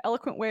such an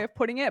eloquent way of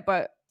putting it,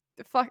 but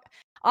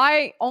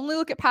I only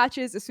look at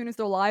patches as soon as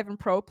they're live in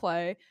pro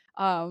play.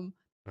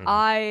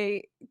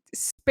 I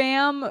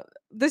spam.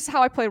 This is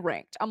how I play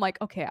ranked. I'm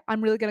like, okay,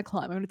 I'm really gonna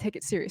climb. I'm gonna take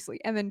it seriously.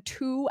 And then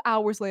 2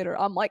 hours later,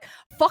 I'm like,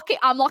 fuck it,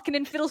 I'm locking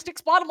in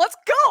Fiddlesticks bottom. Let's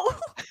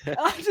go.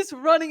 I'm just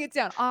running it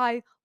down.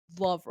 I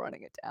love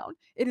running it down.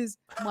 It is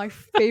my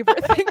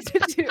favorite thing to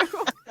do.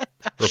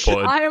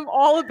 Reported. I am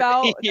all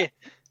about.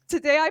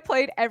 Today I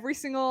played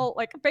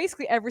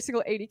basically every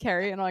single 80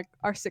 carry in like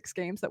our 6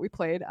 games that we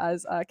played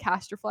as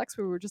Caster Flex.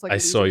 We were just like, I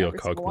saw your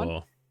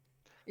Cogmore.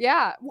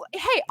 Yeah.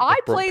 Hey, I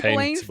played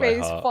lane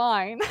phase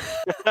fine.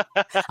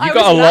 You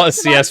got a lot of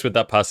CS with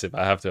that passive,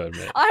 I have to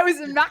admit. I was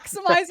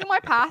maximizing my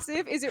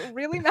passive. Is it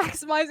really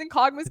maximizing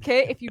Kogma's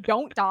kit if you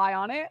don't die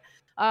on it?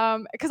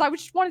 Because I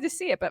just wanted to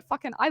see it, but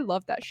fucking I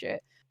love that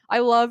shit. I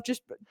love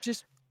just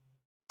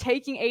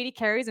taking 80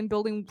 carries and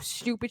building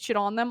stupid shit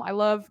on them. I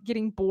love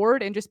getting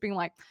bored and just being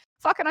like,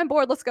 fucking I'm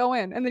bored, let's go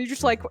in. And then you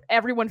just like,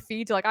 everyone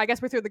feeds, like, I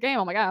guess we're through the game.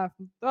 I'm like,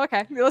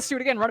 okay, let's do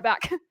it again, run it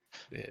back.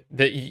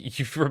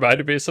 You've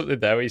reminded me of something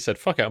there where you said,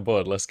 fuck it, I'm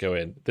bored, let's go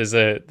in. There's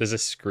a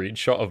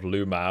screenshot of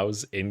Lou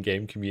Mao's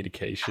in-game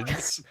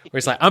communications where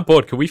he's like, I'm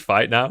bored, can we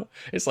fight now?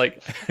 It's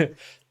like,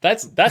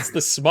 that's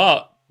the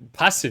smart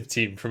passive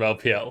team from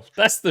LPL.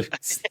 That's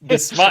the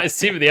smartest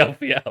team of the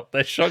LPL.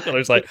 They're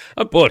shotgunners like,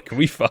 I'm bored, can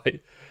we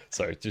fight?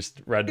 Sorry,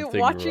 just random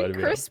thing. Watching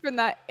Crisp in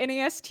that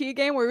NEST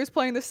game where he was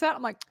playing the set,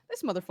 I'm like,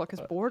 this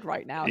motherfucker's bored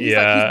right now. He's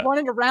like, he's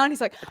running around.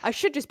 He's like, I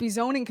should just be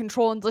zoning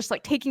control and just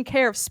like taking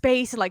care of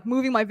space and like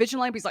moving my vision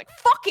line. But he's like,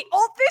 fuck it,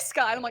 ult this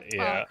guy. And I'm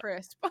like,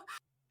 Crisp.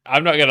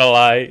 I'm not gonna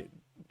lie.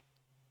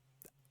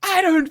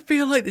 I don't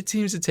feel like the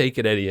teams are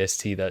taking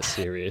NEST that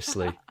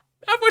seriously.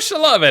 I've watched a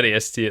lot of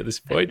NEST at this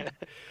point.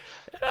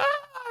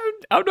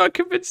 I'm not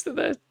convinced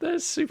that they're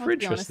super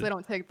interesting. Honest, they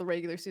don't take the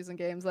regular season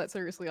games that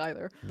seriously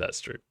either.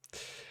 That's true.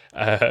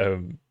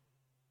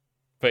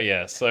 But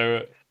yeah,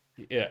 so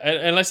yeah,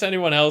 unless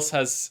anyone else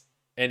has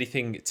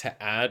anything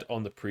to add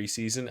on the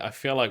preseason, I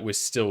feel like we're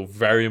still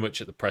very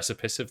much at the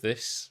precipice of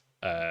this.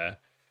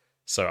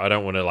 So I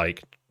don't want to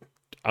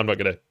I'm not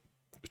gonna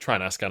try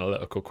and ask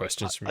analytical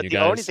questions from you The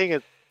guys. only thing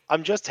is,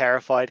 I'm just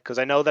terrified because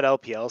I know that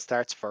LPL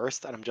starts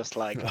first, and I'm just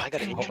like, I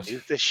gotta God.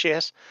 introduce this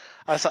shit.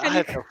 I was like, And I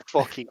have no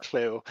fucking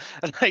clue.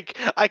 And like,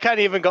 I can't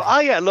even go.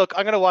 Oh yeah, look,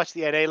 I'm gonna watch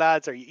the NA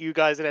lads or you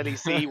guys in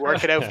LEC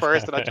work it out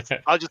first,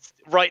 and I'll just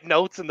write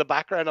notes in the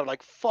background. I'm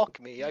like, fuck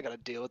me, I gotta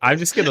deal with this. I'm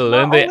just gonna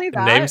learn the only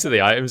that- names of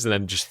the items and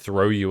then just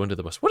throw you under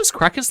the bus. What does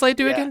Kraken Slay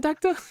do Yeah. again,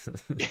 Dagda?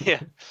 Yeah.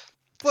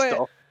 But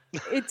Stuff.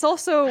 it's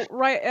also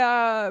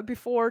right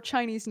before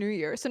Chinese New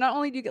Year. So not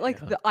only do you get like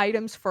Yeah. the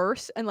items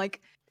first and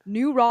like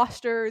new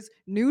rosters,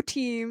 new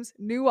teams,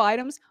 new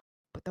items,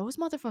 but those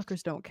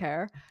motherfuckers don't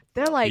care.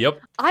 They're like, Yep.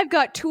 I've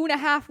got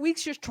 2.5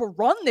 weeks just to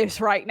run this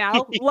right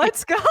now.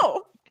 Let's go.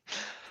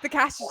 The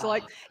casters are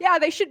like, yeah,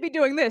 they should be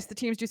doing this. The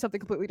teams do something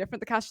completely different.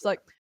 The casters like,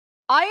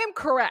 I am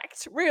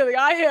correct. Really,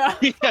 I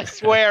am. I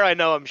swear I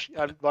know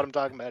what I'm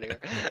talking about here.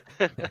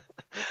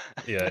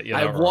 Yeah, you're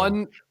I not have wrong.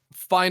 one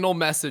final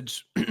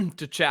message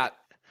to chat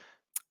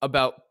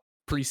about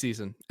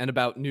preseason and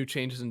about new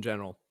changes in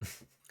general.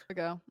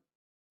 Go.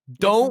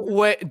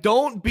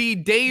 Don't be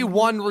day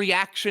one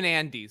reaction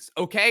Andes,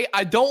 okay?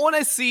 I don't want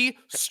to see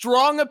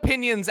strong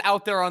opinions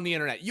out there on the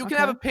internet. You can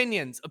have Okay.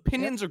 opinions.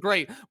 Opinions are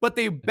great, but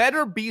they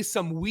better be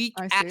some weak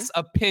I ass see.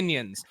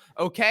 opinions,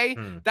 okay?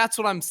 Hmm. That's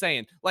what I'm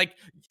saying. Like,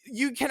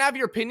 you can have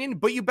your opinion,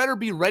 but you better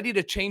be ready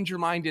to change your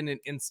mind in an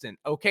instant,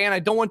 okay? And I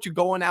don't want you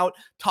going out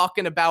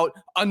talking about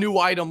a new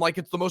item like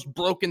it's the most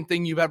broken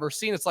thing you've ever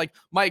seen. It's like,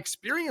 my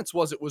experience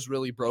was it was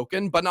really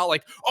broken, but not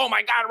like, oh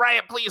my God,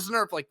 Riot, please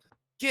nerf. Like,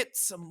 get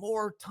some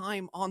more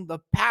time on the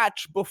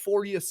patch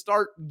before you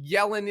start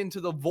yelling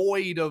into the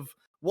void of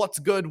what's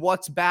good,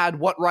 what's bad,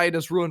 what Riot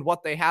has ruined,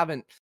 what they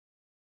haven't.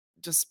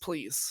 Just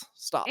please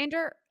stop.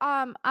 Ander,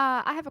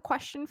 I have a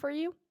question for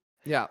you.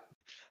 Yeah.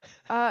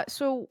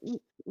 So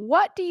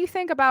what do you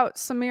think about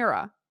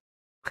Samira?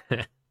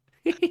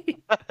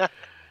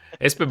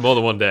 It's been more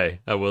than one day,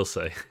 I will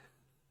say.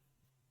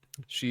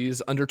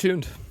 She's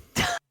undertuned.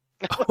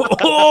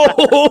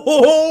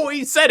 Oh,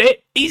 he said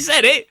it. He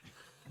said it.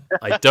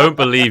 I don't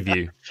believe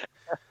you.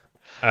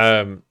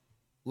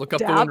 Look up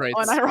the Dab, win rates.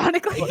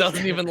 unironically. He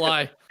doesn't even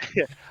lie.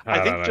 I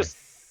don't think know. just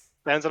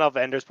bouncing off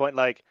Ender's point,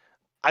 like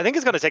I think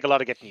it's gonna take a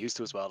lot of getting used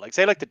to as well. Like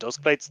say like the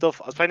Duskblade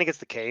stuff. I was playing against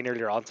the Kane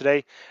earlier on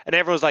today, and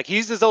everyone was like, he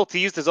used his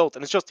ult,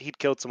 and it's just he'd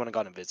killed someone and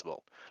gone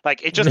invisible.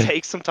 Like it just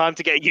takes some time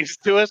to get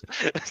used to it.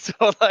 So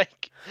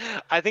like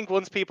I think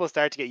once people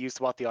start to get used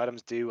to what the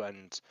items do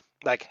and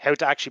like how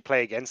to actually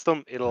play against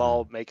them, it'll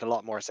all make a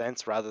lot more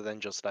sense rather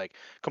than just like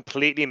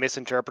completely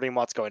misinterpreting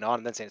what's going on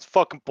and then saying it's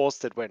fucking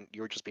busted when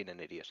you were just being an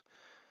idiot.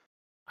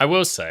 I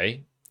will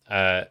say,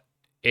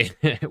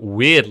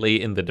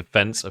 weirdly, in the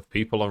defense of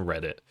people on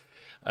Reddit,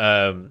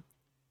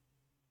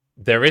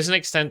 there is an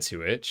extent to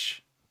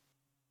which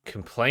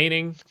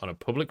complaining on a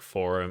public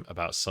forum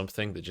about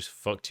something that just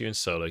fucked you in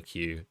solo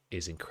queue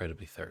is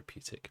incredibly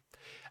therapeutic.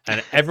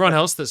 And everyone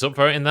else that's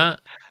upvoting that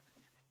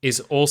is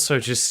also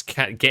just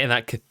getting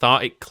that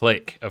cathartic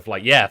click of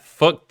like, yeah,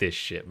 fuck this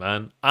shit,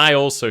 man. I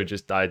also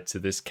just died to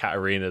this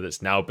Katarina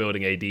that's now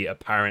building AD,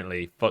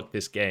 apparently. Fuck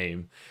this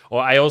game.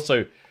 Or I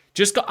also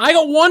I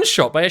got one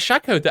shot by a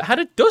Shaco that had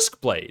a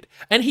Duskblade,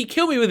 and he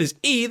killed me with his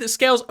E that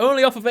scales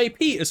only off of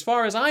AP, as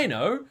far as I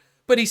know.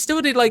 But he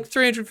still did like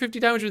 350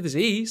 damage with his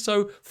E,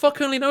 so fuck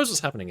only knows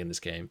what's happening in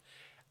this game.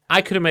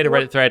 I could have made a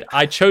Reddit thread.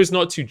 I chose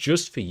not to,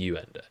 just for you,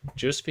 Ender.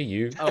 Just for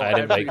you. Oh, I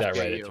didn't I make that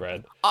appreciate Reddit you.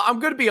 thread. I'm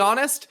going to be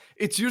honest.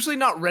 It's usually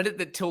not Reddit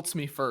that tilts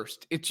me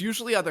first. It's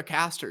usually other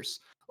casters.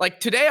 Like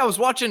today, I was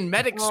watching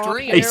Medic Oh,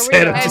 stream. He Here we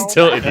said it go. just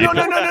tilted you.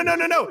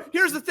 No.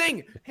 Here's the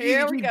thing.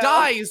 Here he we go.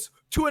 dies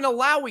to an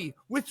Alawi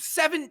with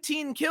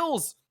 17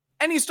 kills.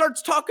 And he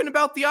starts talking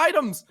about the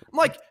items. I'm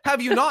like,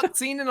 have you not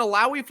seen an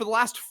Alawi for the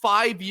last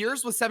 5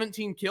 years with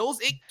 17 kills?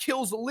 It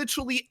kills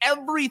literally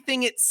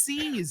everything it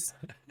sees.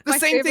 The My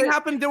same thing favorite-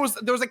 happened. There was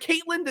a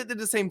Caitlyn that did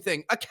the same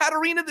thing. A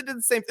Katarina that did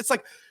the same. It's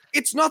like,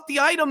 it's not the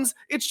items.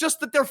 It's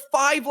just that they're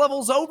 5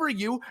 levels over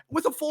you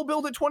with a full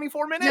build at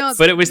 24 minutes. No,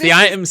 But it was the This-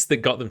 items that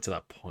got them to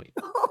that point.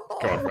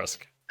 Go on,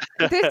 Rusk.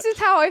 This is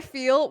how I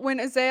feel when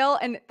Azael,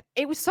 and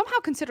it was somehow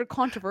considered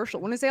controversial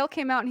when Azael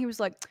came out and he was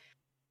like,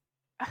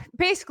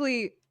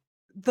 basically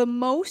the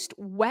most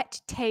wet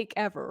take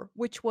ever,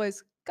 which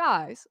was,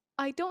 guys,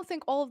 I don't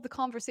think all of the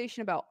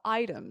conversation about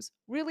items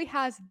really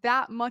has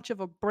that much of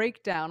a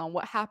breakdown on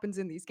what happens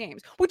in these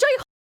games, which I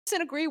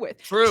 100% agree with.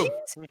 True.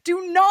 Teams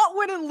do not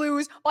win and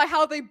lose by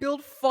how they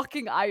build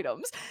fucking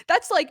items.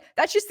 That's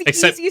just the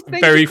Except easiest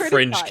thing very to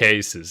fringe criticize.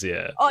 cases,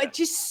 yeah. Oh, it's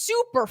just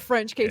super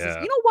French cases.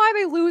 Yeah. You know why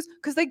they lose?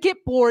 Because they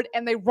get bored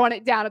and they run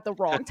it down at the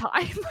wrong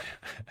time.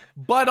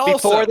 But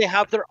also, Before they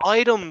have their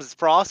items,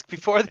 Frosk.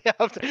 Before they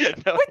have their...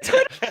 No.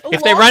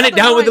 If they ran it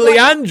down with the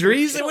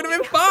Leandries, it would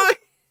have been fine.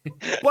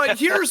 but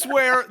here's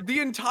where the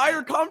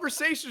entire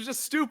conversation is just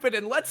stupid.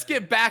 And let's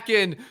get back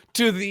in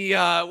to the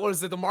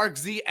the Mark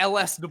Z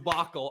LS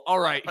debacle. All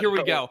right, here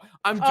we go.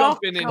 I'm Oh,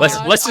 jumping in. God. Let's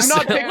here. just I'm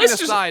not taking let's a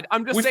just side.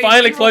 I'm just we saying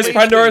finally in closed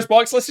relation- Pandora's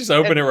box. Let's just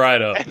open it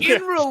right up.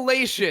 In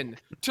relation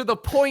to the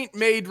point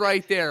made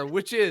right there,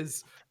 which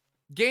is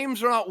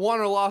games are not won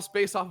or lost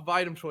based off of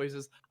item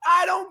choices.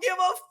 I don't give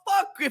a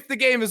fuck if the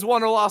game is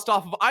won or lost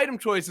off of item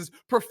choices.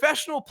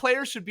 Professional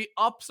players should be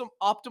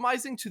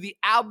optimizing to the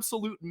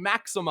absolute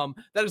maximum.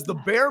 That is the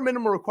bare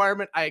minimum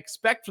requirement I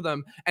expect for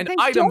them, and They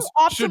items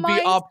don't should be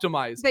optimize-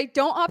 optimized. They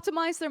don't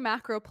optimize their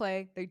macro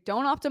play. They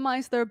don't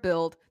optimize their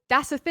build.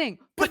 That's the thing.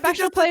 But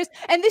Professional that's-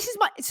 players, and this is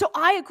my. So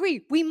I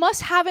agree. We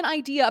must have an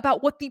idea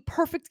about what the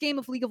perfect game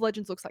of League of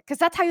Legends looks like, because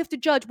that's how you have to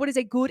judge what is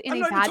a good and I'm a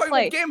not even bad talking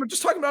play. about game. I'm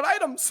just talking about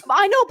items.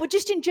 I know, but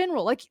just in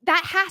general, like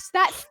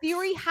that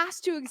theory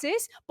has to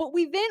exist. But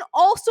we then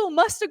also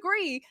must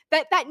agree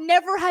that that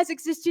never has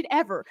existed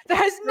ever. There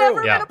has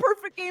never Yeah. been a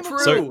perfect game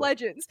of True. League of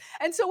Legends.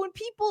 And so when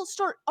people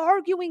start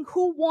arguing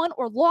who won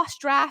or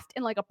lost draft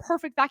in like a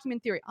perfect vacuum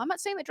in theory, I'm not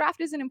saying that draft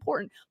isn't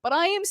important, but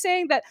I am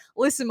saying that,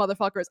 listen,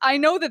 motherfuckers, I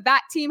know that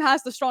that team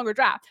has the stronger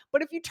draft,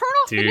 but if you turn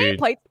off the Dude.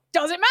 nameplate,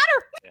 doesn't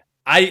matter.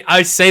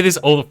 I say this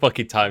all the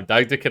fucking time.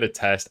 Dagda can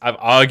attest. I've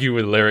argued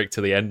with Lyric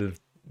to the end of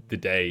the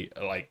day,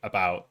 like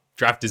about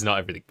draft is not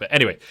everything. But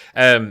anyway,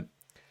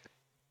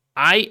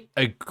 I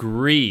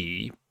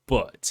agree,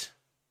 but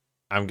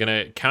I'm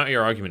gonna counter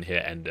your argument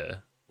here,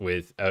 Ender,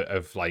 with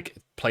of like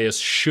players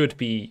should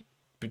be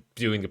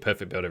doing the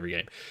perfect build every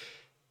game.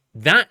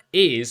 That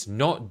is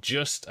not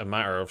just a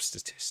matter of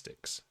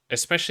statistics,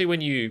 especially when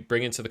you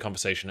bring into the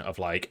conversation of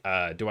like,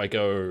 do I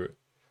go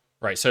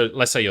right? So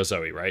let's say you're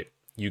Zoe, right?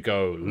 You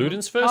go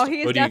Ludens first,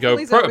 he is or do you go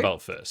definitely Zoe.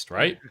 Protobelt first,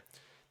 right?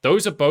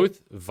 Those are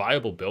both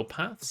viable build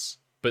paths,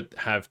 but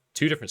have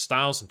two different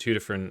styles and two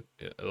different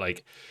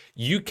like.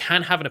 You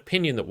can have an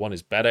opinion that one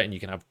is better, and you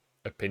can have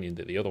opinion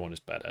that the other one is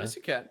better. Yes,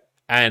 you can.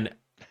 And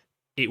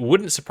it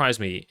wouldn't surprise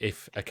me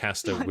if a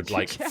caster would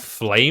like Jeff.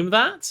 flame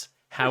that.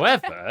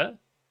 However,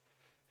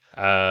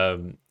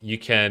 you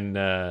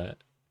can.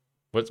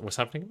 What's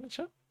happening in my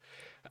chat?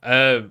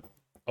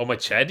 On my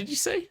chair, did you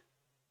say?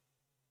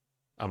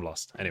 I'm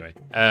lost. Anyway,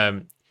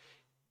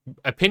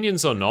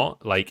 opinions or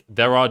not, like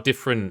there are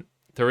different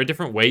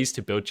ways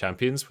to build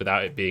champions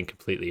without it being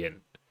completely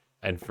in,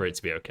 and for it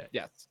to be okay.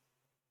 Yes,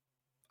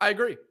 I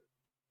agree.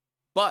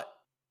 But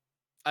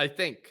I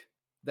think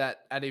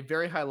that at a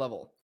very high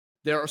level,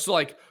 there are so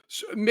like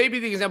maybe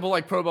the example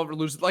like Pro Bowl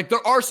loses, like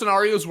there are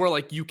scenarios where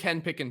like you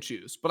can pick and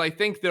choose, but I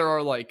think there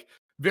are like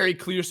very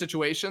clear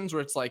situations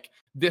where it's like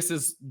this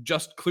is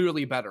just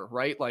clearly better,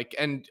 right? Like,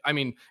 and I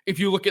mean, if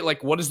you look at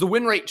like what is the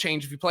win rate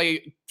change if you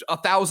play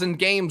 1,000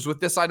 games with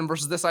this item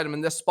versus this item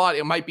in this spot,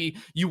 it might be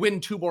you win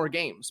 2 more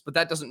games, but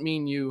that doesn't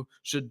mean you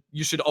should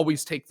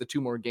always take the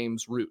 2 more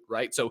games route,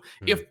 right? So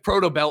if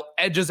Protobelt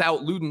edges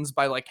out Ludens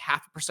by like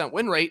 0.5%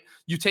 win rate,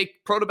 you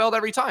take Protobelt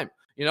every time.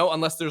 You know,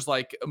 unless there's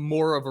like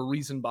more of a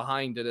reason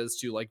behind it as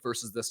to like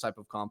versus this type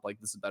of comp, like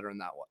this is better in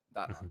that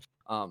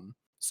one.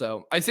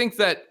 So I think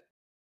that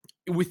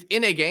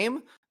within a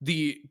game,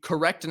 the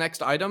correct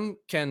next item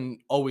can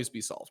always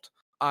be solved.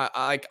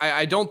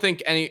 I don't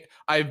think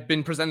I've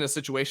been presented a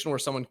situation where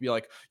someone can be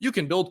like, you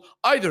can build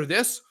either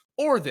this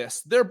or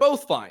this. They're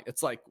both fine.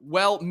 It's like,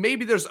 well,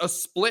 maybe there's a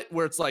split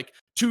where it's like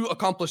to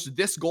accomplish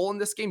this goal in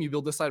this game, you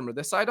build this item or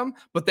this item,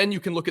 but then you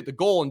can look at the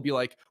goal and be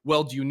like,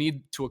 well, do you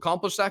need to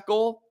accomplish that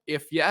goal?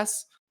 If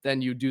yes,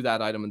 then you do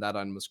that item and that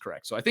item is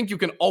correct. So I think you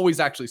can always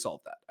actually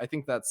solve that. I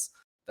think that's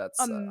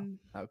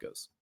how it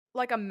goes.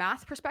 Like a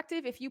math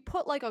perspective, if you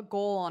put like a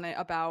goal on it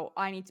about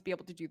I need to be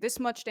able to do this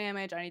much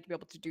damage, I need to be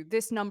able to do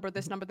this number,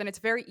 then it's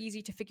very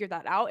easy to figure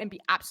that out and be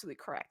absolutely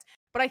correct.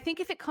 But I think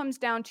if it comes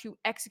down to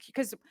execute,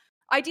 because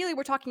ideally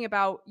we're talking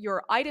about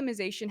your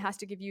itemization has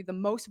to give you the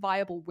most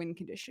viable win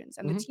conditions.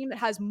 And the team that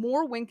has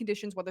more win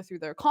conditions, whether through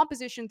their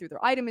composition, through their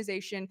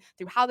itemization,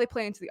 through how they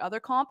play into the other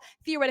comp,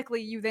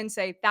 theoretically you then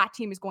say that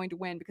team is going to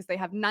win because they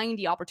have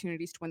 90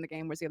 opportunities to win the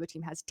game, whereas the other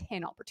team has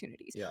 10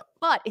 opportunities. Yeah.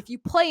 But if you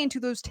play into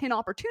those 10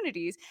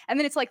 opportunities, and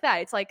then it's like that,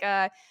 it's like,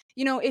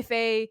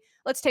 if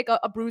let's take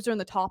a bruiser in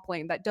the top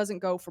lane that doesn't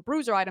go for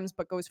bruiser items,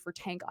 but goes for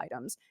tank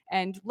items.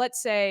 And let's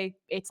say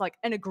it's like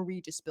an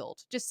egregious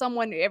build. Just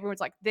everyone's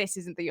like, this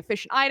isn't the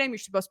efficient item. You're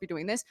supposed to be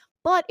doing this.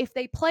 But if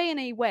they play in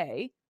a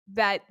way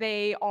that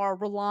they are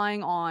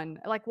relying on,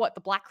 like what,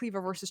 the Black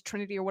Cleaver versus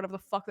Trinity or whatever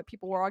the fuck that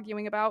people were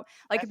arguing about.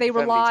 Like they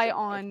rely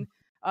on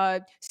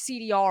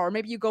CDR, or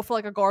maybe you go for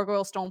like a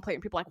Gargoyle Stoneplate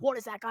and people are like, what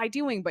is that guy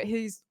doing? But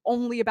he's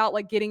only about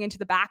like getting into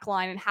the back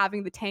line and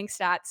having the tank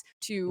stats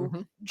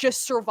to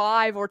just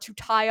survive or to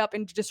tie up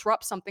and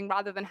disrupt something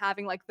rather than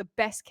having like the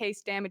best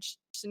case damage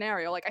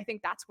scenario. Like I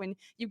think that's when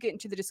you get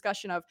into the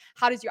discussion of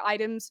how does your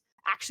items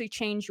actually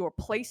change your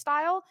play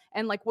style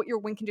and like what your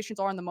win conditions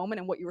are in the moment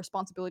and what your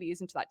responsibility is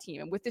into that team.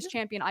 And with this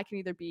champion, I can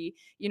either be,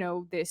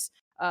 this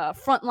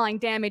frontline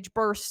damage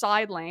burst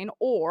side lane,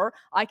 or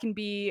I can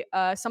be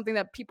something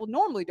that people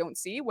normally don't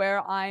see,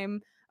 where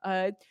I'm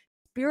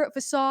Spirit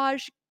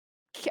Visage,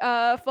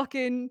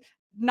 fucking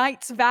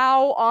Knight's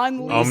Vow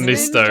on Lee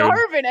Sin Omnistone.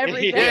 Jarvan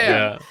every day.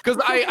 Yeah,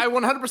 because I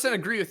 100%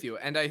 agree with you,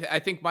 and I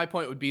think my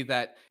point would be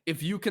that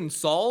if you can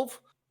solve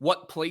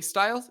what play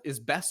style is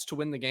best to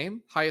win the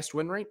game, highest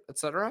win rate,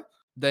 etc.,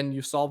 then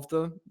you solve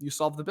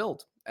the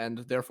build, and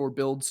therefore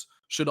builds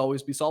should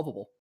always be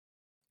solvable.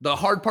 The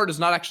hard part is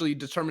not actually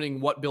determining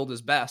what build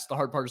is best. The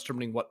hard part is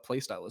determining what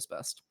playstyle is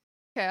best.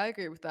 Okay, I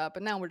agree with that,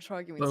 but now we're just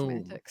arguing Boom.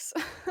 semantics.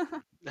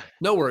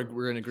 No,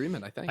 we're in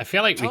agreement, I think. I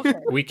feel like Okay.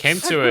 we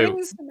came to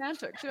Agreeing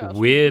semantics, a yes.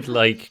 weird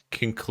like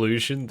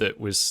conclusion that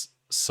was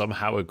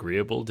somehow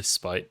agreeable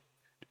despite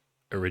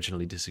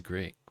originally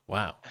disagreeing.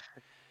 Wow.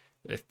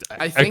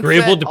 I think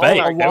Agreeable that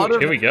debate. a lot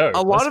Here we go.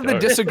 A lot Let's of the go.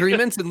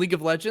 disagreements in League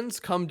of Legends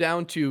come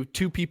down to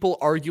two people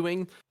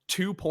arguing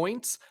 2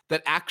 points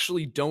that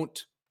actually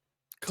don't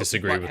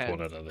disagree with butt one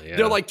heads. another. Yeah.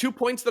 They're like 2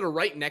 points that are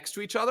right next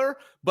to each other,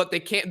 but they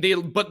can't. They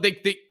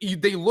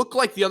look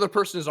like the other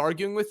person is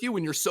arguing with you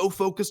when you're so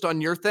focused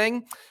on your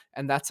thing,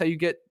 and that's how you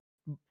get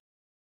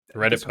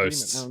Reddit disagreement.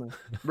 posts. I don't know.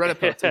 Reddit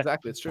posts,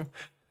 exactly. It's true.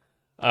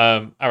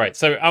 All right.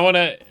 So I want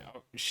to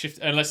shift.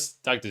 Unless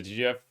Dagda, did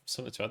you have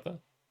something to add there?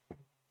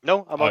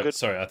 No, I'm all good.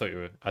 Sorry, I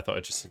thought I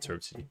just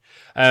interrupted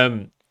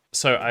you.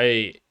 So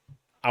I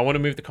want to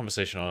move the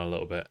conversation on a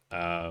little bit.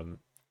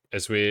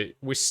 As we're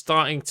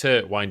starting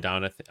to wind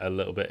down a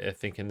little bit, I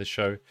think, in the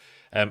show.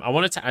 I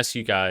wanted to ask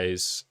you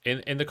guys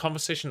in the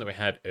conversation that we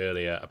had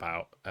earlier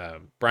about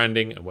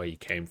branding and where you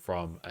came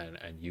from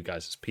and you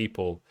guys as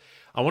people.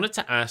 I wanted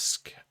to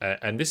ask,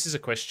 and this is a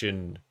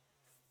question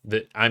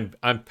that I'm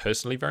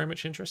personally very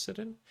much interested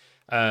in.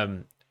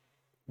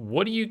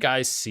 What do you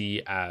guys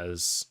see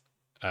as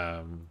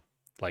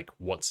like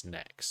what's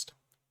next?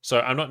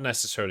 So I'm not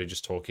necessarily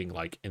just talking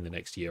like in the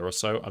next year or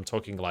so. I'm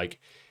talking like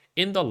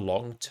in the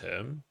long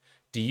term.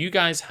 Do you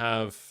guys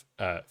have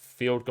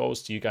field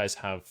goals? Do you guys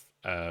have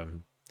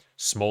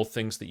small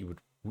things that you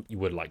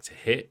would like to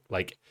hit?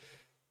 Like,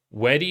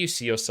 where do you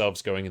see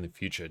yourselves going in the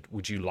future?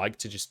 Would you like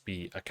to just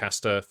be a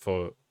caster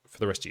for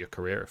the rest of your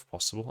career if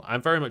possible?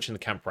 I'm very much in the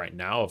camp right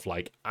now of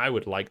like, I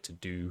would like to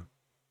do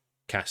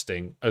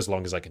casting as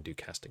long as I can do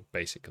casting,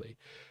 basically.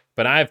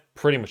 But I've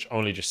pretty much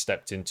only just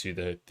stepped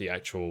into the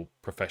actual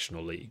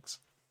professional leagues.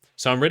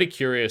 So I'm really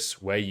curious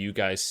where you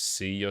guys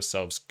see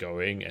yourselves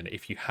going and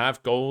if you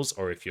have goals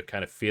or if you're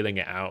kind of feeling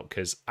it out.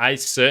 Because I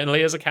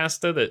certainly, as a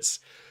caster that's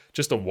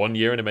just a 1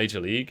 year in a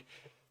major league,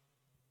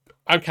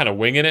 I'm kind of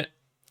winging it.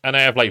 And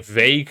I have like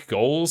vague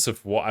goals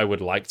of what I would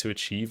like to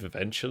achieve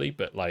eventually.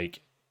 But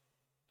like,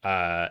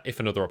 if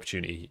another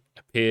opportunity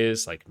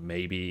appears, like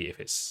maybe if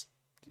it's,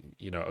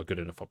 a good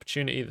enough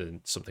opportunity,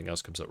 then something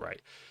else comes up,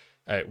 right?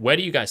 Where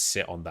do you guys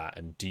sit on that?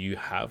 And do you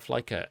have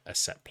like a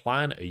set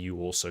plan? Are you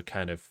also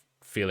kind of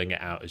feeling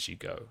it out as you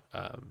go?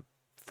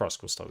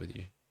 Frosk, we'll start with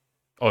you.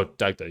 Oh,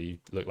 Dagda, you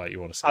look like you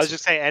want to say I was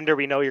just saying, Ender,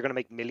 we know you're going to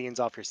make millions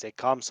off your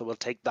sitcom, so we'll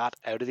take that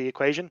out of the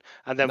equation,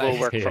 and then we'll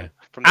work from there.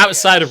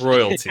 outside of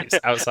royalties.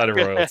 Outside of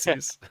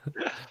royalties.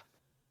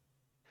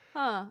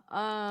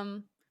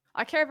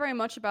 I care very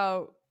much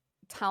about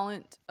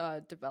talent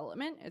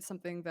development. It's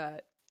something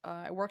that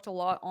I worked a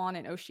lot on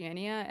in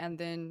Oceania and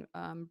then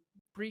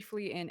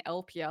briefly in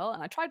LPL,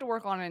 and I tried to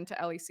work on it into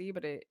LEC,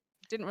 but it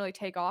didn't really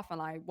take off,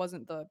 and I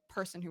wasn't the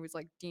person who was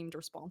like deemed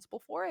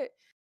responsible for it.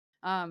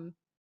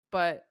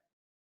 But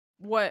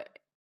what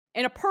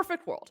in a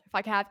perfect world, if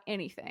I could have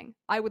anything,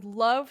 I would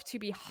love to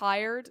be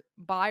hired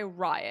by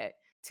Riot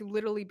to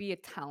literally be a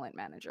talent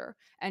manager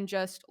and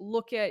just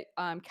look at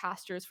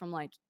casters from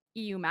like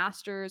EU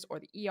Masters or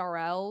the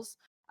ERLs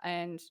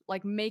and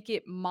like make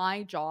it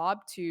my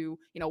job to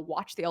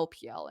watch the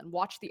LPL and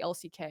watch the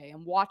LCK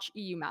and watch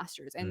EU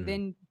Masters and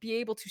then be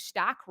able to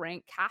stack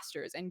rank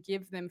casters and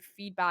give them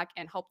feedback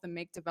and help them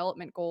make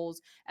development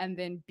goals and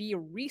then be a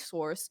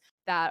resource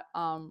that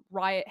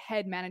Riot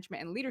head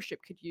management and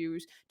leadership could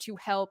use to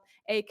help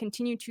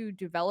continue to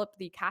develop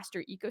the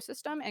caster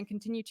ecosystem and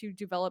continue to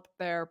develop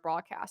their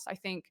broadcast. I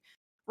think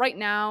right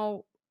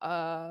now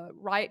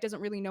Riot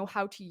doesn't really know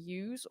how to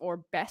use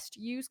or best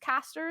use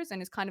casters and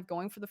is kind of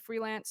going for the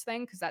freelance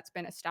thing because that's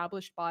been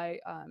established by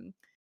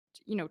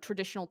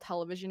traditional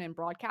television and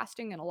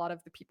broadcasting, and a lot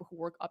of the people who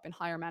work up in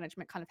higher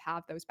management kind of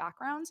have those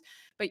backgrounds.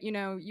 But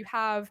you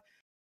have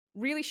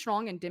really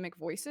strong endemic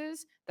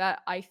voices that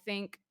I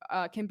think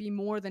can be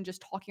more than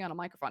just talking on a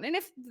microphone. And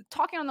if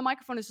talking on the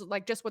microphone is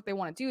like just what they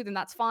want to do, then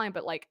that's fine.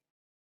 But like,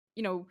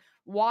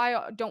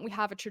 why don't we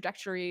have a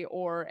trajectory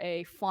or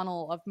a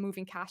funnel of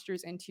moving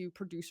casters into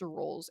producer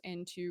roles,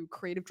 into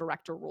creative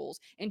director roles,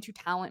 into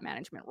talent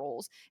management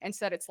roles?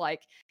 Instead, it's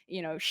like,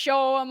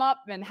 show them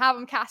up and have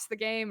them cast the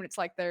game. And it's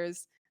like,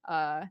 there's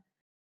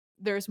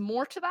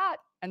more to that.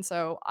 And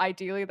so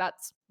ideally,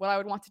 that's what I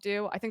would want to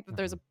do. I think that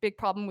there's a big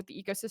problem with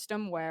the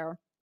ecosystem where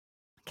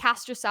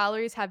caster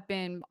salaries have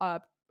been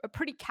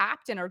pretty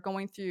capped and are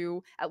going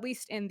through, at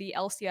least in the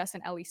LCS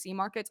and LEC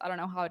markets, I don't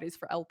know how it is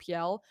for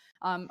LPL,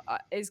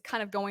 is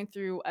kind of going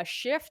through a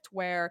shift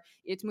where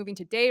it's moving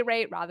to day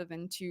rate rather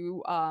than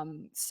to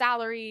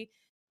salary.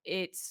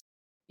 It's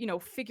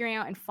figuring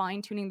out and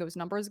fine-tuning those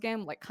numbers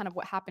again, like kind of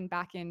what happened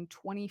back in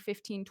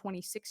 2015,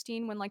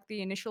 2016 when like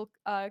the initial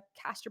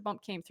caster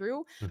bump came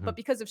through. But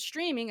because of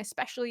streaming,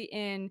 especially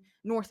in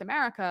North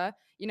America,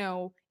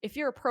 if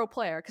you're a pro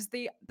player, because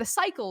the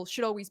cycle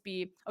should always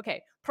be,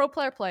 okay, pro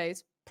player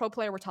plays, pro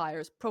player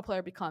retires, pro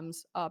player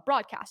becomes a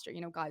broadcaster.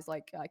 Guys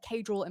like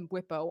Kadril and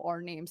Whippo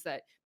are names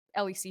that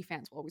LEC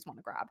fans will always want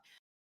to grab.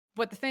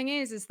 But the thing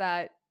is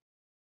that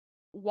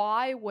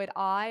why would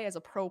I, as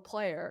a pro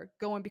player,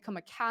 go and become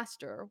a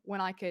caster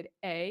when I could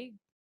A,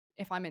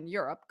 if I'm in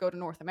Europe, go to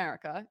North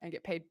America and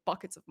get paid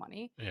buckets of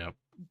money, Yeah.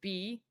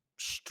 B,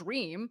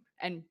 stream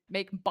and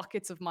make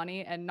buckets of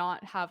money and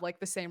not have like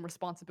the same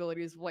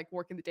responsibilities of like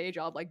working the day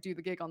job, like do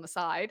the gig on the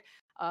side.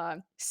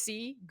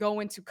 C, go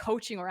into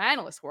coaching or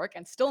analyst work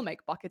and still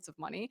make buckets of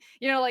money.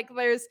 You know, like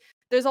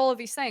there's all of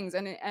these things,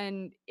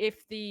 and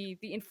if the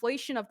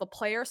inflation of the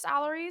player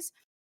salaries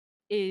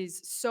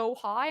is so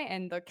high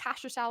and the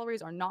caster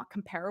salaries are not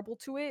comparable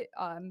to it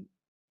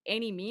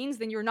any means,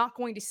 then you're not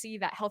going to see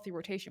that healthy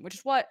rotation, which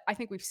is what I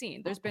think we've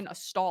seen. There's been a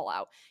stall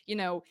out. You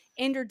know,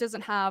 Ender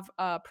doesn't have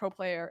pro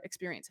player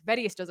experience.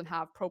 Vedius doesn't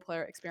have pro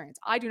player experience.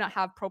 I do not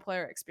have pro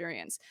player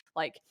experience.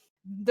 Like,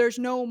 there's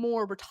no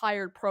more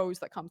retired pros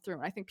that come through.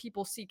 And I think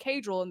people see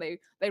Cadril and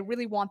they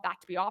really want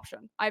that to be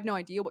option. I have no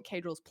idea what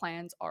Cadril's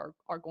plans are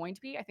going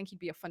to be. I think he'd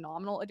be a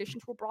phenomenal addition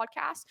to a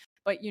broadcast.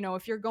 But, you know,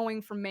 if you're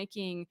going from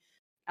making,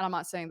 and I'm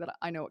not saying that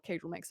I know what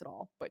Cadril makes at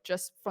all, but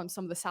just from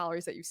some of the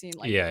salaries that you've seen,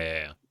 like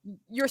Yeah.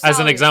 your As an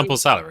salary example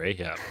is- salary,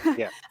 yeah.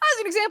 Yeah. As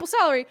an example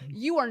salary,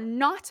 you are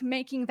not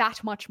making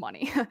that much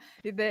money.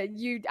 That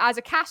you, as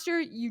a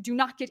caster, you do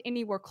not get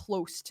anywhere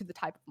close to the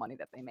type of money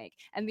that they make.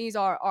 And these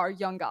are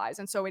young guys,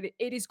 and so it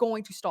is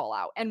going to stall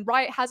out. And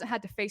Riot hasn't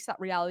had to face that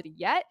reality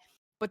yet,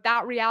 but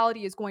that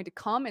reality is going to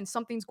come, and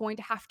something's going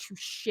to have to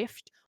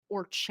shift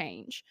or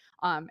change.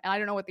 And I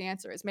don't know what the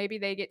answer is. Maybe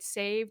they get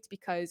saved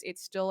because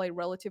it's still a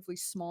relatively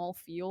small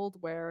field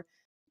where,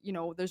 you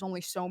know, there's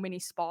only so many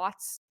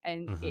spots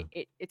and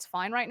it's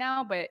fine right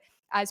now. But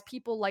as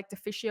people like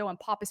Deficio and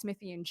Papa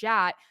Smithy and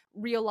Jat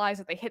realize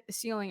that they hit the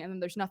ceiling and then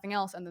there's nothing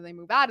else, and then they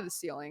move out of the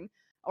ceiling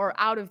or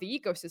out of the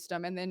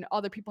ecosystem, and then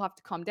other people have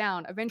to come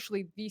down,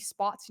 eventually these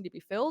spots need to be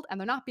filled, and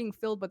they're not being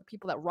filled by the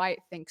people that Riot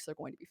thinks they're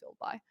going to be filled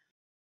by.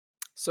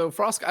 So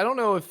Frosk, I don't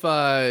know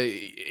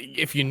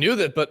if you knew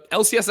that, but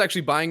LCS is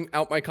actually buying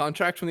out my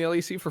contract from the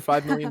LEC for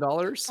 $5 million.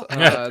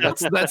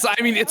 That's I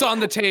mean, it's on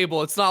the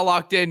table. It's not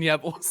locked in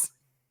yet.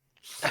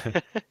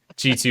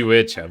 G2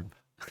 weird champ.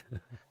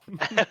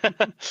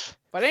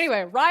 But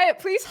anyway, Riot,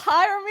 please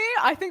hire me.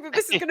 I think that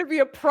this is going to be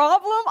a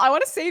problem. I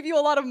want to save you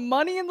a lot of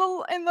money in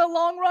the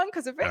long run,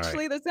 because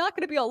eventually there's not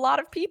going to be a lot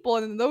of people,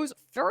 and those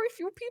very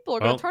few people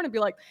are going to turn and be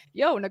like,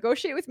 "Yo,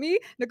 negotiate with me,"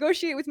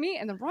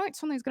 and then Riot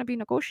suddenly going to be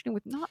negotiating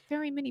with not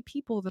very many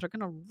people that are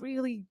going to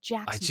really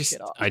jack some shit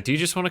up. I do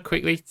just want to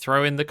quickly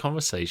throw in the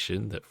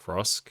conversation that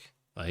Frosk,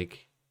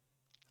 like,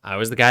 I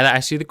was the guy that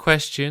asked you the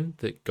question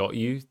that got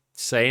you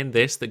saying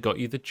this, that got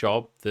you the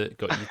job, that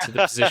got you to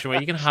the position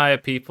where you can hire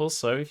people.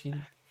 So if you're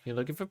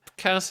looking for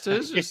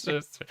casters, just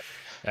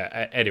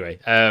anyway.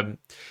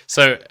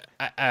 So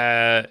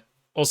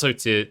also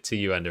to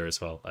you, Ender,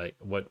 as well. Like,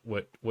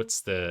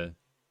 what's the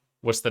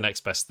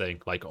next best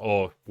thing? Like,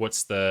 or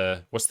what's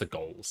the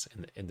goals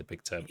in the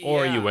big term?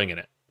 Or are you winging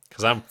it?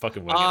 Because I'm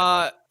fucking winging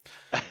it.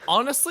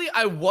 Honestly,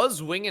 I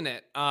was winging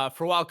it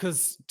for a while,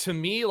 because to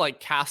me,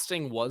 like,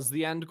 casting was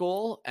the end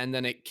goal, and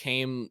then it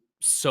came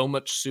so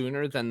much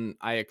sooner than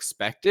I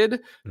expected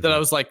that I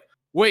was like,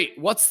 wait,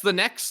 what's the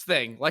next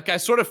thing? Like, I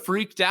sort of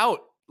freaked out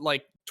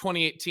like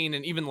 2018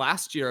 and even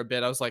last year a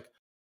bit. I was like,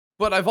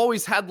 but I've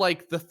always had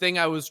like the thing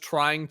I was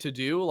trying to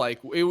do. Like,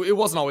 it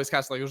wasn't always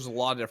casting. Like, it was a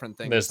lot of different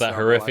things. There's that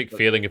horrific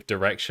feeling of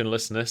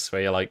directionlessness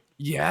where you're like,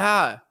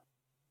 yeah.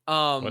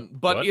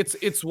 But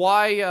it's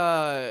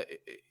why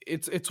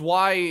it's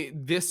why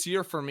this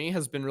year for me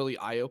has been really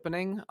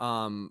eye-opening,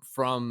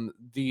 from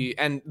the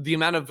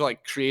amount of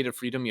like creative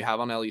freedom you have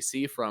on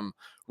LEC, from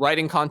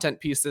writing content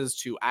pieces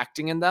to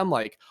acting in them.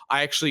 Like,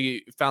 I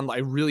actually found I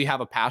really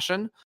have a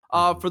passion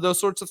for those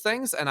sorts of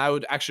things, and I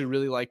would actually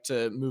really like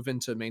to move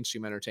into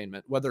mainstream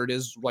entertainment, whether it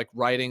is like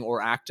writing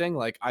or acting.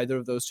 Like, either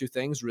of those two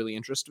things really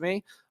interest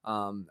me,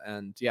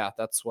 and yeah,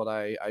 that's what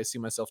I see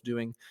myself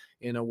doing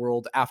in a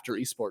world after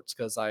esports,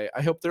 because I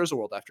hope there's a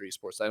world after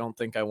esports. I don't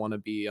think I want to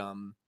be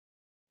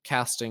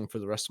casting for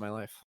the rest of my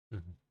life.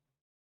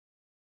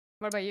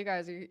 What about you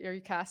guys? Are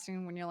you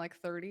casting when you're like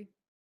 30?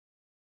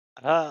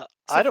 I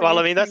don't. Well,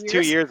 I mean, that's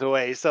 2 years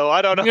away, so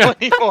I don't know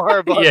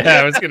anymore. But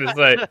yeah, I was gonna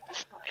say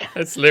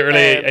it's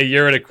literally a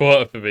year and a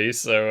quarter for me.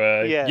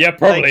 So yeah,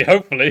 probably, like,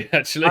 hopefully,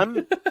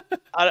 actually.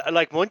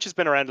 Like, Munch has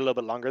been around a little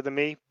bit longer than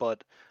me,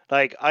 but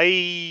like,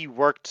 I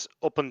worked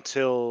up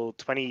until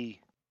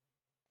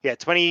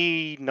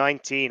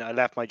 2019. I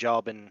left my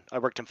job and I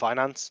worked in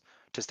finance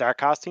to start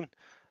casting.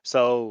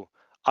 So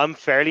I'm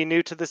fairly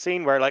new to the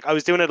scene, where like I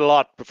was doing it a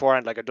lot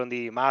beforehand. Like, I'd done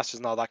the masters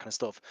and all that kind of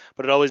stuff,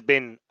 but it always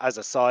been as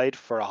a side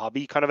for a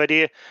hobby kind of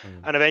idea.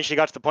 And eventually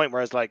got to the point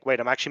where I was like, wait,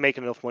 I'm actually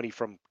making enough money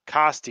from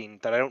casting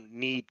that I don't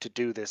need to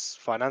do this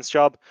finance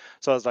job.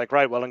 So I was like,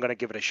 right, well, I'm going to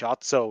give it a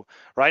shot. So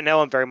right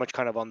now I'm very much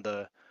kind of on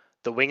the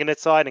winging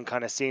it side and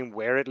kind of seeing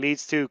where it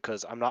leads to,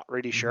 because I'm not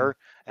really sure.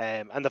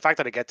 And the fact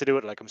that I get to do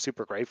it, like, I'm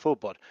super grateful,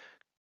 but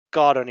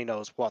God only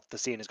knows what the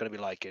scene is going to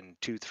be like in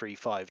 2, 3,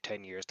 5,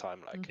 10 years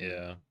time. Like,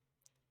 yeah.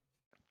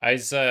 I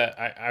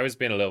was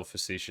being a little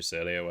facetious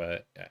earlier,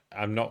 where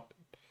I'm not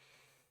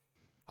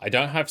I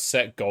don't have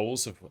set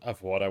goals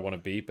of what I want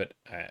to be, but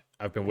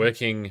I've been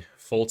working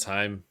full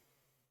time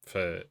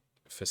for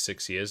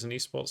 6 years in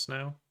esports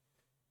now.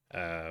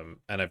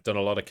 And I've done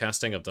a lot of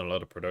casting, I've done a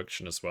lot of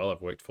production as well.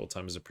 I've worked full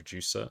time as a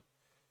producer.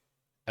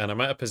 And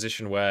I'm at a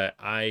position where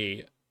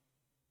I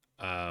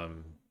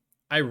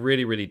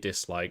really, really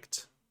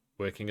disliked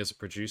working as a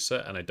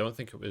producer, and I don't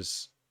think it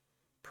was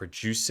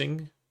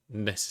producing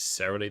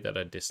necessarily that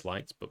I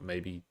disliked, but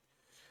maybe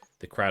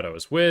the crowd I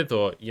was with,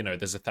 or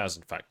there's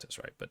 1,000 factors,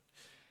 right? But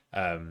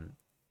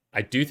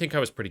I do think I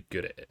was pretty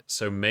good at it,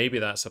 so maybe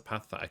that's a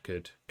path that I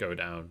could go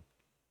down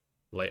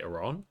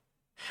later on.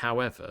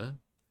 However,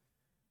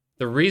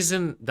 the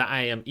reason that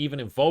I am even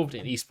involved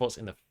in esports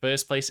in the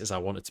first place is I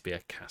wanted to be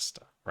a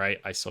caster, right?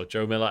 I saw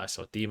Joe Miller, I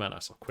saw D-Man, I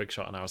saw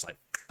Quickshot, and I was like,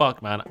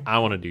 fuck, man, I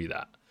want to do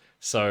that.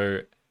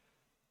 So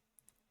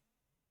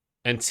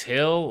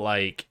until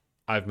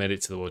I've made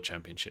it to the World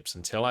Championships,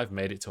 until I've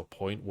made it to a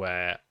point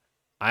where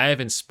I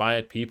have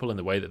inspired people in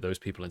the way that those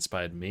people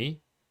inspired me,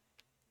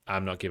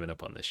 I'm not giving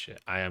up on this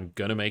shit. I am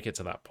gonna make it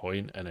to that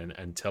point, and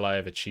until I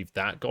have achieved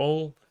that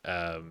goal,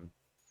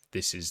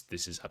 this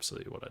is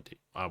absolutely what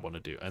I want to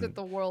do. Is it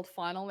the world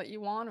final that you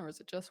want, or is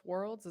it just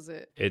worlds? Is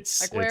it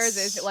It's like, where is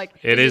it? Is it like,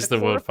 it is a the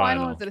world quarterfinal?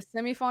 final? Is it a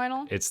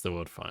semifinal? It's the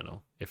world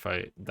final.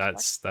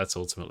 That's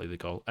ultimately the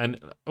goal, and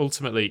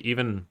ultimately,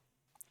 even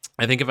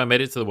I think if I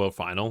made it to the world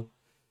final,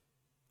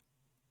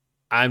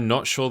 I'm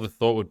not sure the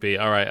thought would be,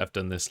 all right, I've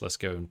done this, let's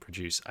go and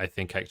produce. I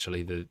think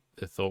actually the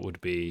thought would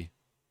be,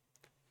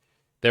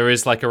 there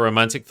is like a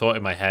romantic thought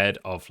in my head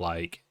of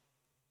like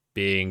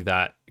being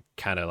that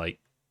kind of like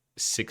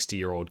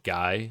 60-year-old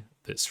guy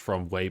that's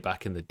from way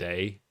back in the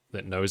day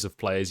that knows of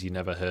players you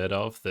never heard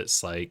of.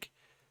 That's like,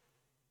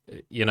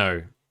 you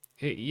know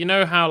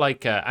how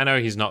like I know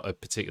he's not a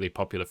particularly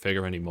popular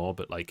figure anymore,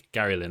 but like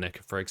Gary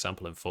Lineker, for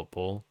example, in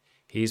football,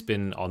 he's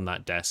been on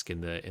that desk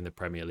in the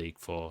Premier League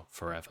for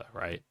forever,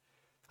 right?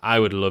 I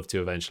would love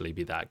to eventually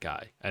be that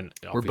guy, and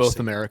We're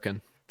both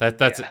American.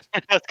 That's Yeah.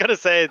 I was gonna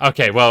say.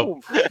 Okay, well,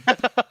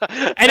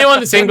 anyone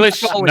that's English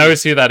Scully.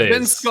 knows who that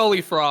Ben is.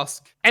 Scully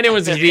Frost.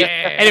 Anyone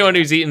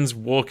who's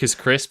eaten Walker's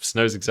crisps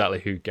knows exactly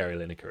who Gary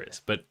Lineker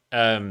is. But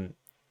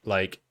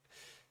like,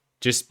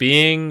 just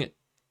being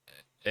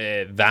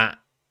that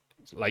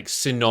like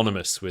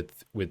synonymous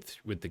with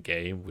the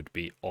game would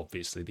be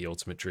obviously the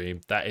ultimate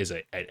dream. That is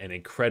an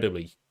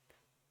incredibly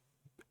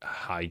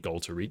high goal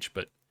to reach,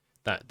 but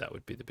that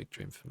would be the big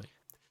dream for me.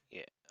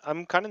 Yeah,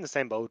 I'm kind of in the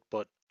same boat,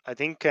 but I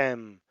think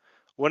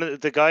one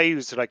of the guy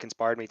who's like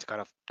inspired me to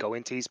kind of go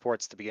into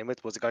esports to begin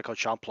with was a guy called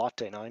Sean Plott,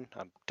 Day9.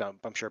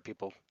 I'm sure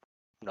people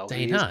know who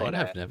he is, but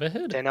I've never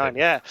heard of Day9, him.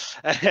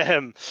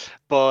 yeah.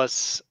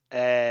 But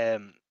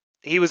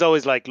he was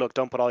always like, look,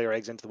 don't put all your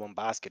eggs into the one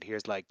basket.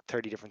 Here's like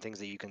 30 different things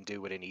that you can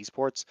do within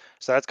esports.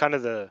 So that's kind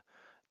of the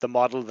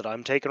model that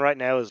I'm taking right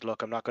now is,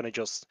 look, I'm not going to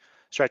just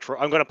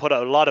I'm going to put a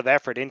lot of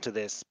effort into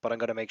this, but I'm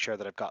going to make sure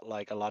that I've got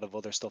like a lot of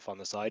other stuff on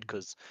the side,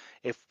 because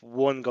if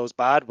one goes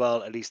bad,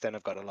 well, at least then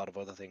I've got a lot of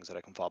other things that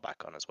I can fall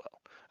back on as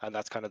well. And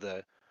that's kind of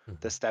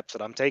the steps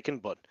that I'm taking,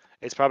 but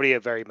it's probably a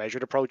very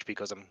measured approach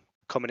because I'm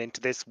coming into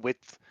this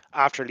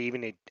after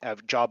leaving a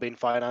job in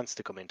finance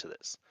to come into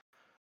this.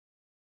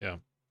 Yeah.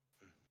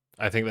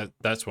 I think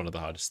that's one of the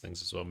hardest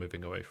things as well,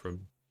 moving away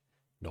from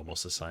normal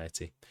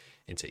society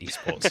into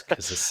esports,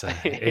 because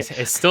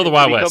it's still the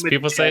Wild West.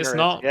 People say it's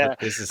not, but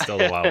this is still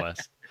the Wild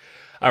West.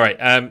 All right.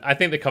 I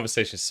think the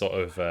conversation is sort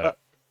of.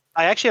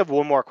 I actually have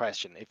one more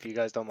question, if you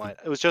guys don't mind.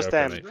 It was just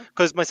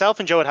because myself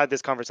and Joe had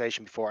this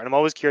conversation before, and I'm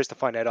always curious to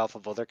find out off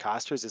of other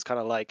casters. Is kind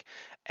of like,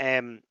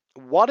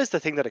 what is the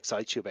thing that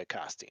excites you about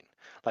casting?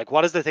 Like,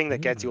 what is the thing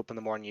that gets you up in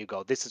the morning? You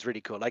go, this is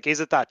really cool. Like, is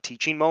it that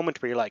teaching moment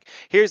where you're like,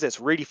 here's this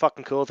really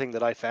fucking cool thing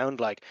that I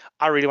found, like,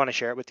 I really want to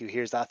share it with you,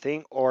 here's that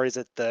thing? Or is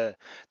it the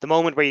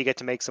moment where you get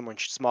to make someone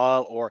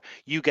smile, or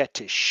you get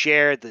to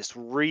share this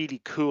really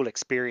cool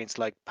experience,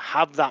 like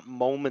have that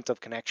moment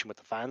of connection with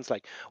the fans?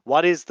 Like,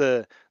 what is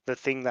the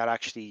thing that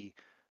actually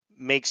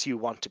makes you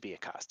want to be a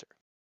caster?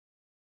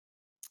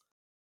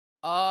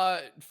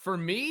 For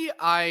me,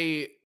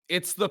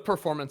 it's the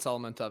performance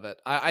element of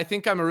it. I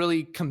think I'm a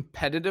really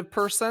competitive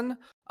person,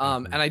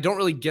 and I don't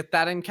really get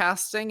that in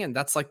casting, and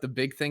that's like the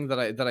big thing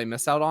that I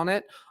miss out on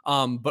it.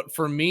 But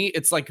for me,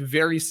 it's like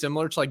very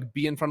similar to like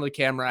be in front of the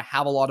camera,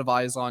 have a lot of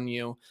eyes on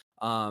you,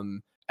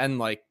 and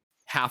like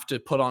have to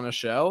put on a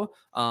show.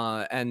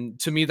 And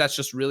to me, that's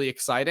just really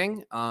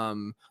exciting.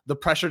 The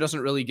pressure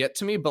doesn't really get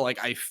to me, but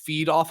like I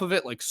feed off of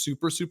it like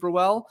super, super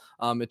well.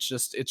 It's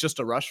just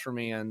a rush for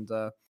me, and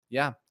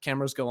yeah,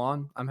 cameras go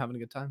on. I'm having a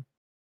good time.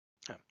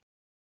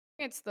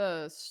 It's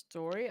the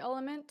story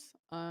element.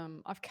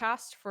 I've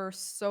cast for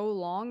so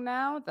long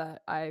now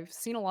that I've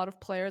seen a lot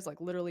of players like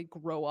literally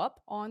grow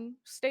up on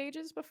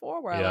stages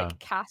before, where I like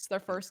cast their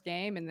first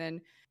game and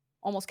then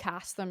almost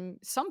cast them,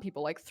 some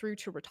people like through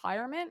to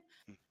retirement.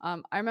 I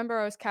remember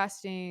I was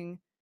casting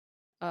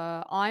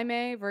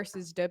IMA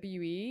versus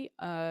WE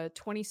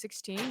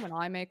 2016 when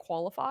IMA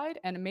qualified,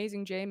 and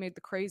Amazing J made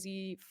the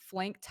crazy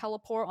flank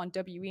teleport on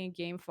WE in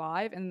game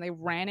 5, and they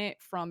ran it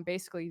from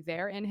basically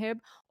their inhib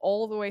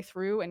all the way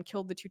through and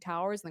killed the 2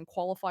 towers and then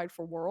qualified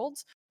for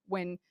Worlds.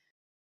 When,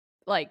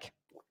 like,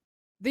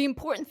 the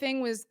important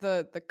thing was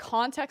the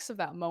context of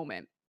that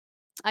moment.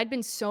 I'd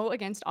been so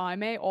against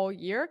IMA all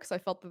year because I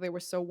felt that they were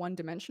so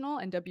one-dimensional,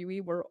 and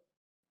WE were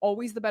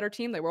always the better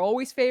team. They were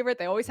always favorite.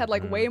 They always had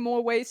like way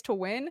more ways to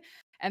win.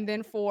 And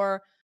then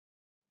for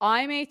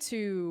IMA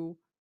to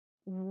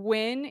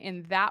win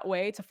in that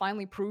way, to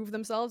finally prove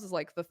themselves as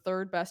like the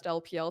 3rd best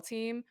LPL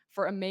team,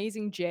 for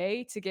Amazing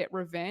J to get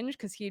revenge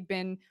because he'd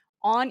been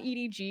on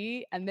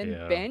EDG and then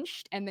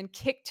benched and then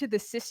kicked to the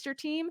sister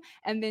team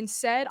and then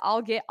said,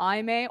 I'll get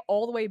IMA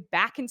all the way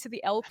back into the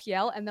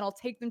LPL and then I'll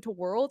take them to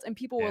Worlds. And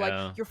people were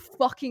like, you're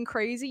fucking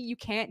crazy. You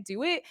can't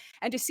do it.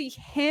 And to see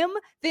him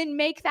then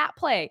make that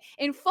play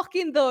in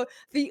fucking the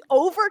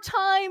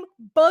overtime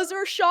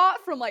buzzer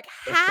shot from like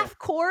half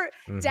court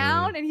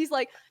down. And he's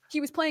like, he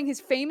was playing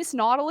his famous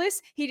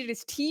Nautilus. He did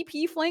his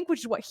TP flank, which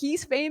is what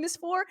he's famous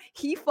for.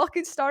 He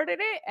fucking started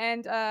it.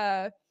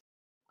 And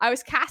I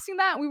was casting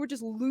that and we were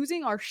just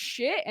losing our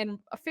shit. And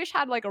Fish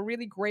had like a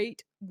really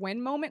great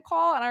win moment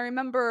call. And I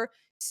remember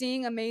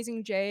seeing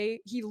Amazing J,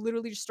 he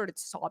literally just started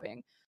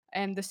sobbing.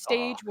 And the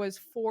stage was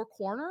 4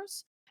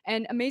 corners.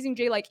 And Amazing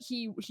J, like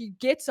he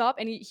gets up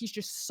and he's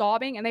just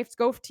sobbing, and they have to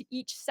go to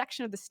each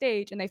section of the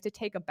stage and they have to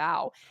take a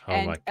bow.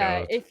 My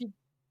God. If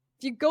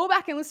you go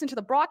back and listen to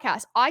the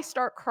broadcast, I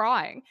start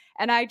crying.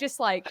 And I just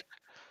like,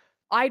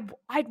 I'd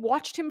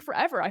watched him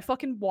forever. I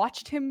fucking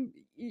watched him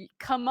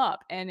come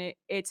up, and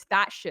it's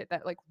that shit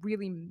that like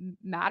really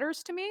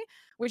matters to me,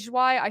 which is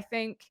why I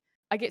think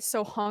I get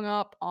so hung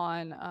up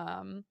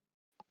on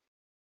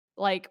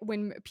like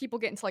when people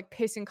get into like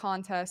pissing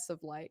contests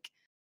of like,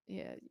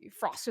 yeah,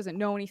 Frost doesn't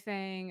know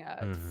anything,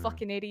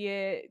 fucking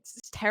idiot,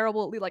 it's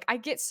terrible. Like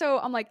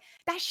I'm like,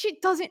 that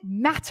shit doesn't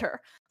matter.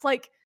 It's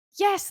like,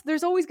 yes,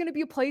 there's always going to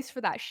be a place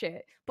for that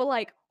shit, but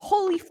like,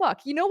 holy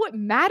fuck, you know what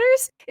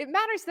matters? It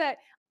matters that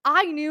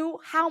I knew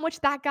how much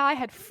that guy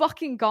had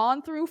fucking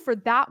gone through for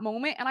that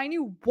moment, and I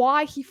knew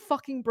why he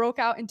fucking broke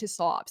out into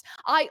sobs.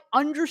 I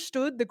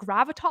understood the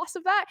gravitas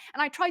of that,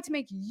 and I tried to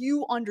make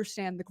you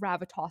understand the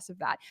gravitas of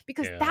that,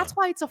 because that's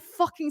why it's a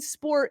fucking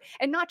sport,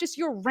 and not just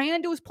your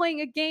randos playing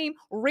a game,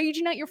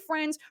 raging at your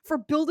friends for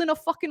building a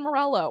fucking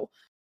Morello.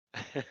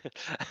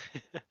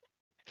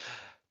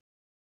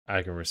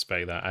 I can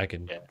respect that. I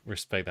can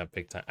respect that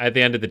big time. At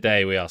the end of the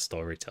day, we are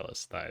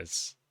storytellers. That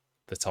is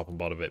the top and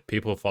bottom of it.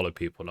 People follow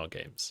people, not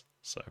games.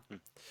 So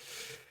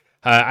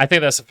I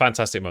think that's a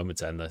fantastic moment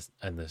to end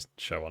the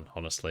show on,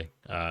 honestly.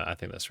 I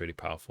think that's really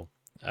powerful.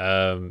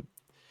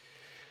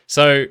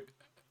 So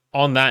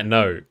on that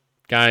note,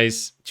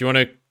 guys, do you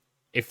want to,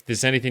 if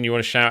there's anything you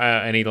want to shout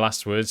out, any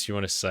last words you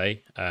want to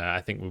say,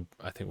 I think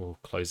we'll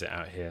close it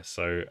out here.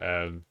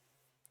 So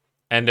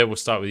Ender, we'll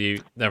start with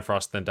you, then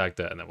Frost, then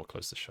Dagda, and then we'll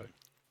close the show.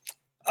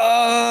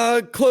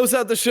 Close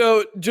out the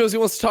show. Josie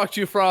wants to talk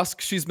to you,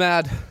 Frost. She's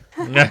mad.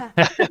 Yeah,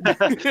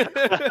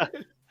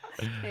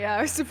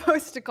 I was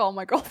supposed to call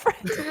my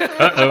girlfriend.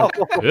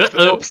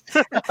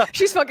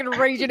 She's fucking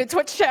raging in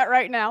Twitch chat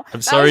right now.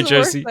 I'm sorry,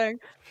 Josie.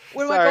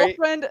 When my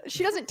girlfriend,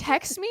 she doesn't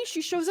text me,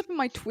 she shows up in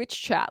my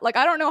Twitch chat. Like,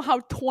 I don't know how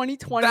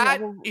 2020.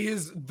 That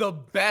is the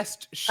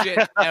best shit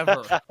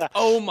ever.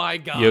 Oh my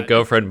God. Your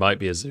girlfriend might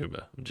be a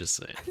Zoomer. I'm just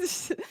saying.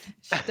 She's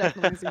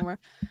definitely a Zoomer.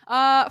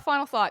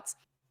 Final thoughts.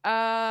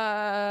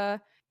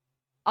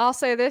 I'll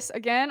say this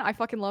again. I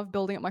fucking love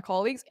building up my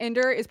colleagues.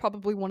 Ender is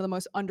probably one of the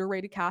most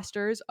underrated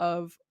casters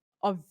of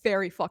a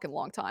very fucking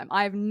long time.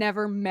 I've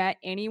never met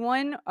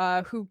anyone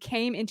who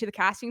came into the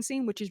casting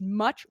scene, which is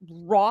much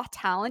raw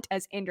talent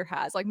as Ender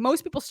has. Like,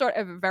 most people start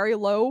at a very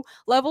low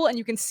level and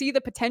you can see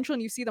the potential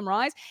and you see them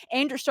rise.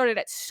 Ender started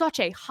at such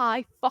a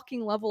high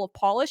fucking level of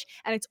polish,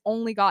 and it's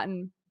only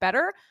gotten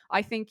better.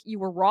 I think you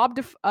were robbed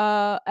of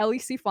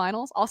LEC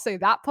finals. I'll say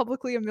that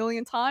publicly a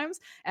million times.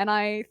 And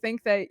I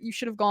think that you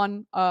should have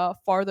gone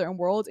farther in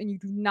Worlds, and you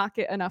do not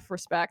get enough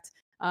respect.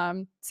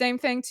 Same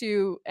thing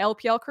to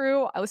LPL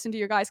crew. I listened to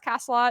your guys'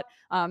 cast a lot.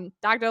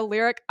 Dagda,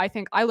 Lyric, I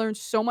think I learned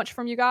so much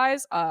from you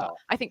guys.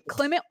 I think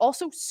Clement,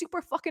 also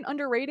super fucking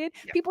underrated.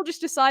 Yeah. People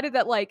just decided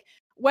that, like,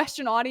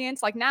 Western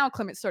audience, like, now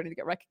Clement's starting to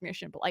get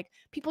recognition, but like,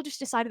 people just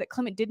decided that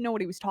Clement didn't know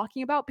what he was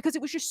talking about because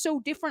it was just so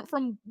different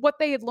from what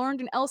they had learned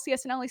in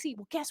LCS and LEC.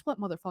 Well, guess what,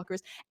 motherfuckers?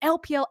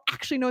 LPL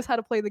actually knows how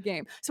to play the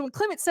game. So when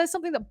Clement says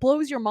something that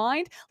blows your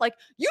mind, like,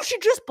 you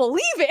should just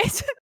believe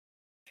it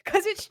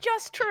because it's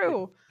just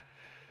true.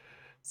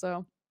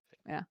 So,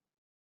 yeah.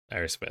 I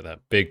respect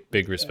that.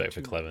 Big respect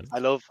for Clement. I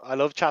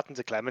love chatting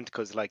to Clement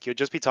because, like, you'll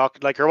just be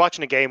talking, like, you're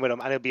watching a game with him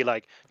and he'll be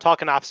like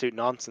talking absolute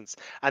nonsense,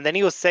 and then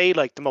he'll say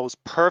like the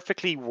most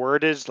perfectly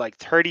worded, like,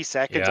 30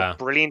 seconds of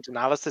brilliant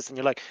analysis, and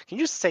you're like, can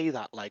you just say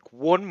that like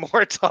one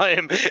more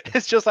time?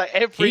 It's just like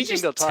every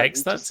single time.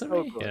 Text that to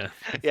me.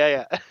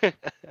 Yeah.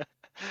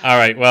 All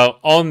right. Well,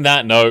 on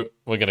that note,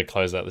 we're gonna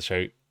close out the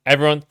show.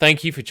 Everyone,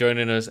 thank you for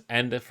joining us.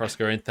 Ender,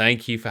 Frosco, and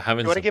thank you for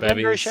having some bevies. Want to give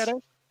Ender a shout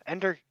out?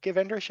 Ender give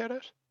Ender a shout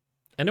out?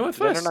 And who went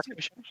Did Ender first? not give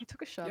a shout out? He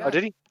took a shot. Yeah. Oh,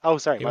 did he? Oh,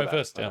 sorry. He my went bad.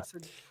 first, My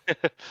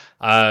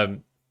yeah.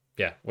 bad.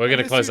 Yeah, we're I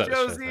gonna miss close you, out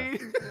the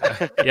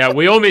show. Josie. Yeah,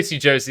 we all miss you,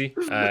 Josie.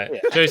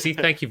 Josie,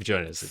 thank you for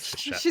joining us. It's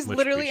just She's much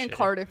literally in appreciated.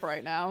 Cardiff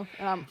right now,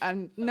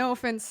 and no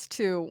offense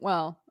to,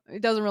 well,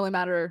 it doesn't really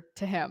matter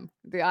to him,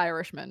 the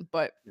Irishman,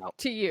 but No.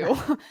 to you,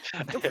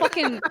 the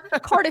fucking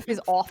Cardiff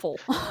is awful.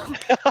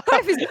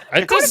 Cardiff is,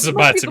 It doesn't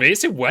matter to me.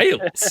 It's in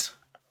Wales.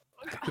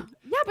 yeah,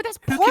 but that's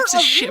Who part gives a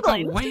of shit about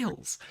England.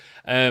 Wales?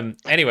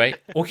 Anyway,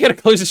 we're gonna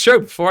close the show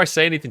before I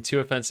say anything too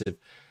offensive.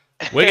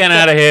 We're getting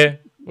out of here.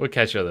 We'll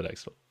catch you on the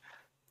next one.